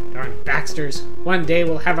doubt. Darn Baxters. One day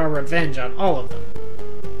we'll have our revenge on all of them.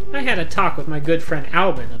 I had a talk with my good friend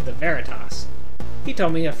Albin of the Veritas. He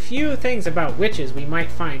told me a few things about witches we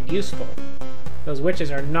might find useful. Those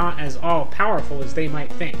witches are not as all-powerful as they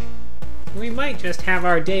might think. We might just have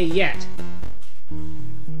our day yet.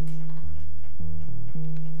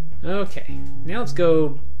 Okay, now let's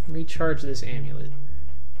go recharge this amulet.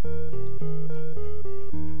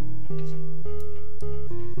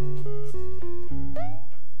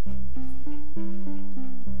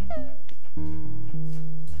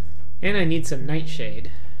 And I need some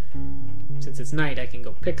nightshade. Since it's night, I can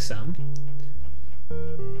go pick some.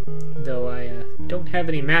 Though I don't have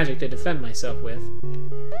any magic to defend myself with.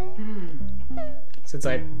 Since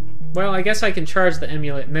well, I guess I can charge the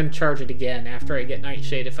amulet and then charge it again after I get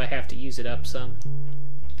nightshade if I have to use it up some.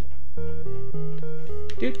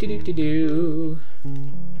 Do-do-do-do-do.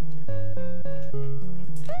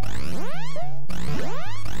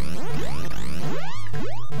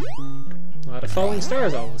 A lot of falling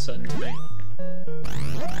stars all of a sudden tonight.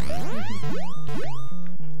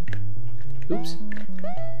 Oops.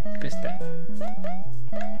 Missed that.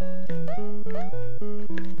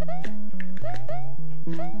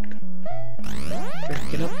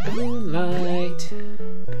 Drinking up the moonlight.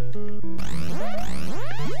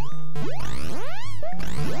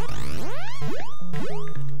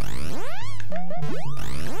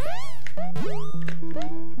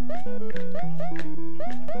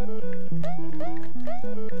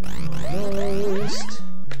 Almost.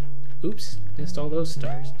 Oops, missed all those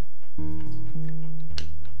stars.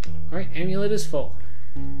 Alright, amulet is full.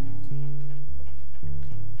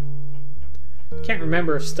 Can't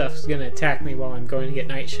remember if stuff's gonna attack me while I'm going to get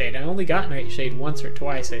nightshade. I only got nightshade once or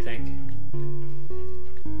twice, I think.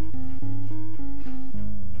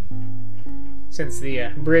 Since the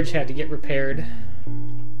bridge had to get repaired.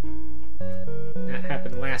 That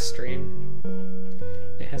happened last stream.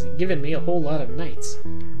 It hasn't given me a whole lot of nights.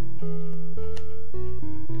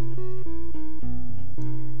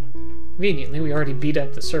 Conveniently, we already beat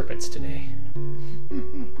up the serpents today.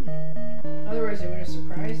 Otherwise, it would have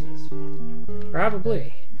surprised us.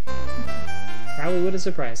 Probably. Probably would have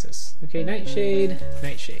surprised us. Okay, nightshade,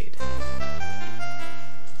 nightshade.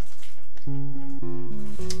 I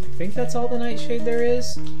think that's all the nightshade there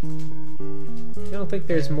is. I don't think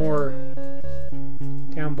there's more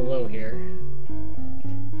down below here.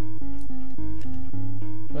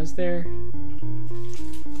 Was there?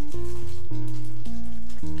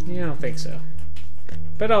 Yeah, I don't think so.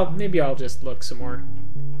 But maybe I'll just look some more.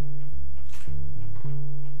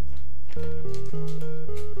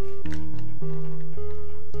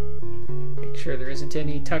 Make sure there isn't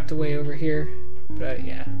any tucked away over here. But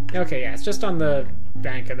yeah. Okay, yeah, it's just on the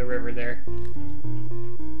bank of the river there.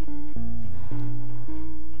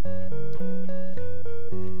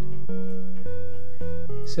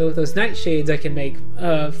 So with those nightshades, I can make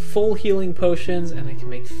full healing potions, and I can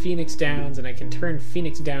make Phoenix Downs, and I can turn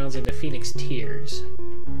Phoenix Downs into Phoenix Tears.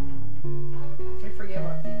 I forget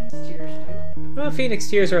what Phoenix Tears do. Well, Phoenix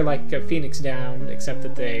Tears are like a Phoenix Down, except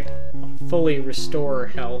that they fully restore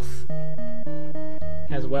health,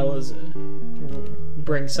 as well as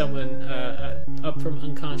bring someone up from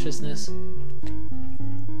unconsciousness.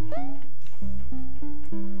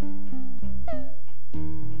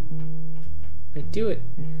 do it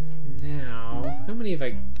now... How many have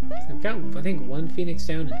I... I've got, I think, 1 Phoenix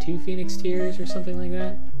down and 2 Phoenix Tears or something like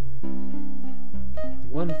that.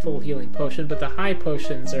 1 full healing potion, but the high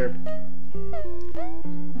potions are...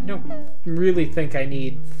 I don't really think I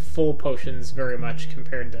need full potions very much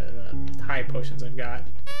compared to the high potions I've got.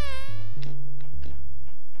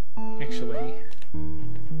 Actually,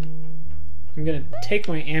 I'm gonna take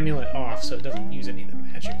my amulet off so it doesn't use any of the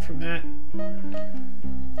magic from that.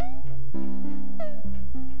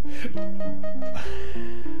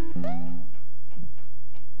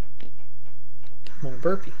 More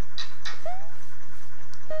burpee.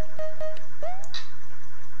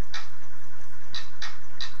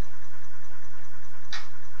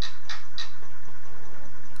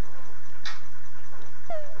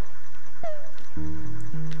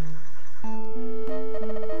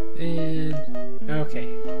 And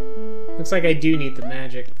okay. Looks like I do need the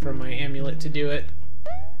magic from my amulet to do it.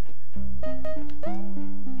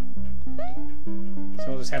 So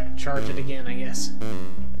I'll just have to charge it again, I guess.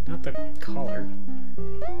 Not the collar.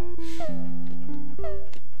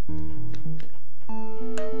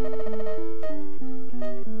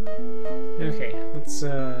 Okay, let's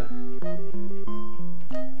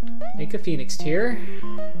make a Phoenix Tear.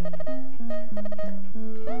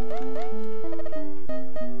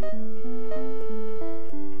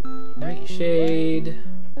 Nightshade,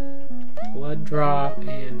 Blood Drop,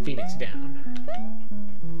 and Phoenix Down.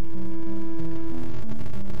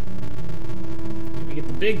 We get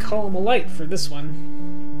the big column of light for this one.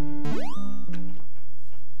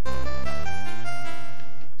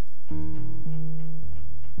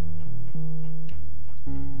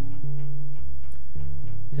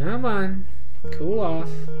 Come on, cool off.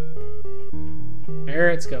 There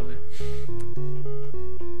it's going.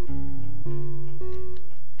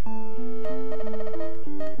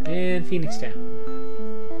 And Phoenix Down.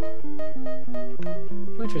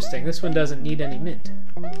 Interesting, this one doesn't need any mint.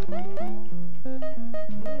 Oh,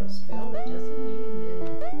 a spell that doesn't need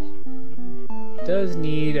mint. Does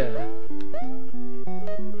need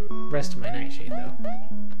rest of my Nightshade, though.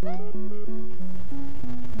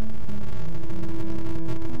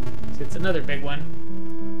 So it's another big one.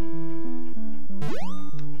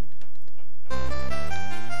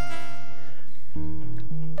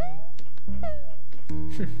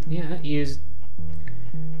 Yeah, that used...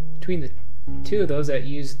 Between the two of those, that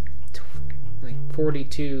used like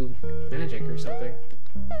 42 magic or something.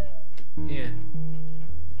 Yeah.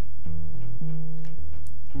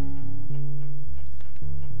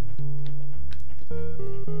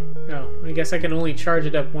 Oh, I guess I can only charge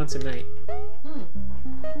it up once a night.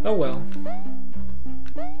 Oh well.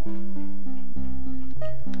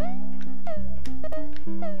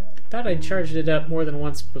 Thought I'd charged it up more than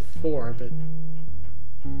once before, but...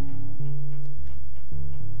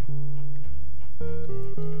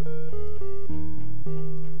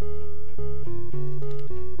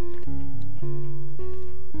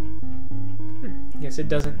 Guess it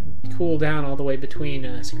doesn't cool down all the way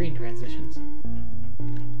between screen transitions.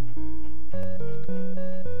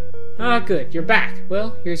 Ah, good, you're back.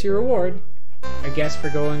 Well, here's your reward. I guess for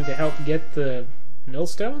going to help get the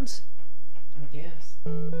millstones? I guess.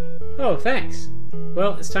 Oh, thanks.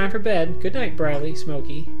 Well, it's time for bed. Good night, Briley,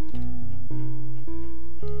 Smokey.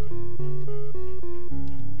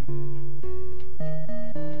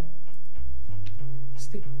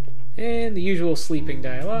 And the usual sleeping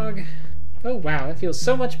dialogue. Oh wow, that feels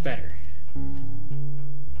so much better.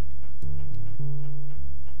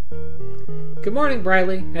 Good morning,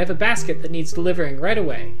 Briley. I have a basket that needs delivering right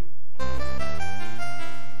away.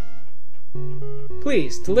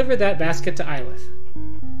 Please, deliver that basket to Ilith.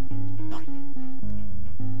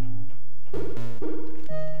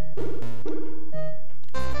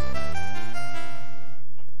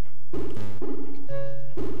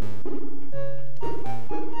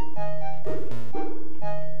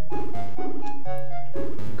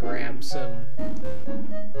 Grab some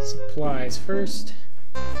supplies first.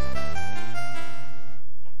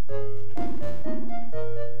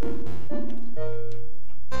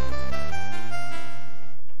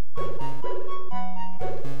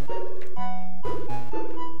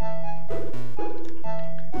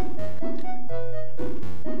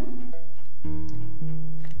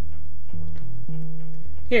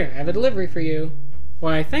 Here, I have a delivery for you.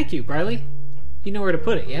 Why, thank you, Briley. You know where to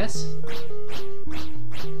put it, yes?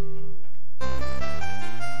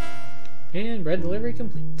 And bread delivery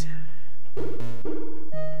complete.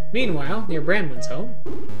 Meanwhile, near Branwen's home.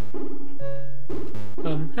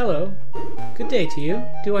 Hello. Good day to you.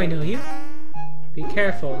 Do I know you? Be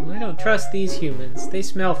careful. I don't trust these humans. They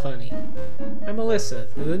smell funny. I'm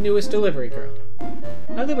Alyssa, the newest delivery girl.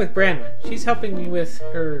 I live with Branwen. She's helping me with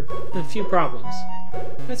a few problems.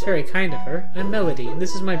 That's very kind of her. I'm Melody, and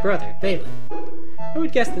this is my brother, Balin. I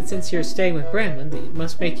would guess that since you're staying with Branwen, it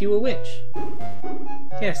must make you a witch.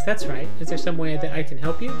 Yes, that's right. Is there some way that I can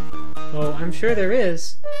help you? Oh, I'm sure there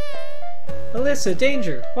is. Alyssa,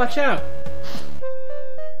 danger! Watch out!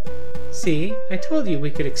 See, I told you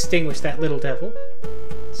we could extinguish that little devil.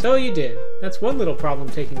 So you did. That's one little problem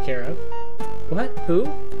taken care of. What? Who?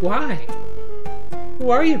 Why? Who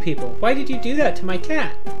are you people? Why did you do that to my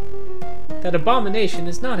cat? That abomination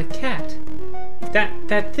is not a cat.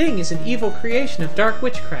 That thing is an evil creation of dark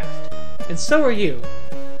witchcraft. And so are you.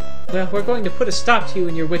 Well, we're going to put a stop to you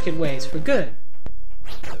and your wicked ways for good.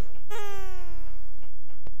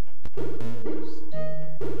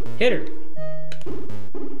 Hit her.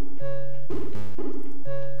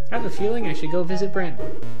 I have a feeling I should go visit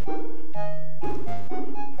Brandon.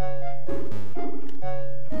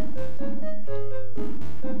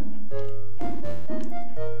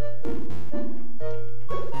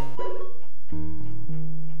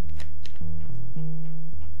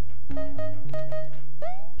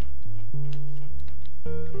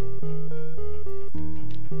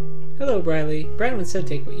 Hello, Briley. Bradwin said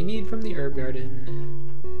take what you need from the herb garden.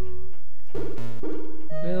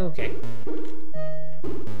 Well, okay.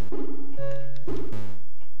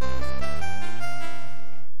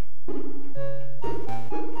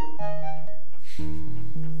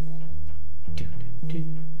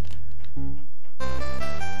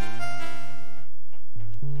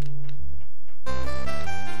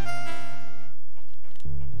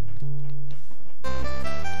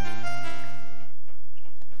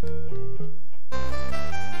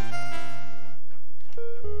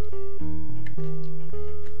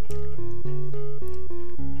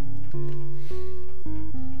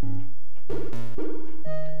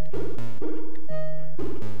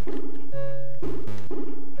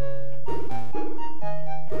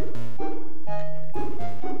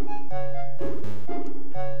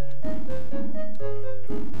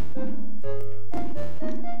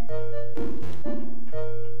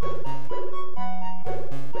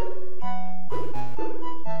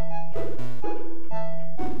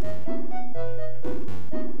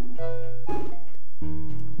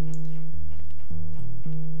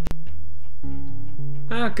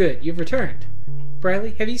 Ah, good, you've returned.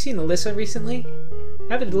 Briley, have you seen Alyssa recently?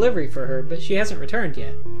 I have a delivery for her, but she hasn't returned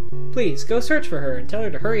yet. Please, go search for her and tell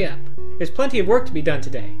her to hurry up. There's plenty of work to be done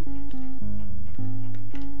today.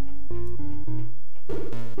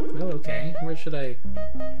 Well, okay. Where should I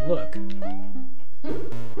look?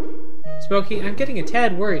 Smokey, I'm getting a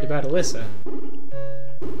tad worried about Alyssa.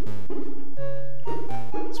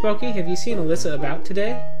 Smokey, have you seen Alyssa about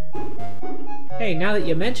today? Hey, now that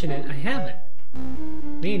you mention it, I haven't.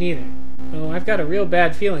 Me neither. Oh, I've got a real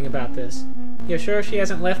bad feeling about this. You sure she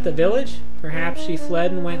hasn't left the village? Perhaps she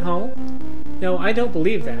fled and went home? No, I don't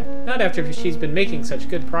believe that. Not after she's been making such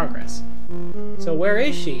good progress. So where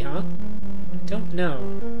is she, huh? I don't know.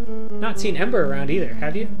 Not seen Ember around either,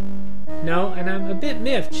 have you? No, and I'm a bit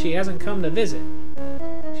miffed she hasn't come to visit.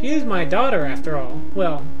 She is my daughter, after all.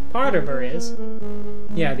 Well, part of her is.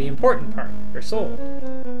 Yeah, the important part, her soul.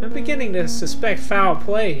 I'm beginning to suspect foul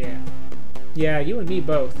play here. Yeah, you and me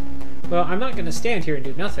both. Well, I'm not going to stand here and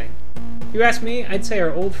do nothing. If you ask me, I'd say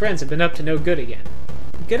our old friends have been up to no good again.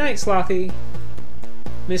 Good night, Slothy.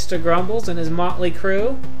 Mr. Grumbles and his motley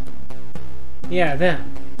crew? Yeah,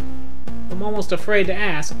 them. I'm almost afraid to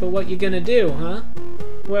ask, but what you gonna do, huh?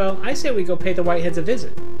 Well, I say we go pay the Whiteheads a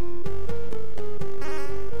visit.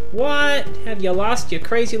 What? Have you lost your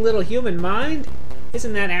crazy little human mind?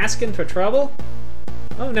 Isn't that asking for trouble?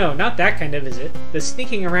 Oh no, not that kind of visit. The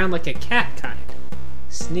sneaking around like a cat kind.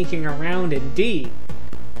 Sneaking around indeed.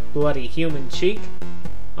 Bloody human cheek.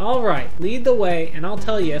 Alright, lead the way, and I'll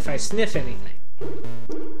tell you if I sniff anything.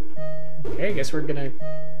 Okay, I guess we're gonna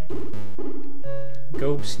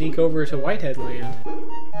go sneak over to Whitehead Land.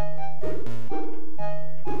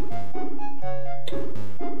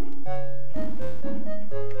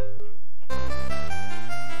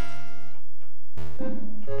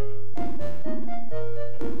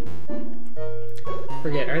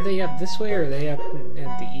 Forget, are they up this way or are they up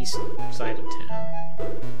at the east side of town?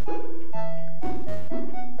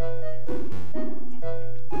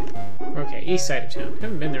 Okay, east side of town.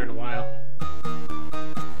 Haven't been there in a while.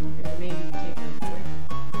 Maybe take her away.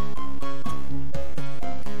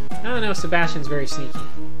 I don't know, Sebastian's very sneaky.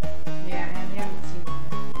 Yeah, I haven't seen her.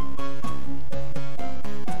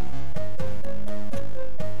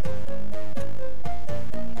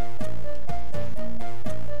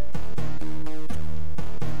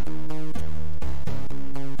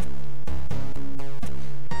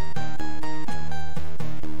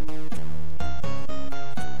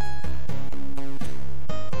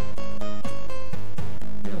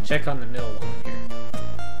 check on the mill while I'm here.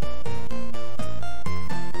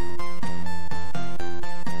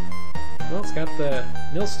 Well, it's got the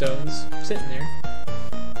millstones sitting there.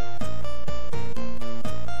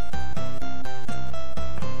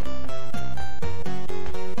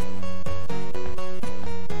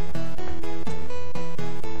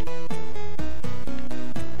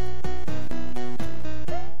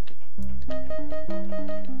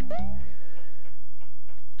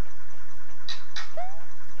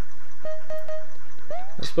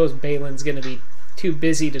 I suppose Balin's gonna be too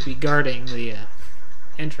busy to be guarding the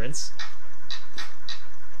entrance.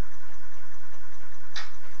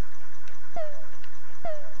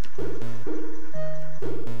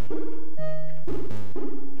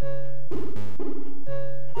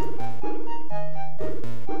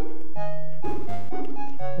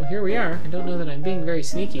 Well, here we are. I don't know that I'm being very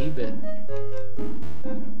sneaky, but...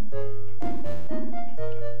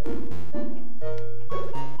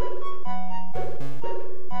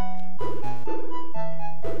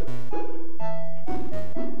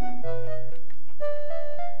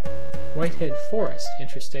 Whitehead Forest,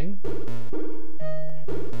 interesting.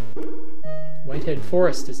 Whitehead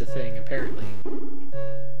Forest is a thing, apparently.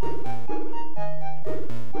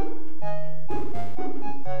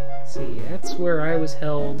 See, that's where I was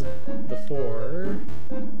held before,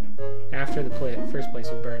 after the first place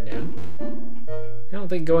was burned down. I don't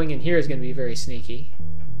think going in here is going to be very sneaky.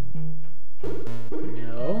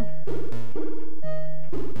 No.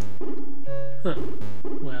 Huh.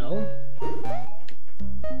 Well...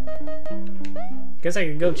 guess I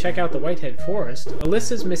can go check out the Whitehead Forest.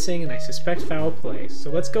 Alyssa's missing and I suspect foul play,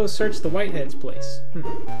 so let's go search the Whitehead's place.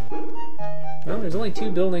 Well, there's only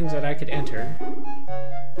 2 buildings that I could enter,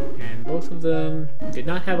 and both of them did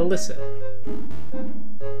not have Alyssa.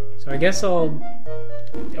 So I guess I'll...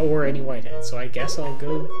 or any Whitehead, so I guess I'll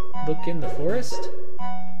go look in the forest?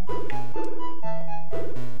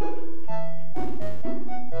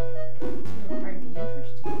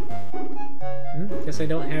 Guess I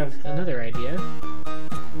don't have another idea.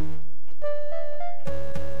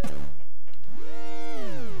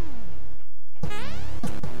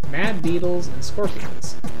 Mad beetles and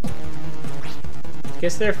scorpions.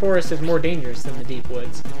 Guess their forest is more dangerous than the deep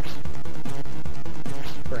woods.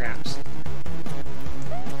 Perhaps.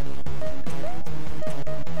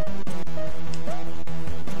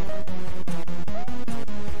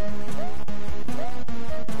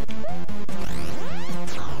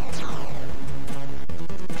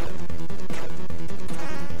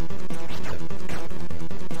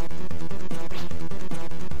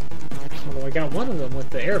 Although I got one of them with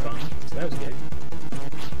the air bomb, so that was good.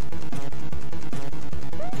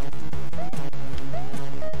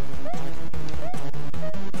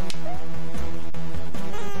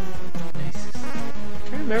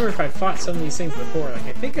 Remember if I fought some of these things before. Like,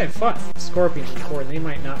 I think I've fought scorpions before, and they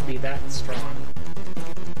might not be that strong.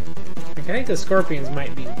 Like, I think the scorpions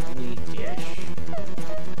might be weak-ish.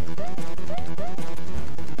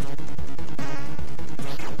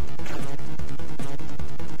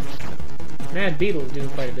 Mad Beetle is doing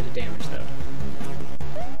quite a bit of damage, though.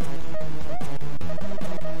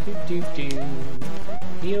 Do-do-do.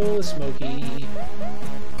 Heal Smokey.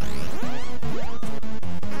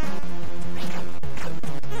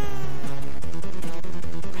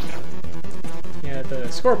 The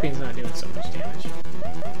scorpion's not doing so much damage.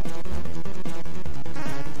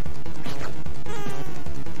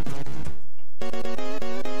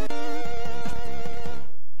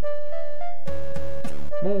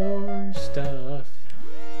 More stuff.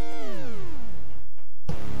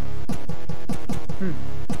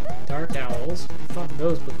 Dark owls. I fought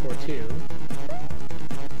those before too.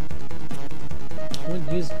 I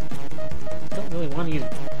wouldn't use... don't really want to use...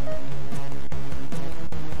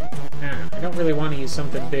 I don't really want to use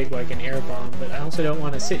something big like an air bomb, but I also don't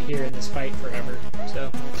want to sit here in this fight forever, so...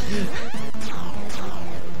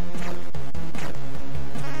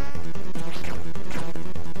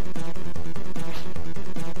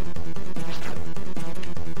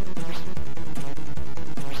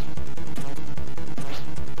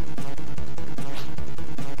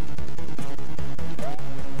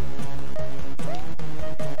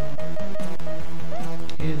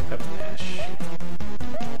 And pepper dash.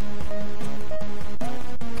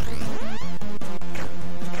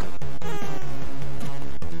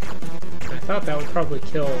 I thought that would probably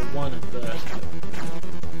kill one of the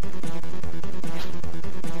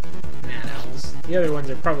mad owls. The other ones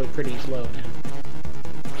are probably pretty low now.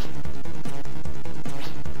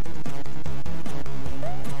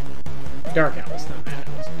 Dark owls, not mad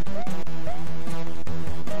owls.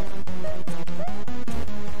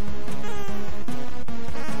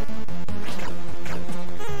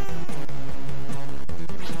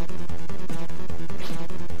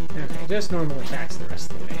 just normal attacks the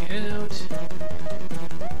rest of the way out.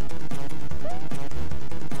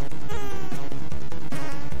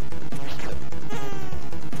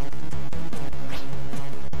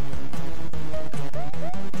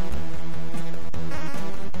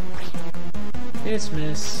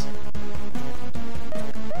 Miss.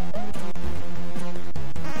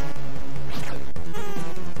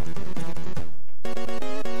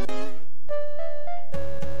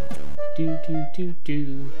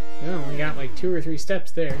 Do. Oh, we got like 2 or 3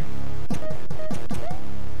 steps there.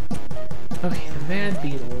 Okay, the Mad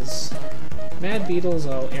Beetles. Mad Beetles,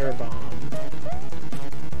 I'll air bomb.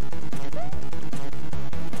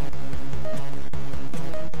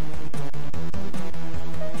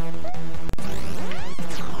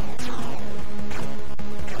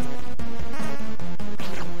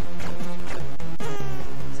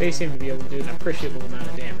 They seem to be able to do an appreciable amount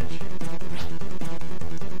of damage.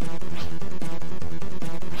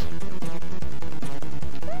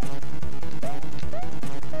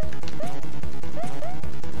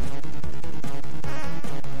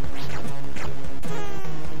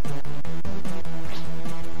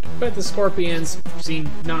 But the scorpions seem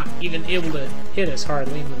not even able to hit us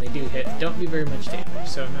hardly, and when they do hit, don't do very much damage,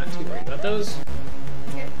 so I'm not too worried about those.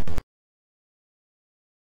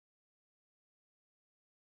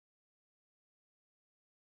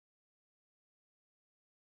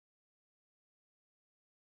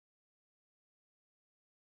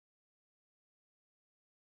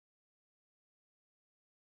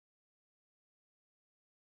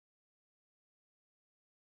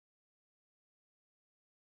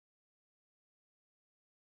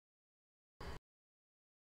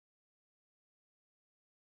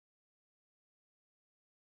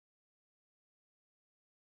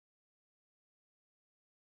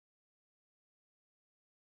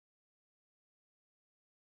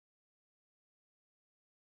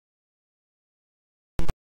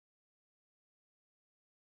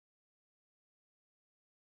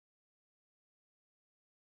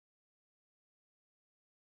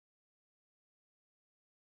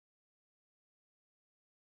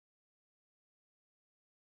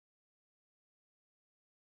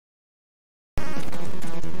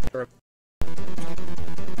 That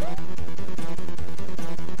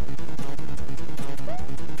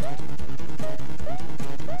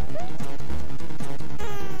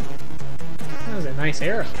was a nice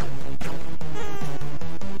arrow.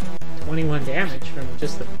 21 damage from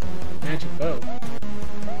just the magic bow.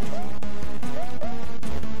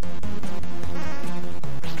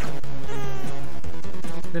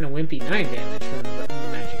 Then a wimpy 9 damage from the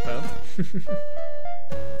magic bow.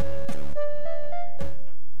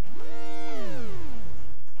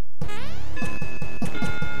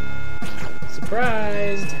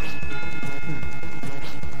 Surprised!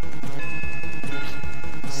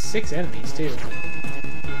 6 enemies, too.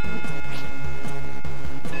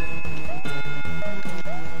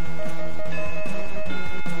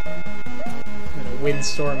 I'm gonna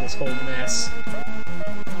windstorm this whole mess.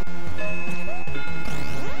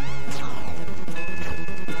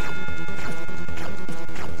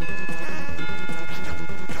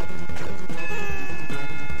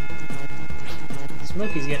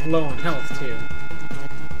 Smokey's getting low on health, too.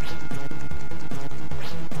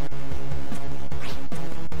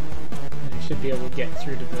 And I should be able to get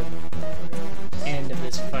through to the end of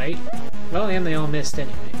this fight. Well, and they all missed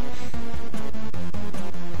anyway.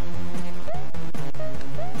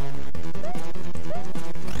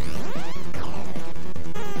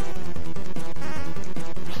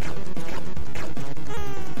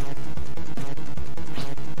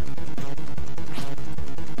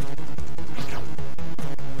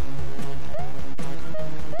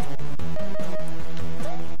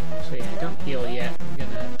 Heal yet. I'm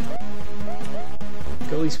gonna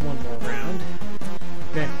go at least one more round.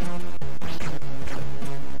 Then,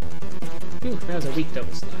 ooh, that was a weak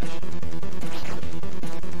double slash.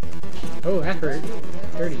 Oh, that hurt.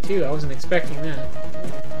 32. I wasn't expecting that.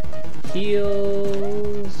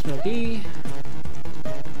 Heal, Smokey.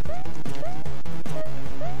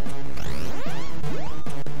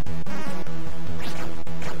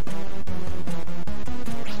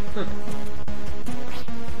 Huh.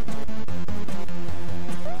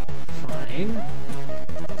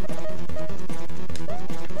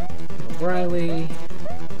 Briley,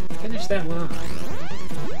 finish that one off.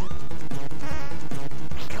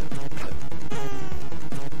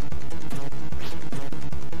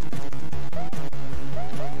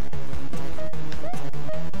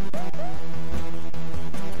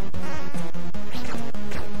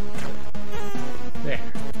 There.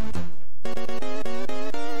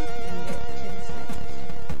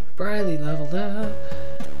 Briley leveled up.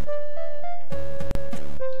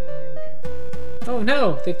 Oh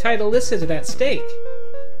no, they've tied Alyssa to that stake.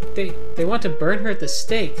 They want to burn her at the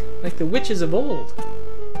stake, like the witches of old.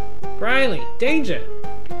 Briley, danger!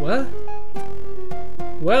 What?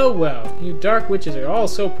 Well, well, you dark witches are all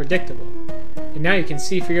so predictable. And now you can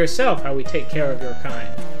see for yourself how we take care of your kind.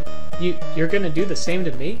 You're gonna do the same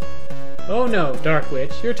to me? Oh no, Dark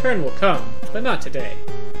Witch, your turn will come, but not today.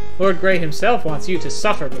 Lord Grey himself wants you to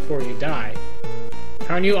suffer before you die.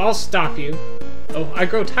 Darn you, I'll stop you. Oh, I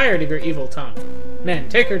grow tired of your evil tongue. Men,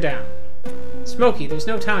 take her down. Smokey, there's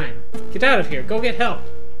no time. Get out of here, go get help.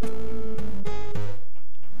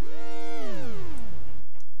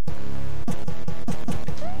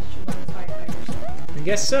 I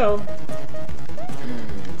guess so.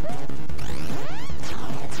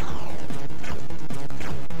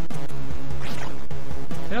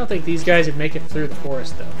 I don't think these guys would make it through the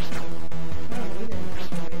forest, though.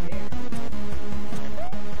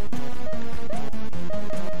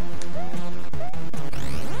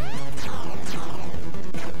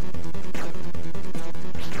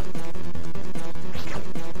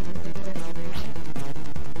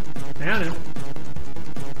 I don't know.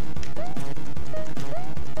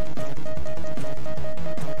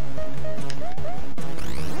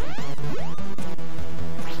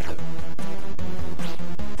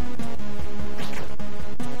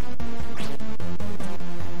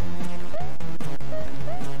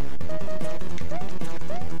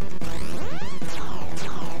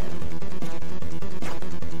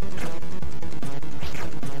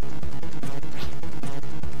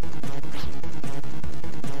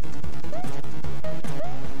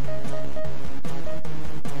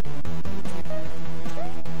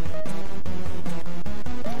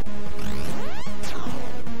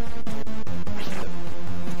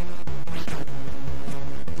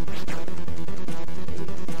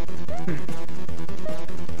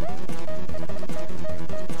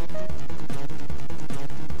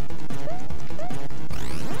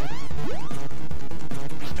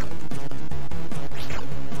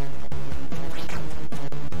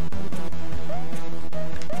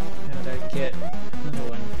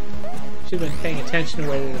 Should have been paying attention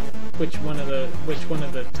to which one of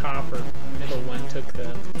the top or middle one took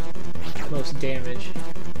the most damage.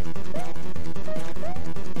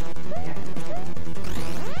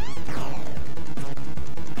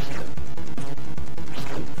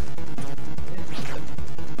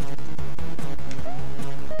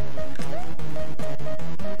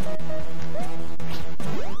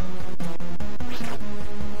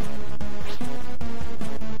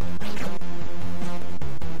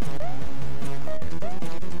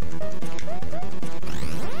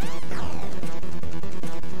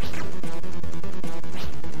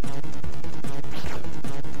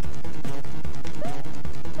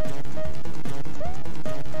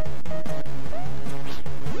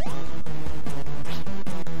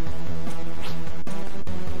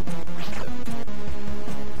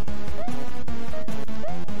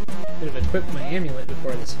 Could have equipped my amulet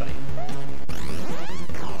before this fight.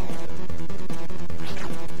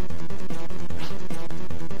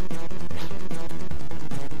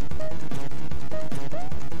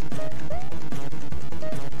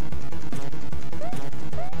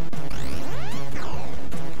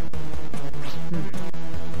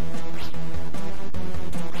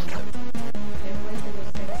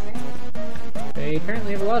 They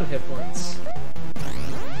apparently have a lot of hit points.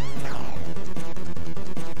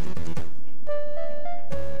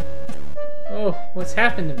 Oh, what's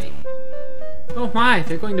happened to me? Oh my,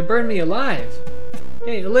 they're going to burn me alive!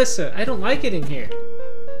 Hey, Alyssa, I don't like it in here.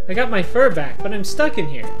 I got my fur back, but I'm stuck in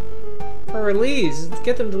here. For release,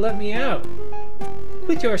 get them to let me out.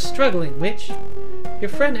 Quit your struggling, witch. Your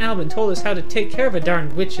friend Albin told us how to take care of a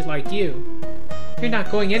darned witch like you. You're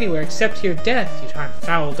not going anywhere except to your death, you darn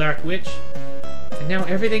foul dark witch. And now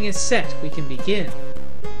everything is set, we can begin.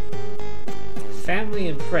 Family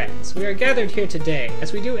and friends, we are gathered here today,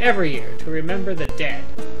 as we do every year, to remember the dead.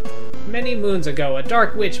 Many moons ago, a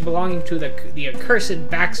dark witch belonging to the accursed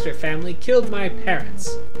Baxter family killed my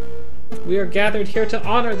parents. We are gathered here to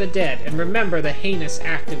honor the dead and remember the heinous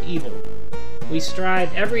act of evil. We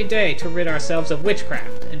strive every day to rid ourselves of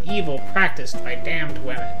witchcraft, an evil practiced by damned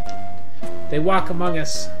women. They walk among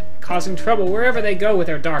us, causing trouble wherever they go with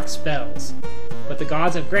their dark spells. But the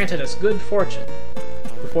gods have granted us good fortune.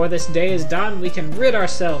 Before this day is done, we can rid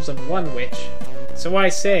ourselves of one witch. So I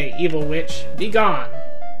say, evil witch, be gone!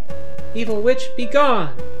 Evil witch, be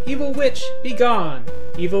gone! Evil witch, be gone!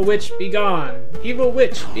 Evil witch, be gone! Evil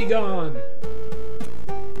witch, be gone!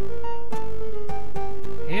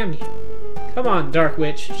 Damn you. Come on, dark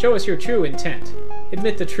witch, show us your true intent.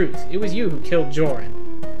 Admit the truth, it was you who killed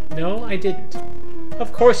Joran. No, I didn't.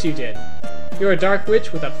 Of course you did. You're a dark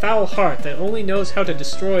witch with a foul heart that only knows how to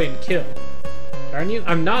destroy and kill. Aren't you?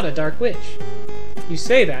 I'm not a dark witch. You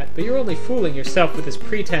say that, but you're only fooling yourself with this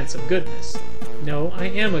pretense of goodness. No, I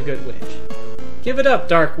am a good witch. Give it up,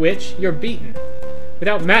 dark witch. You're beaten.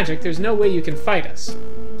 Without magic, there's no way you can fight us.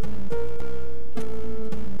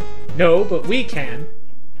 No, but we can.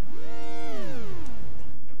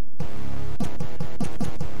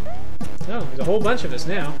 Oh, there's a whole bunch of us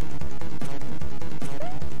now.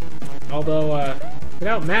 Although,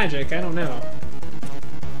 without magic, I don't know.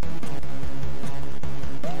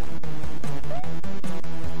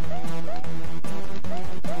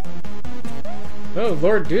 Oh,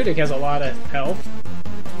 Lord Dudic has a lot of health.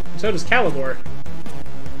 So does Calibor.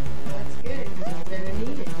 That's good, because we're gonna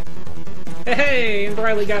need it. Hey, and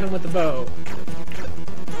Briley got him with the bow.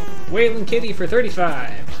 Wailing Kitty for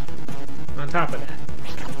 35. On top of that.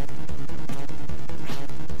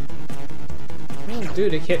 Oh,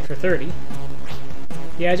 Dudic hit for 30.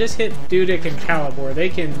 Yeah, just hit Dudic and Calibor.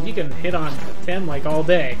 You can hit on them like all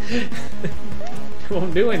day. It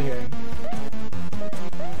won't do anything.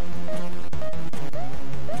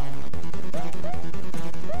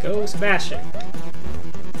 Go, Sebastian.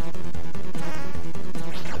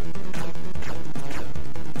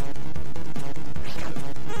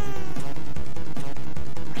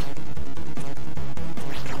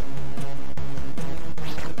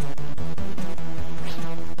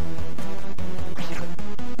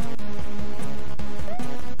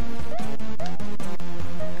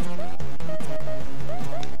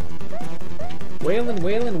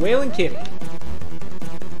 Wailin' Kitty.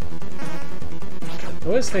 I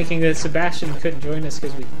was thinking that Sebastian couldn't join us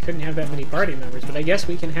because we couldn't have that many party members, but I guess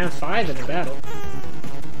we can have 5 in a battle.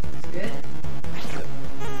 That's good.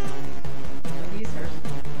 Well, these are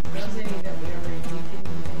those any that we already beat.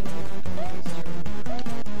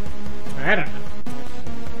 I don't know.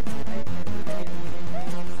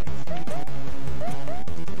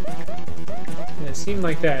 And it seemed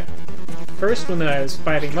like that first one that I was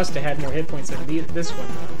fighting must have had more hit points than this one,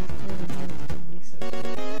 though.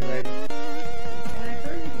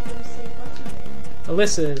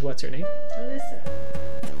 Alyssa is what's her name? Alyssa.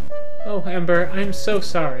 Oh, Ember, I'm so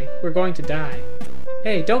sorry. We're going to die.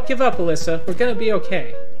 Hey, don't give up, Alyssa. We're gonna be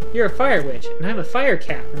okay. You're a fire witch, and I'm a fire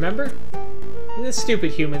cat, remember? These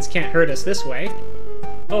stupid humans can't hurt us this way.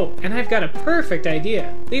 Oh, and I've got a perfect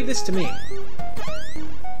idea. Leave this to me.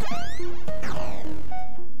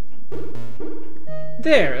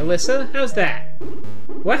 There, Alyssa. How's that?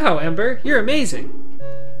 Wow, Ember, you're amazing.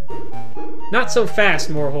 Not so fast,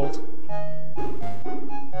 Morholt.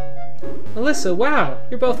 Alyssa, wow,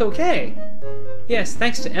 you're both okay. Yes,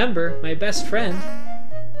 thanks to Ember, my best friend.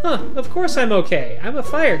 Huh, of course I'm okay. I'm a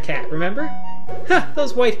fire cat, remember? Ha,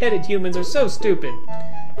 those white-headed humans are so stupid.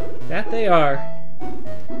 That they are.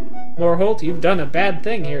 Morholt, you've done a bad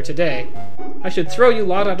thing here today. I should throw you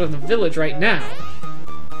lot out of the village right now.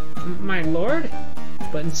 My lord?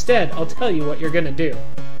 But instead, I'll tell you what you're gonna do.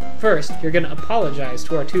 First, you're gonna apologize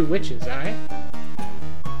to our 2 witches, aye?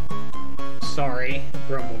 Sorry,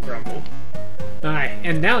 grumble, grumble. Aye,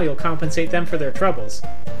 and now you'll compensate them for their troubles.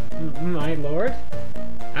 My lord?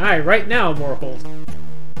 Aye, right now, Morholt.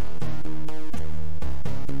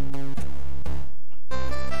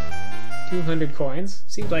 200 coins.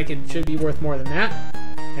 Seems like it should be worth more than that.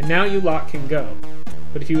 And now you lot can go.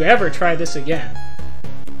 But if you ever try this again...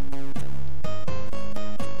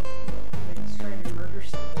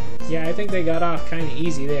 Yeah, I think they got off kind of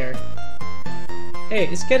easy there. Hey,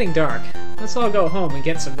 it's getting dark. Let's all go home and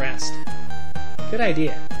get some rest. Good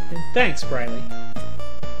idea. And thanks, Briley.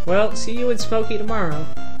 Well, see you and Smokey tomorrow.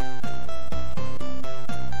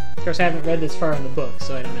 Of course, I haven't read this far in the book,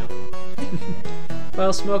 so I don't know.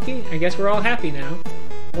 Well, Smokey, I guess we're all happy now.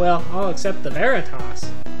 Well, all except the Veritas.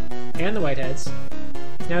 And the Whiteheads.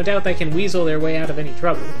 Now, I doubt they can weasel their way out of any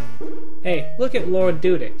trouble. Hey, look at Lord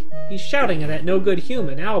Dudic. He's shouting at that no-good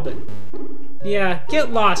human, Albin. Yeah,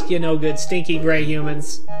 get lost, you no-good stinky gray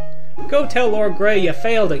humans. Go tell Lord Grey you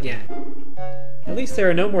failed again. At least there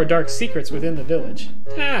are no more dark secrets within the village.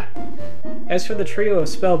 Ah! As for the trio of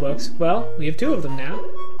spellbooks, well, we have 2 of them now.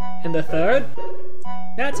 And the third?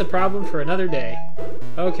 That's a problem for another day.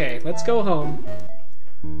 Okay, let's go home.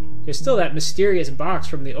 There's still that mysterious box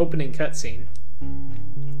from the opening cutscene.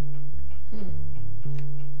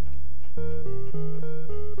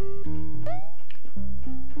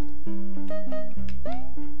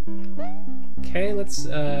 Okay, let's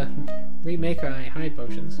remake our high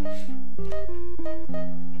potions.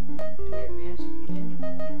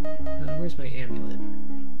 Where's my amulet?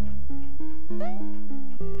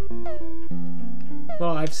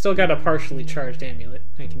 Well, I've still got a partially charged amulet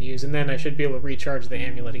I can use, and then I should be able to recharge the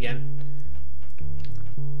amulet again.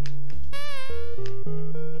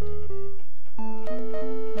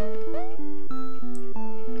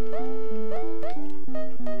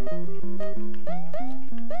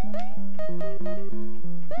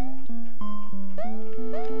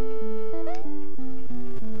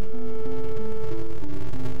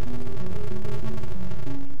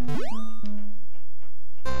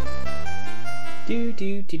 Do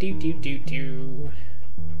do do do do do do.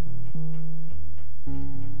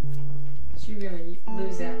 So you're gonna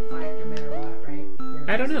lose that fight no matter what, right?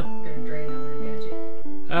 I don't know. Gonna drain all your magic.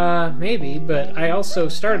 Maybe, but I also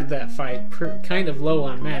started that fight kind of low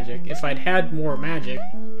on magic. If I'd had more magic,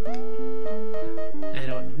 I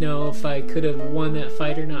don't know if I could have won that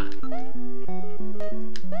fight or not.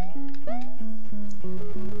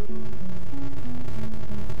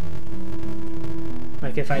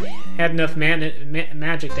 Like if I'd had enough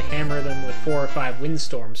magic to hammer them with 4 or 5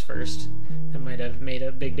 windstorms first, that might have made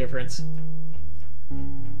a big difference.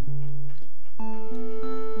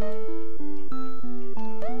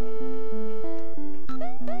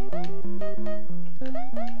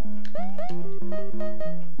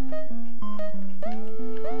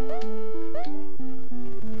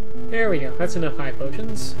 There we go, that's enough high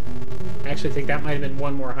potions. I actually think that might have been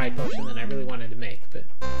one more high potion than I really wanted to make, but...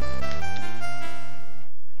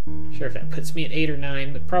 Sure, if that puts me at 8 or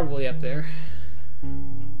 9, but probably up there.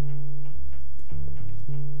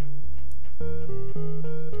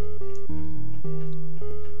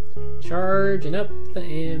 Charging up the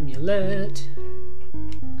amulet.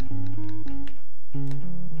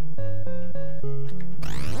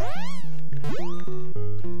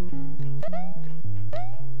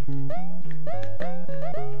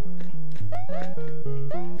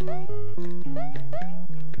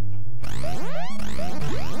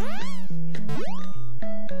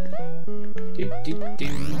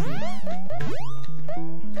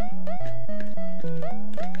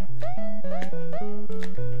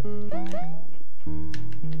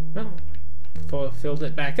 Well, filled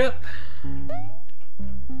it back up.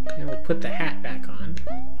 And we'll put the hat back on.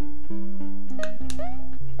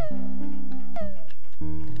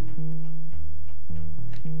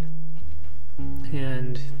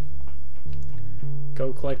 And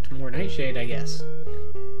go collect more nightshade, I guess.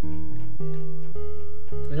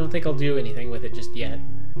 I don't think I'll do anything with it just yet.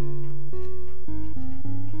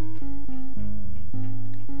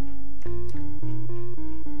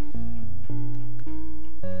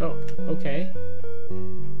 Oh, okay.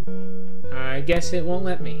 I guess it won't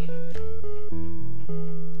let me.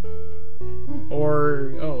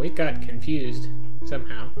 Or, oh, it got confused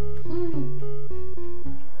somehow.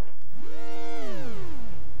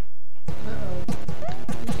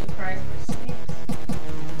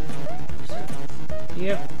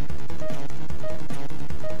 Yep.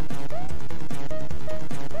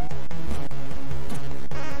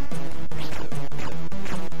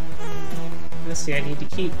 Let's see, I need to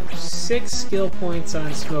keep 6 skill points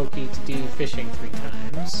on Smokey to do fishing 3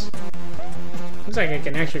 times. Looks like I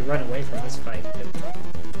can actually run away from this fight, but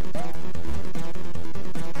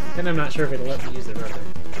then I'm not sure if it'll let me use the rotor.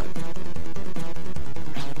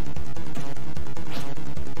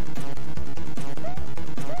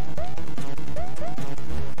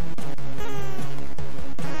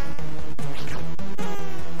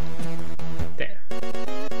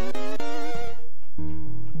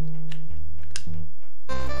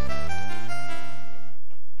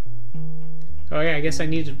 Oh yeah, I guess I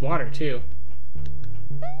needed water too.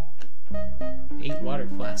 8 water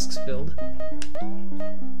flasks filled.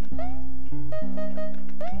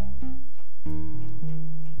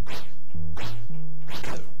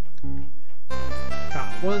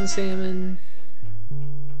 Caught 1 salmon.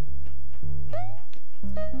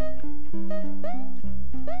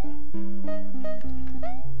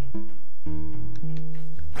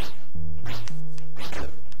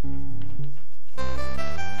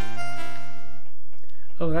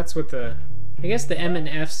 Oh, that's what the... I guess the M and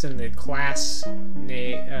F's in the class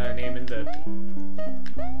name in the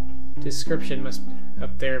description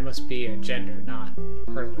up there must be a gender, not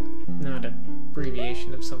part of it, not an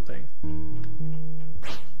abbreviation of something.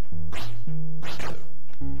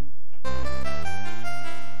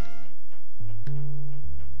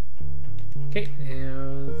 Okay,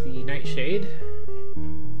 now the nightshade.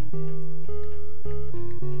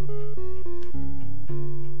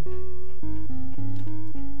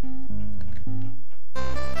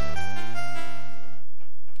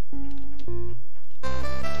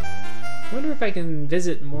 I wonder if I can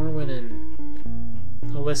visit Morwen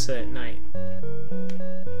and Alyssa at night. I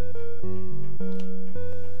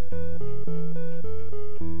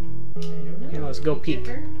don't know. Yeah, let's go peek.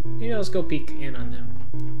 Yeah, let's go peek in on them.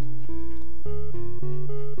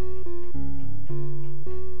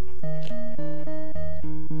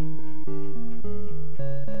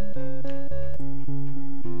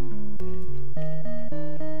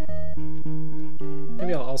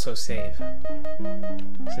 also save.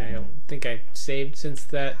 So I don't think I saved since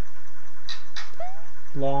that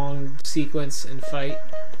long sequence and fight.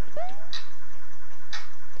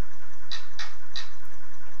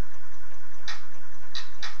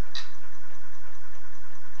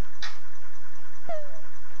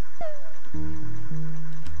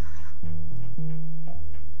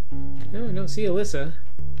 No, I don't see Alyssa.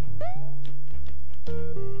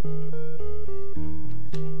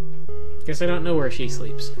 Guess I don't know where she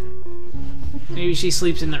sleeps. Maybe she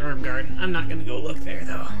sleeps in the herb garden. I'm not gonna go look there,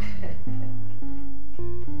 though.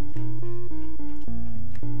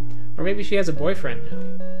 Or maybe she has a boyfriend now.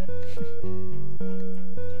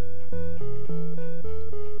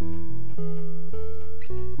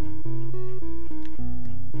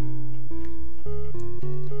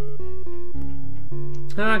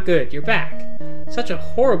 Ah, good, you're back. Such a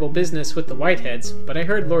horrible business with the Whiteheads, but I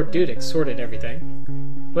heard Lord Dudek sorted everything.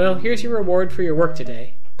 Well, here's your reward for your work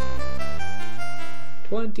today.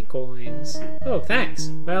 20 coins. Oh, thanks.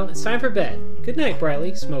 Well, it's time for bed. Good night,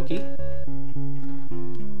 Briley, Smokey.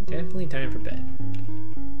 Definitely time for bed.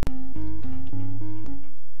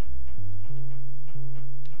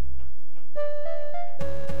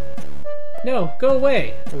 No, go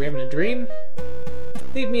away. Are we having a dream?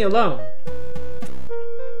 Leave me alone.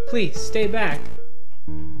 Please, stay back.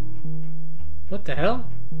 What the hell?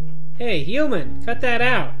 Hey, human, cut that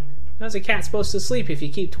out. How's a cat supposed to sleep if you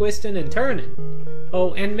keep twisting and turning?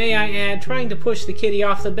 Oh, and may I add, trying to push the kitty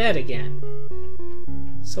off the bed again.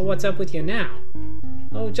 So what's up with you now?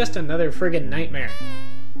 Oh, just another friggin' nightmare.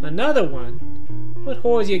 Another one? What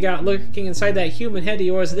whores you got lurking inside that human head of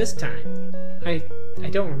yours this time? I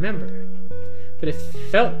don't remember. But it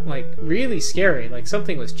felt like really scary, like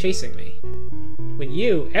something was chasing me. With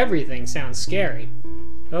you, everything sounds scary.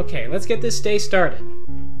 Okay, let's get this day started.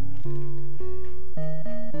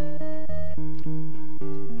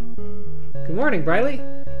 Good morning, Briley.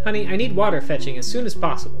 Honey, I need water fetching as soon as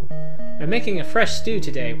possible. I'm making a fresh stew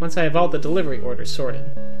today once I have all the delivery orders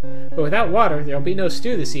sorted. But without water, there'll be no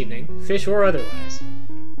stew this evening, fish or otherwise.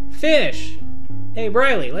 Fish! Hey,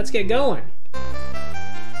 Briley, let's get going.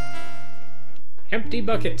 Empty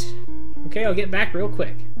bucket. Okay, I'll get back real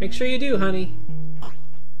quick. Make sure you do, honey.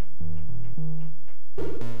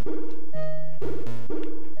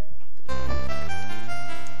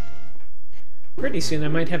 Pretty soon I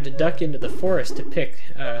might have to duck into the forest to pick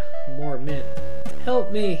more mint.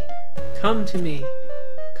 Help me! Come to me!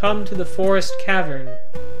 Come to the forest cavern.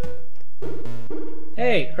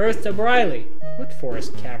 Hey, Earth to Briley! What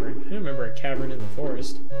forest cavern? I don't remember a cavern in the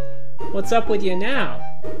forest. What's up with you now?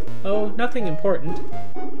 Oh, nothing important.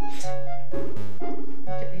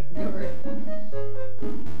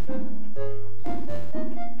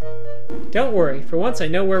 Don't worry, for once I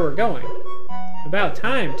know where we're going. About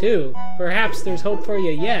time, too. Perhaps there's hope for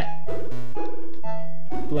you yet.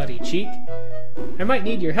 Bloody cheek. I might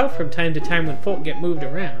need your help from time to time when folk get moved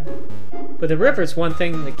around. But the river's one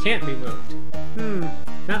thing that can't be moved.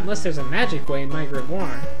 Not unless there's a magic way in my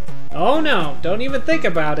grimoire. Oh no, don't even think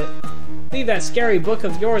about it. Leave that scary book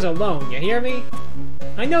of yours alone, you hear me?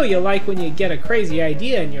 I know you like when you get a crazy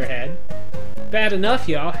idea in your head. Bad enough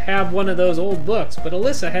you have one of those old books, but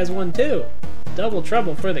Alyssa has one too. Double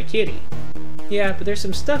trouble for the kitty. Yeah, but there's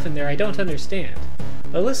some stuff in there I don't understand.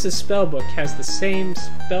 Alyssa's spellbook has the same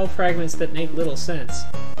spell fragments that make little sense.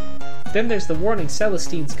 Then there's the warning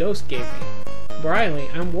Celestine's ghost gave me. Briley,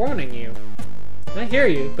 I'm warning you. I hear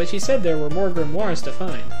you, but she said there were more grimoires to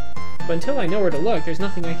find. But until I know where to look, there's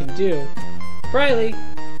nothing I can do. Briley!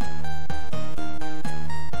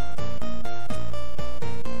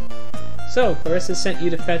 So, Clarissa sent you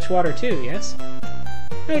to fetch water too, yes?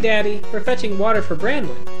 Hi, Daddy. We're fetching water for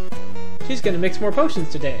Brandlin. She's gonna mix more potions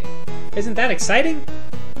today. Isn't that exciting?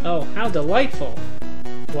 Oh, how delightful.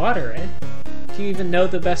 Water, eh? Do you even know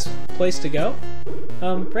the best place to go?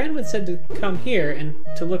 Brandlin said to come here and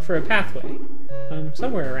to look for a pathway.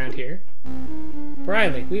 Somewhere around here.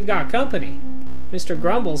 Briley, we've got company. Mr.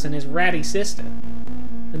 Grumbles and his ratty sister.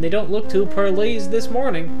 And they don't look too pleased this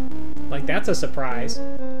morning. Like that's a surprise.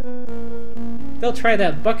 They'll try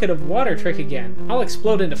that bucket of water trick again. I'll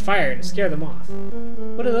explode into fire to scare them off.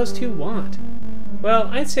 What do those two want? Well,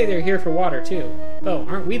 I'd say they're here for water too. Oh,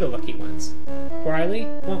 aren't we the lucky ones? Briley,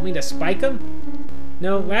 want me to spike them?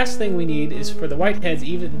 No, last thing we need is for the Whiteheads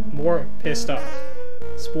even more pissed off.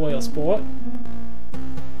 Spoil sport.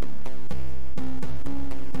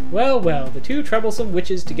 Well, well, the two troublesome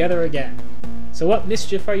witches together again. So what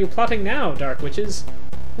mischief are you plotting now, dark witches?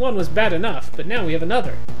 One was bad enough, but now we have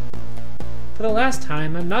another. For the last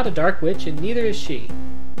time, I'm not a dark witch, and neither is she.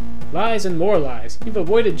 Lies and more lies. You've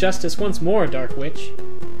avoided justice once more, dark witch.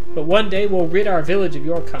 But one day we'll rid our village of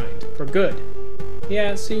your kind, for good.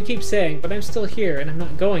 Yeah, so you keep saying, but I'm still here and I'm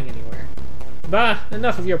not going anywhere. Bah,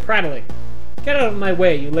 enough of your prattling. Get out of my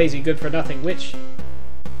way, you lazy good-for-nothing witch.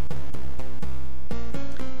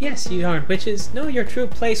 Yes, you darn witches, know your true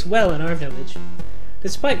place well in our village.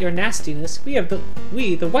 Despite your nastiness, we,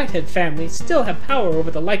 the Whitehead family, still have power over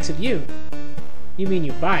the likes of you. You mean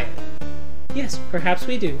you buy it? Yes, perhaps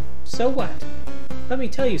we do. So what? Let me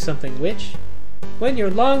tell you something, witch. When you're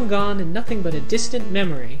long gone and nothing but a distant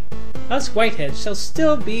memory, us Whiteheads shall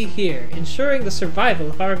still be here, ensuring the survival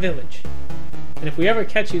of our village. And if we ever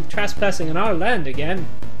catch you trespassing on our land again,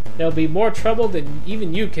 there'll be more trouble than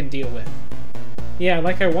even you can deal with. Yeah,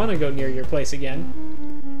 like I want to go near your place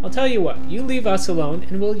again. I'll tell you what, you leave us alone,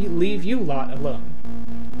 and we'll leave you lot alone.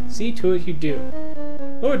 See to it you do.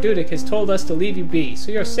 Lord Dudick has told us to leave you be,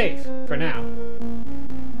 so you're safe, for now.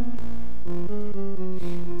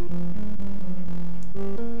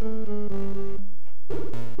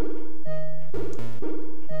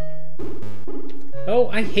 Oh,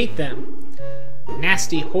 I hate them.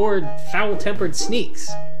 Nasty, horrid, foul-tempered sneaks.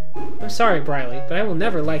 I'm sorry, Briley, but I will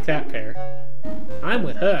never like that pair. I'm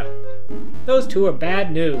with her. Those two are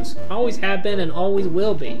bad news. Always have been and always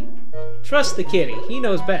will be. Trust the kitty. He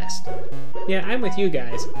knows best. Yeah, I'm with you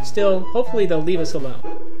guys. Still, hopefully they'll leave us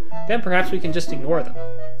alone. Then perhaps we can just ignore them.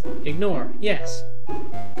 Ignore, yes.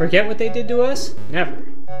 Forget what they did to us? Never.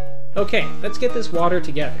 Okay, let's get this water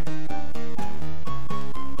together.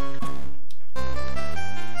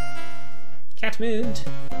 Catmint!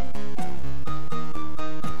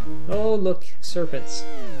 Oh, look, serpents.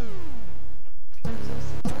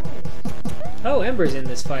 Oh, Ember's in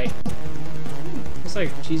this fight. Looks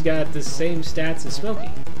like she's got the same stats as Smokey.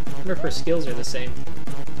 I wonder if her skills are the same.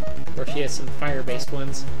 Or if she has some fire-based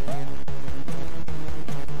ones.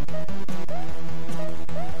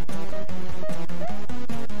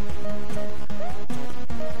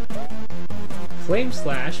 Flame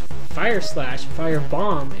Slash, Fire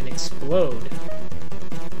Bomb, and Explode.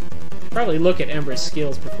 Probably look at Ember's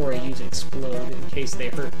skills before I use Explode in case they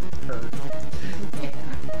hurt her.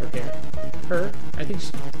 Okay. Her? I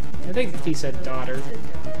think he said daughter.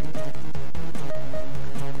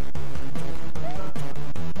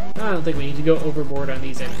 I don't think we need to go overboard on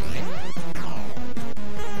these anyway.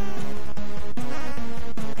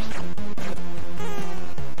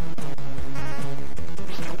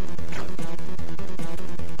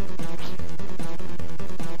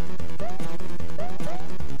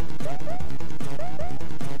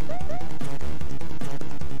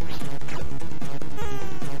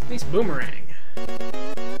 Nice boomerang.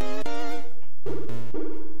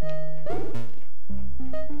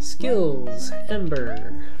 Skills,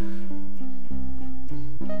 Ember.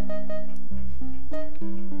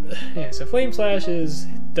 Yeah, so Flame Slash is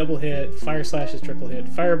double hit, Fire Slash is triple hit,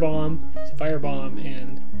 Firebomb is Firebomb,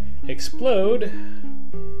 and Explode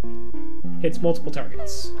hits multiple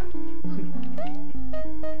targets.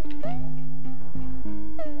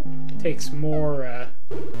 Takes more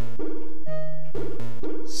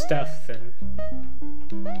stuff than...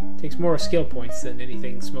 Takes more skill points than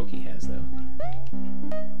anything Smokey has, though.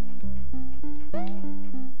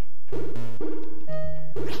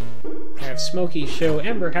 Have Smokey show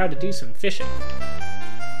Ember how to do some fishing.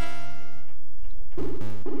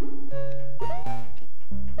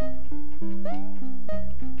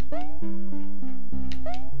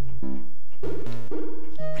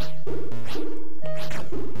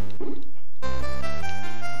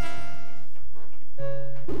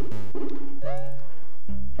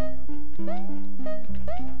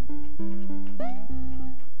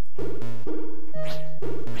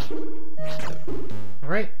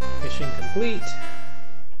 Alright, fishing complete.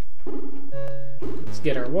 Let's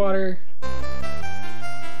get our water.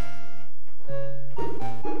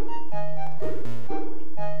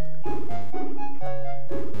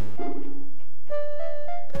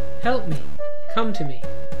 Help me. Come to me.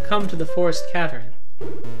 Come to the forest cavern.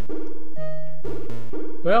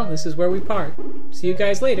 Well, this is where we part. See you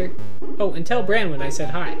guys later. Oh, and tell Branwen I said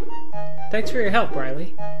hi. Thanks for your help,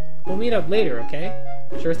 Briley. We'll meet up later, okay?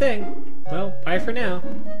 Sure thing. Well, bye for now.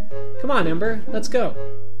 Come on, Ember, let's go.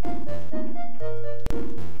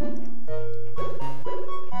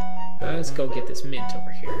 Let's go get this mint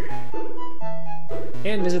over here.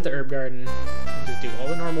 And visit the herb garden. Just do all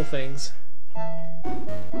the normal things.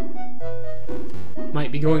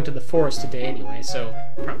 Might be going to the forest today anyway, so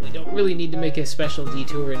probably don't really need to make a special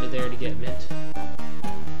detour into there to get mint.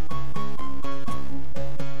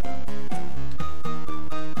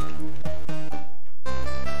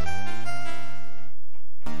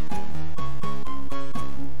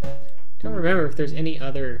 Don't remember if there's any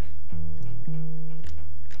other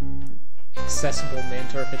accessible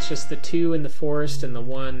mint, or if it's just the 2 in the forest and the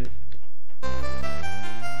 1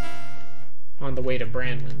 on the way to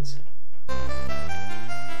Brandman's.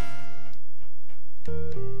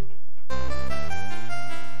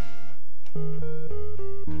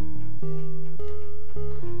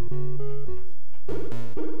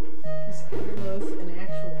 Is Everloaf an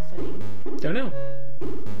actual thing? Don't know.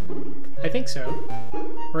 I think so.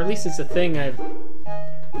 Or at least it's a thing I've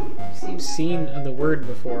seen the word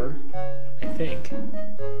before, I think.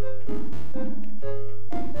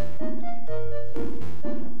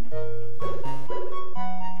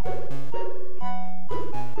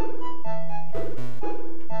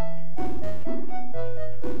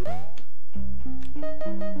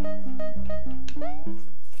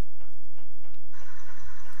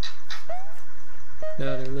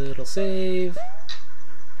 Another little save.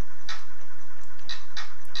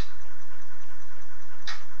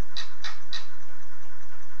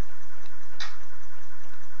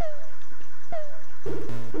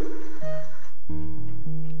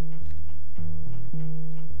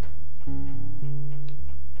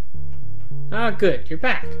 Ah, good, you're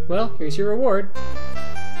back. Well, here's your reward.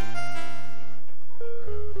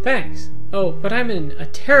 Thanks. Oh, but I'm in a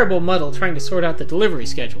terrible muddle trying to sort out the delivery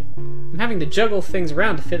schedule. I'm having to juggle things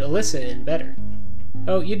around to fit Alyssa in better.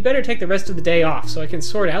 Oh, you'd better take the rest of the day off so I can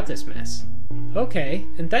sort out this mess. Okay,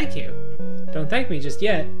 and thank you. Don't thank me just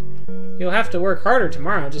yet. You'll have to work harder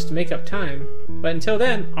tomorrow just to make up time. But until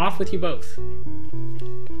then, off with you both.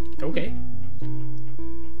 Okay.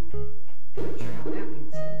 Not sure how that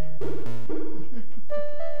means it.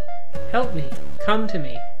 Help me. Come to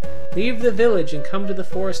me. Leave the village and come to the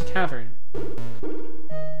forest cavern.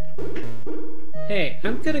 Hey,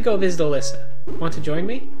 I'm gonna go visit Alyssa. Want to join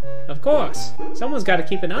me? Of course. Someone's got to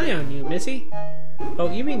keep an eye on you, Missy. Oh,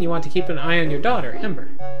 you mean you want to keep an eye on your daughter, Ember?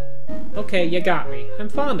 Okay, you got me. I'm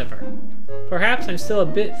fond of her. Perhaps I'm still a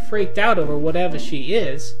bit freaked out over whatever she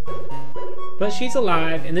is. But she's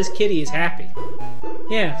alive, and this kitty is happy.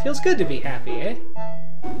 Yeah, feels good to be happy, eh?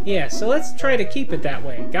 Yeah, so let's try to keep it that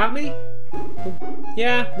way. Got me?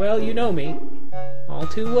 Yeah, well, you know me. All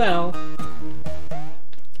too well.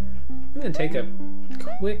 I'm gonna take a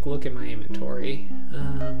quick look at my inventory.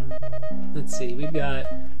 Let's see, we've got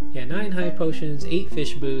 9 high potions, 8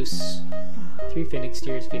 fish boosts, 3 phoenix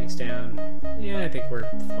tears, phoenix down. Yeah, I think we're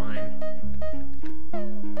fine.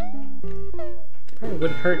 Probably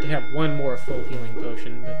wouldn't hurt to have 1 more full healing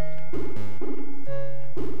potion, but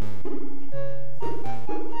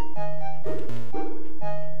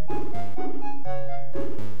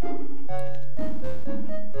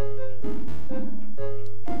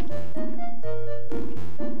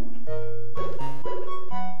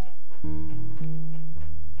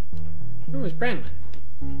where was Brandman?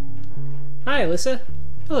 Hi, Alyssa.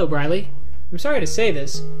 Hello, Briley. I'm sorry to say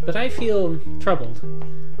this, but I feel troubled.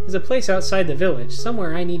 There's a place outside the village,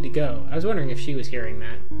 somewhere I need to go. I was wondering if she was hearing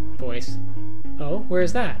that voice. Oh, where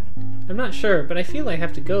is that? I'm not sure, but I feel I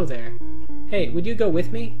have to go there. Hey, would you go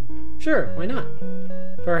with me? Sure, why not?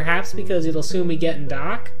 Perhaps because it'll soon be getting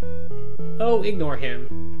dark? Oh, ignore him.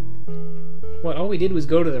 What, all we did was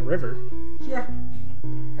go to the river? Yeah.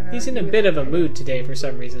 He's in a bit of a mood today for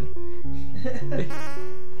some reason.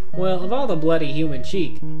 Well, of all the bloody human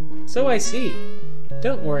cheek. So I see.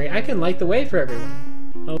 Don't worry, I can light the way for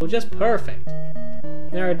everyone. Oh, just perfect.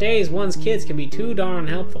 There are days one's kids can be too darn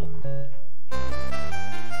helpful.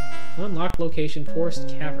 Unlock location Forest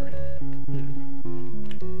Cavern.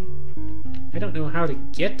 I don't know how to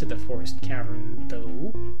get to the Forest Cavern,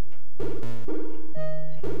 though.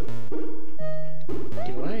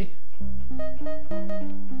 Do I?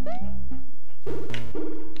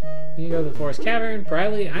 You go to the Forest Cavern.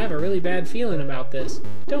 Briley, I have a really bad feeling about this.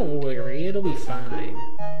 Don't worry, it'll be fine.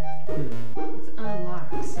 It's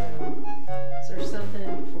unlocked, so is there something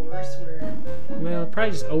in the forest where... Well,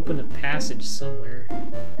 probably just open a passage somewhere.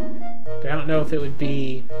 But I don't know if it would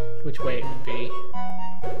be... which way it would be.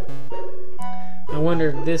 I wonder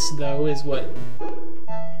if this, though, is what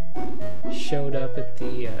showed up at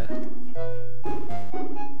the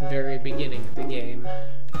very beginning of the game.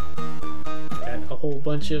 Got a whole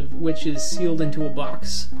bunch of witches sealed into a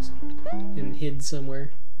box and hid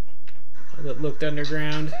somewhere that looked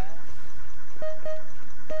underground.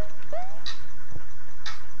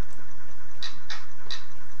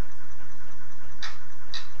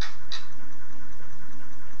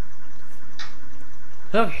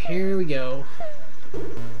 Oh, here we go.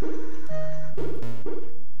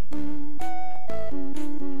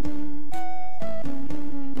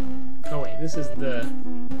 Oh wait, this is the...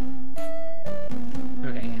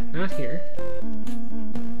 Okay, not here.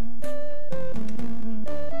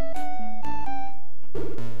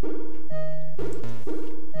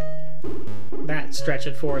 that stretch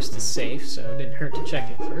of forest is safe, so it didn't hurt to check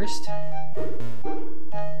it first.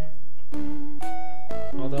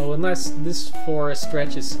 Although, unless this forest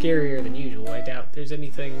stretch is scarier than usual, I doubt there's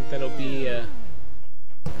anything that'll be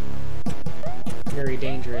very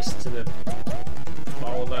dangerous to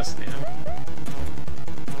all of us now.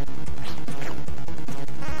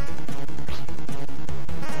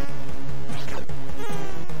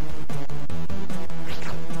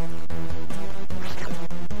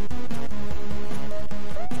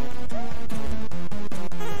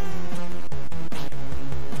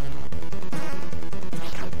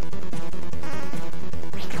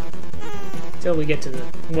 Till we get to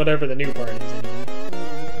whatever the new part is anyway.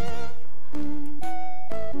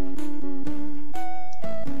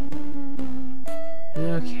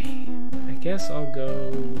 Okay, I guess I'll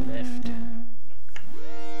go left.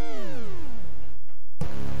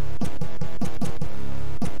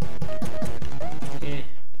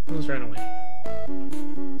 Let's run away.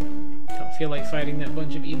 Don't feel like fighting that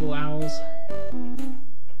bunch of evil owls.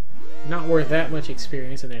 Not worth that much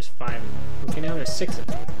experience, and there's 5 of them. Okay, now there's 6 of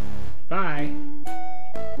them. Bye.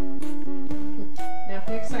 Now,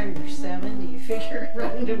 next time there's 7, do you figure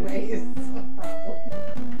running away is a problem?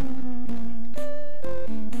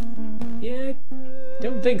 Yeah, I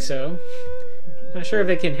don't think so. Not sure if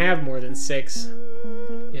it can have more than 6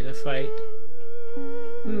 in a fight.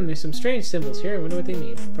 There's some strange symbols here. I wonder what they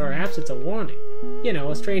mean. Perhaps it's a warning. You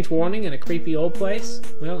know, a strange warning in a creepy old place.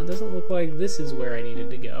 Well, it doesn't look like this is where I needed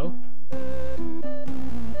to go.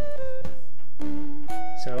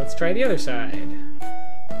 So let's try the other side.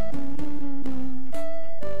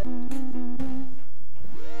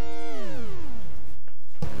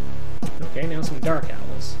 Okay, now some dark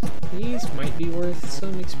owls. These might be worth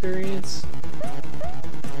some experience.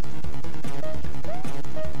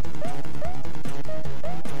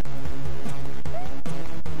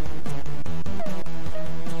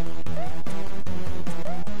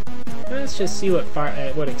 Let's just see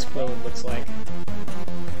what explode looks like.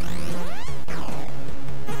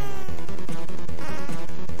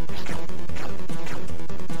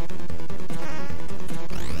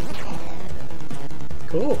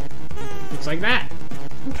 Cool. Looks like that.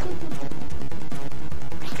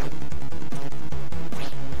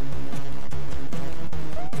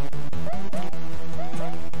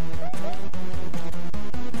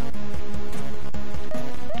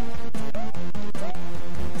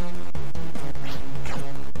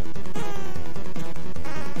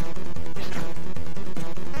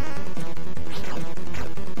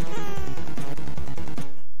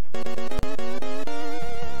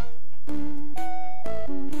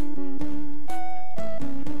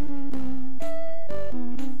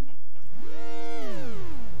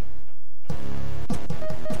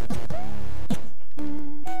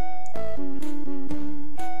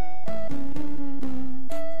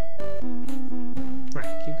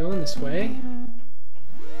 This way.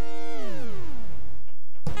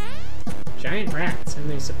 Giant rats, and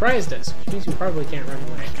they surprised us, which means we probably can't run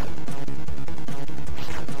away.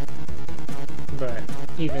 But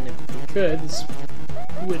even if we could, this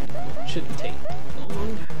shouldn't take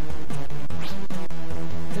long.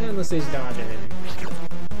 Unless they dodge anything.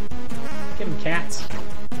 Get them, cats.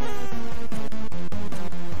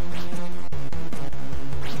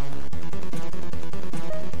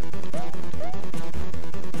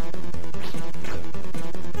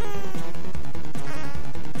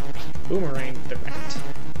 Boomerang the rat.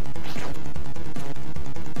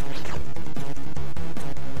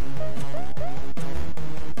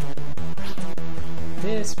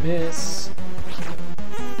 Miss.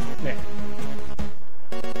 There.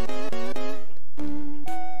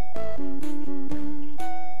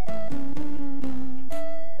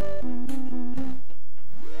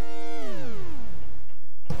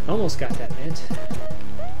 Almost got that mint.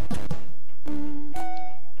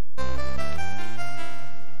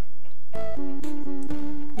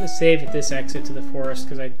 Save at this exit to the forest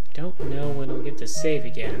because I don't know when I'll get to save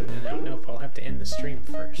again, and I don't know if I'll have to end the stream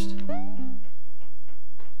first.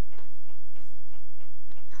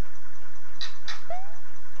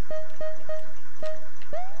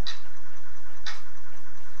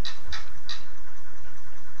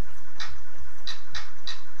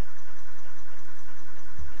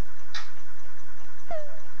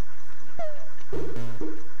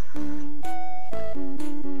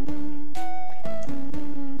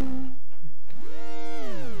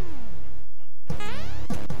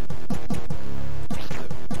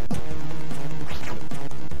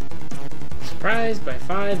 Surprised by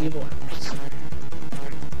 5 evil owls.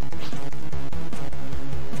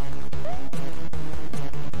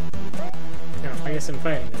 Oh, I guess I'm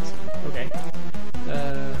fighting this. Okay.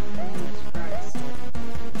 Surprise.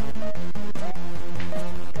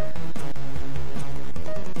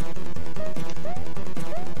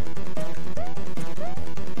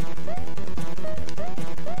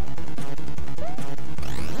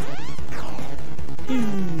 How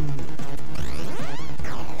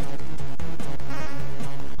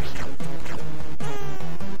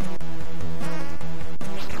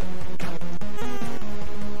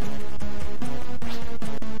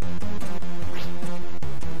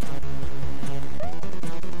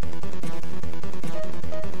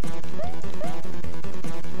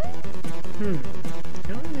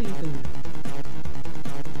do they even...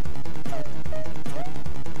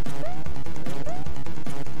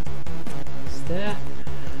 Is that...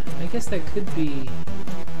 I guess that could be...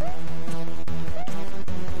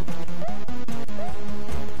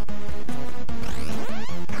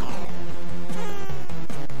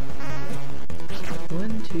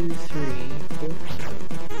 One, two, three, four...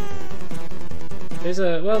 There's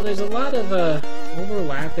a lot of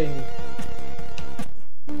overlapping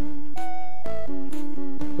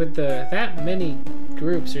with that many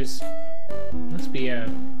groups. There's must be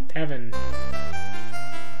having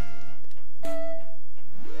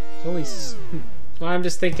always. Well, I'm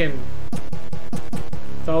just thinking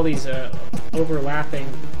with all these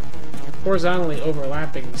horizontally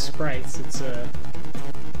overlapping sprites. It's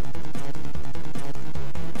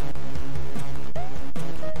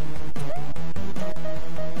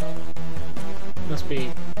must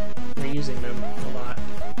be reusing them a lot.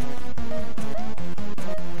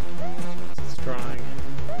 It's drawing.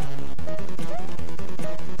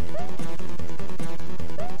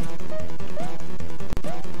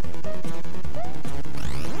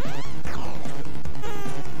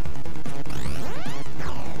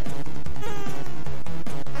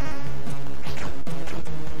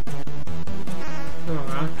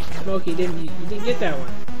 Aw, Smokey, you didn't get that one.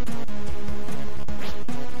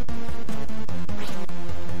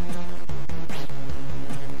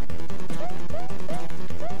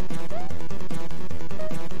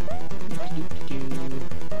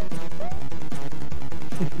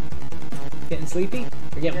 Getting sleepy?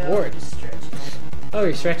 Or getting bored? Just stretching. Oh,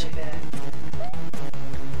 you're stretching. Back.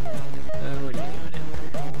 What are you doing,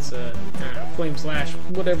 Ember? It's, I don't know, flame slash,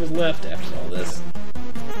 whatever's left after all this.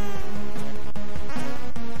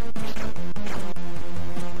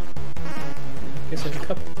 Guess there's a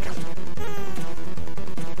couple.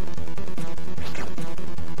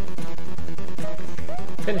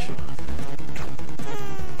 Finish them off.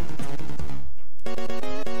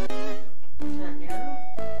 Not narrow?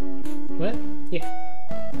 What? Yeah.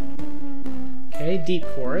 Okay, deep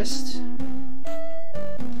forest.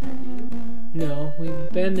 No,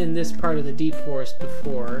 we've been in this part of the deep forest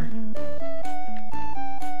before.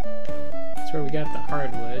 That's where we got the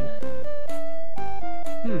hardwood.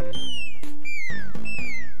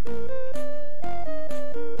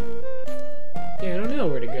 Yeah, I don't know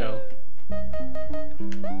where to go.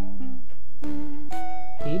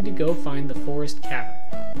 Need to go find the forest cavern.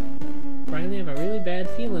 Finally, I have a really bad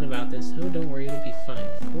feeling about this. Oh, don't worry, it'll be fine.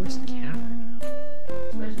 Forest cavern.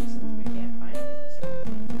 Especially since we can't find it. So.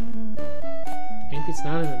 Maybe it's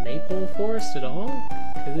not in the maple forest at all?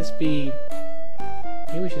 Could this be...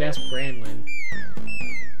 Maybe we should ask Branwyn.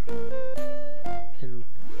 And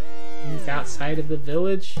maybe it's outside of the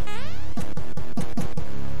village?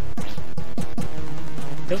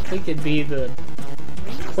 Don't think it'd be the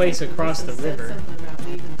place across the river. Something about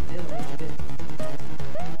leaving the village,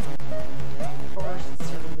 but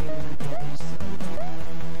forests are leaving the village, so.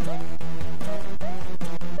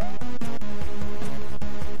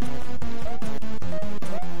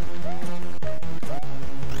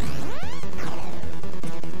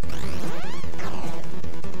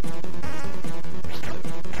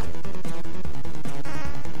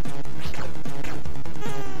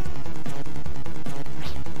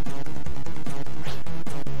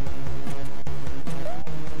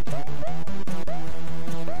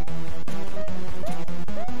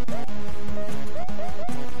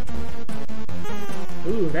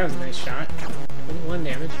 Ooh, that was a nice shot. 21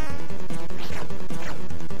 damage.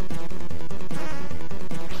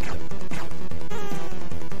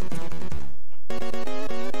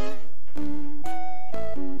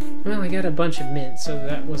 Well, I got a bunch of mint, so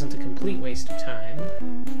that wasn't a complete waste of time.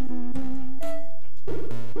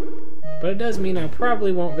 But it does mean I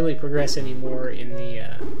probably won't really progress anymore in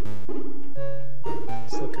the,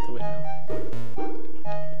 let's look at the windmill.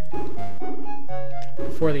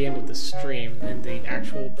 Before the end of the stream and the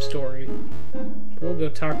actual story. We'll go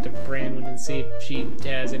talk to Branwyn and see if she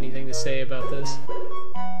has anything to say about this.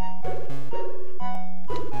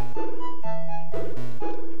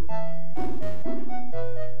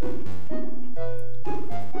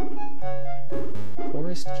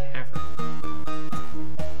 Forest cavern.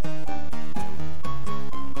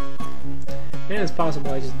 And it's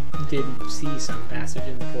possible I just didn't see some passage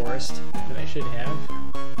in the forest that I should have.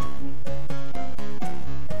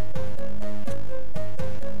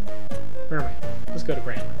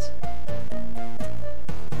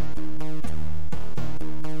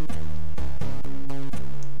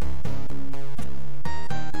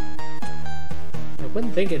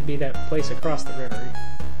 didn't think it'd be that place across the river.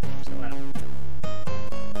 So,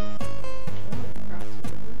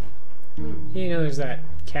 yeah, you know, there's that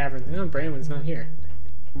cavern. No, Brandon's not here.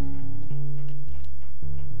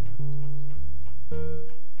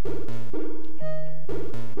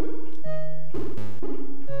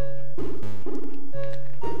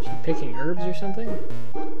 Is she picking herbs or something?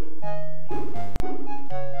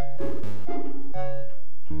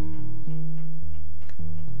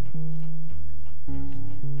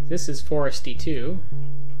 This is foresty too.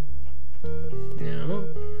 No.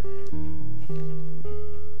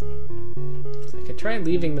 So I could try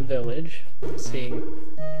leaving the village, seeing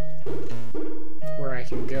where I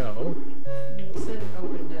can go. It said it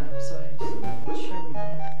opened up, so I assume it would show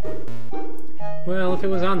you. Well, if it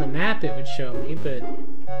was on the map, it would show me, but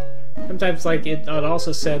sometimes, like, it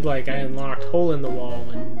also said, like, I unlocked hole in the wall,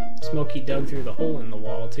 and Smokey dug through the hole in the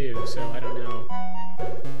wall, too, so I don't know.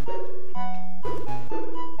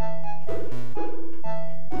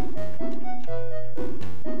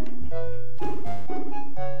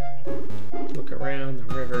 Look around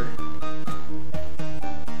the river.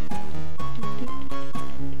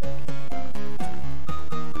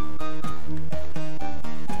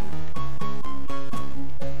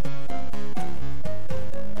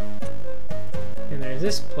 And there's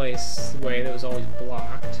this place way that was always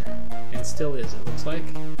blocked, and still is, it looks like.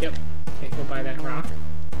 Yep, can't go by that rock.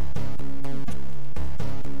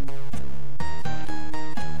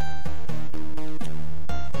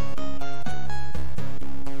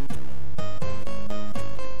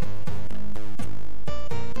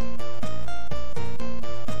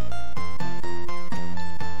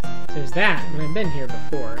 There's that, and I've been here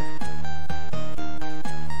before.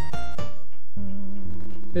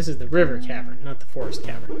 This is the river cavern, not the forest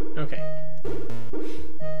cavern. Okay.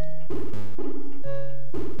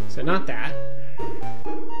 So not that.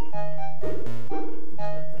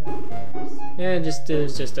 Yeah,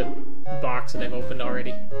 there's just a box that I've opened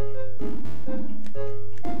already.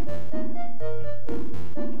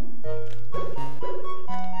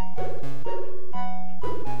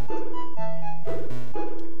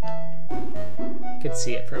 Could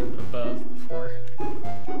see it from above before.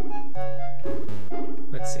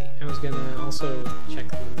 Let's see. I was gonna also check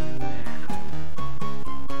the map.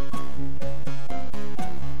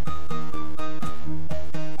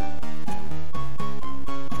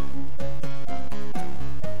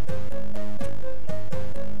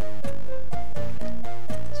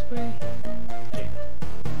 This way. Okay.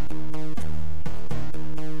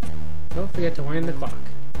 Don't forget to wind the clock.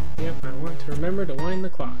 Yep, I want to remember to wind the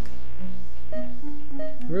clock.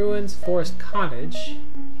 Ruins, Forest Cottage.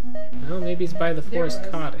 Well, maybe it's by the Forest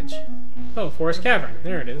Cottage. Oh, Forest Cavern.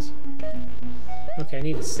 There it is. Okay, I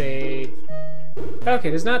need to save. Okay,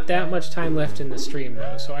 there's not that much time left in the stream,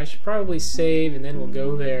 though, so I should probably save, and then we'll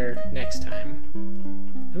go there next time.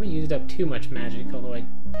 I haven't used up too much magic, although I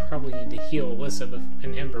probably need to heal Alyssa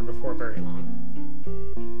and Ember before very long.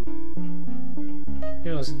 Maybe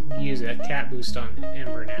I'll just use a cat boost on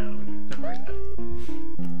Ember now, and not worry about it.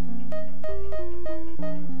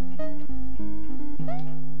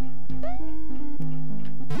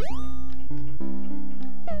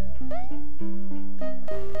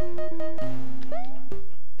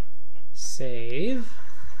 Save.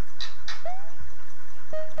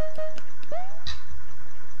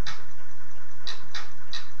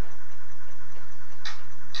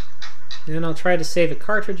 And then I'll try to save a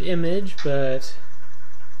cartridge image, but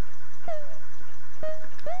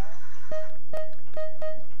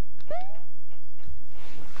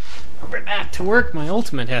we're back to work. My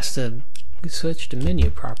ultimate has to switch to menu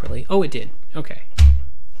properly. Oh, it did. Okay.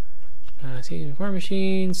 Save war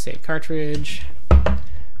machine, save cartridge.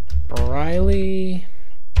 Briley,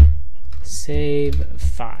 save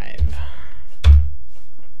 5.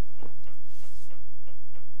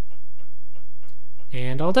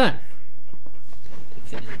 And all done.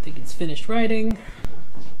 I think it's finished writing.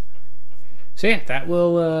 So yeah, that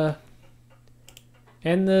will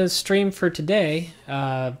end the stream for today.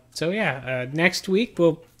 So yeah, next week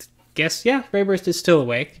we'll guess, yeah, Rayburst is still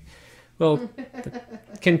awake. We'll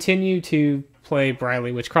continue to play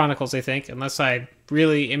Briley Witch Chronicles, I think, unless I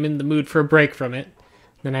really am in the mood for a break from it.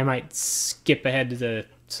 Then I might skip ahead to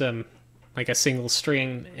some, like a single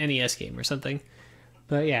string NES game or something.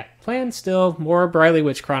 But yeah, plan still more Briley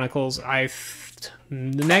Witch Chronicles. The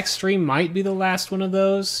next stream might be the last one of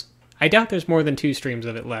those. I doubt there's more than 2 streams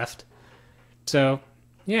of it left. So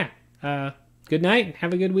yeah, good night,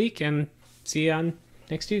 have a good week, and see you on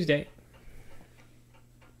next Tuesday.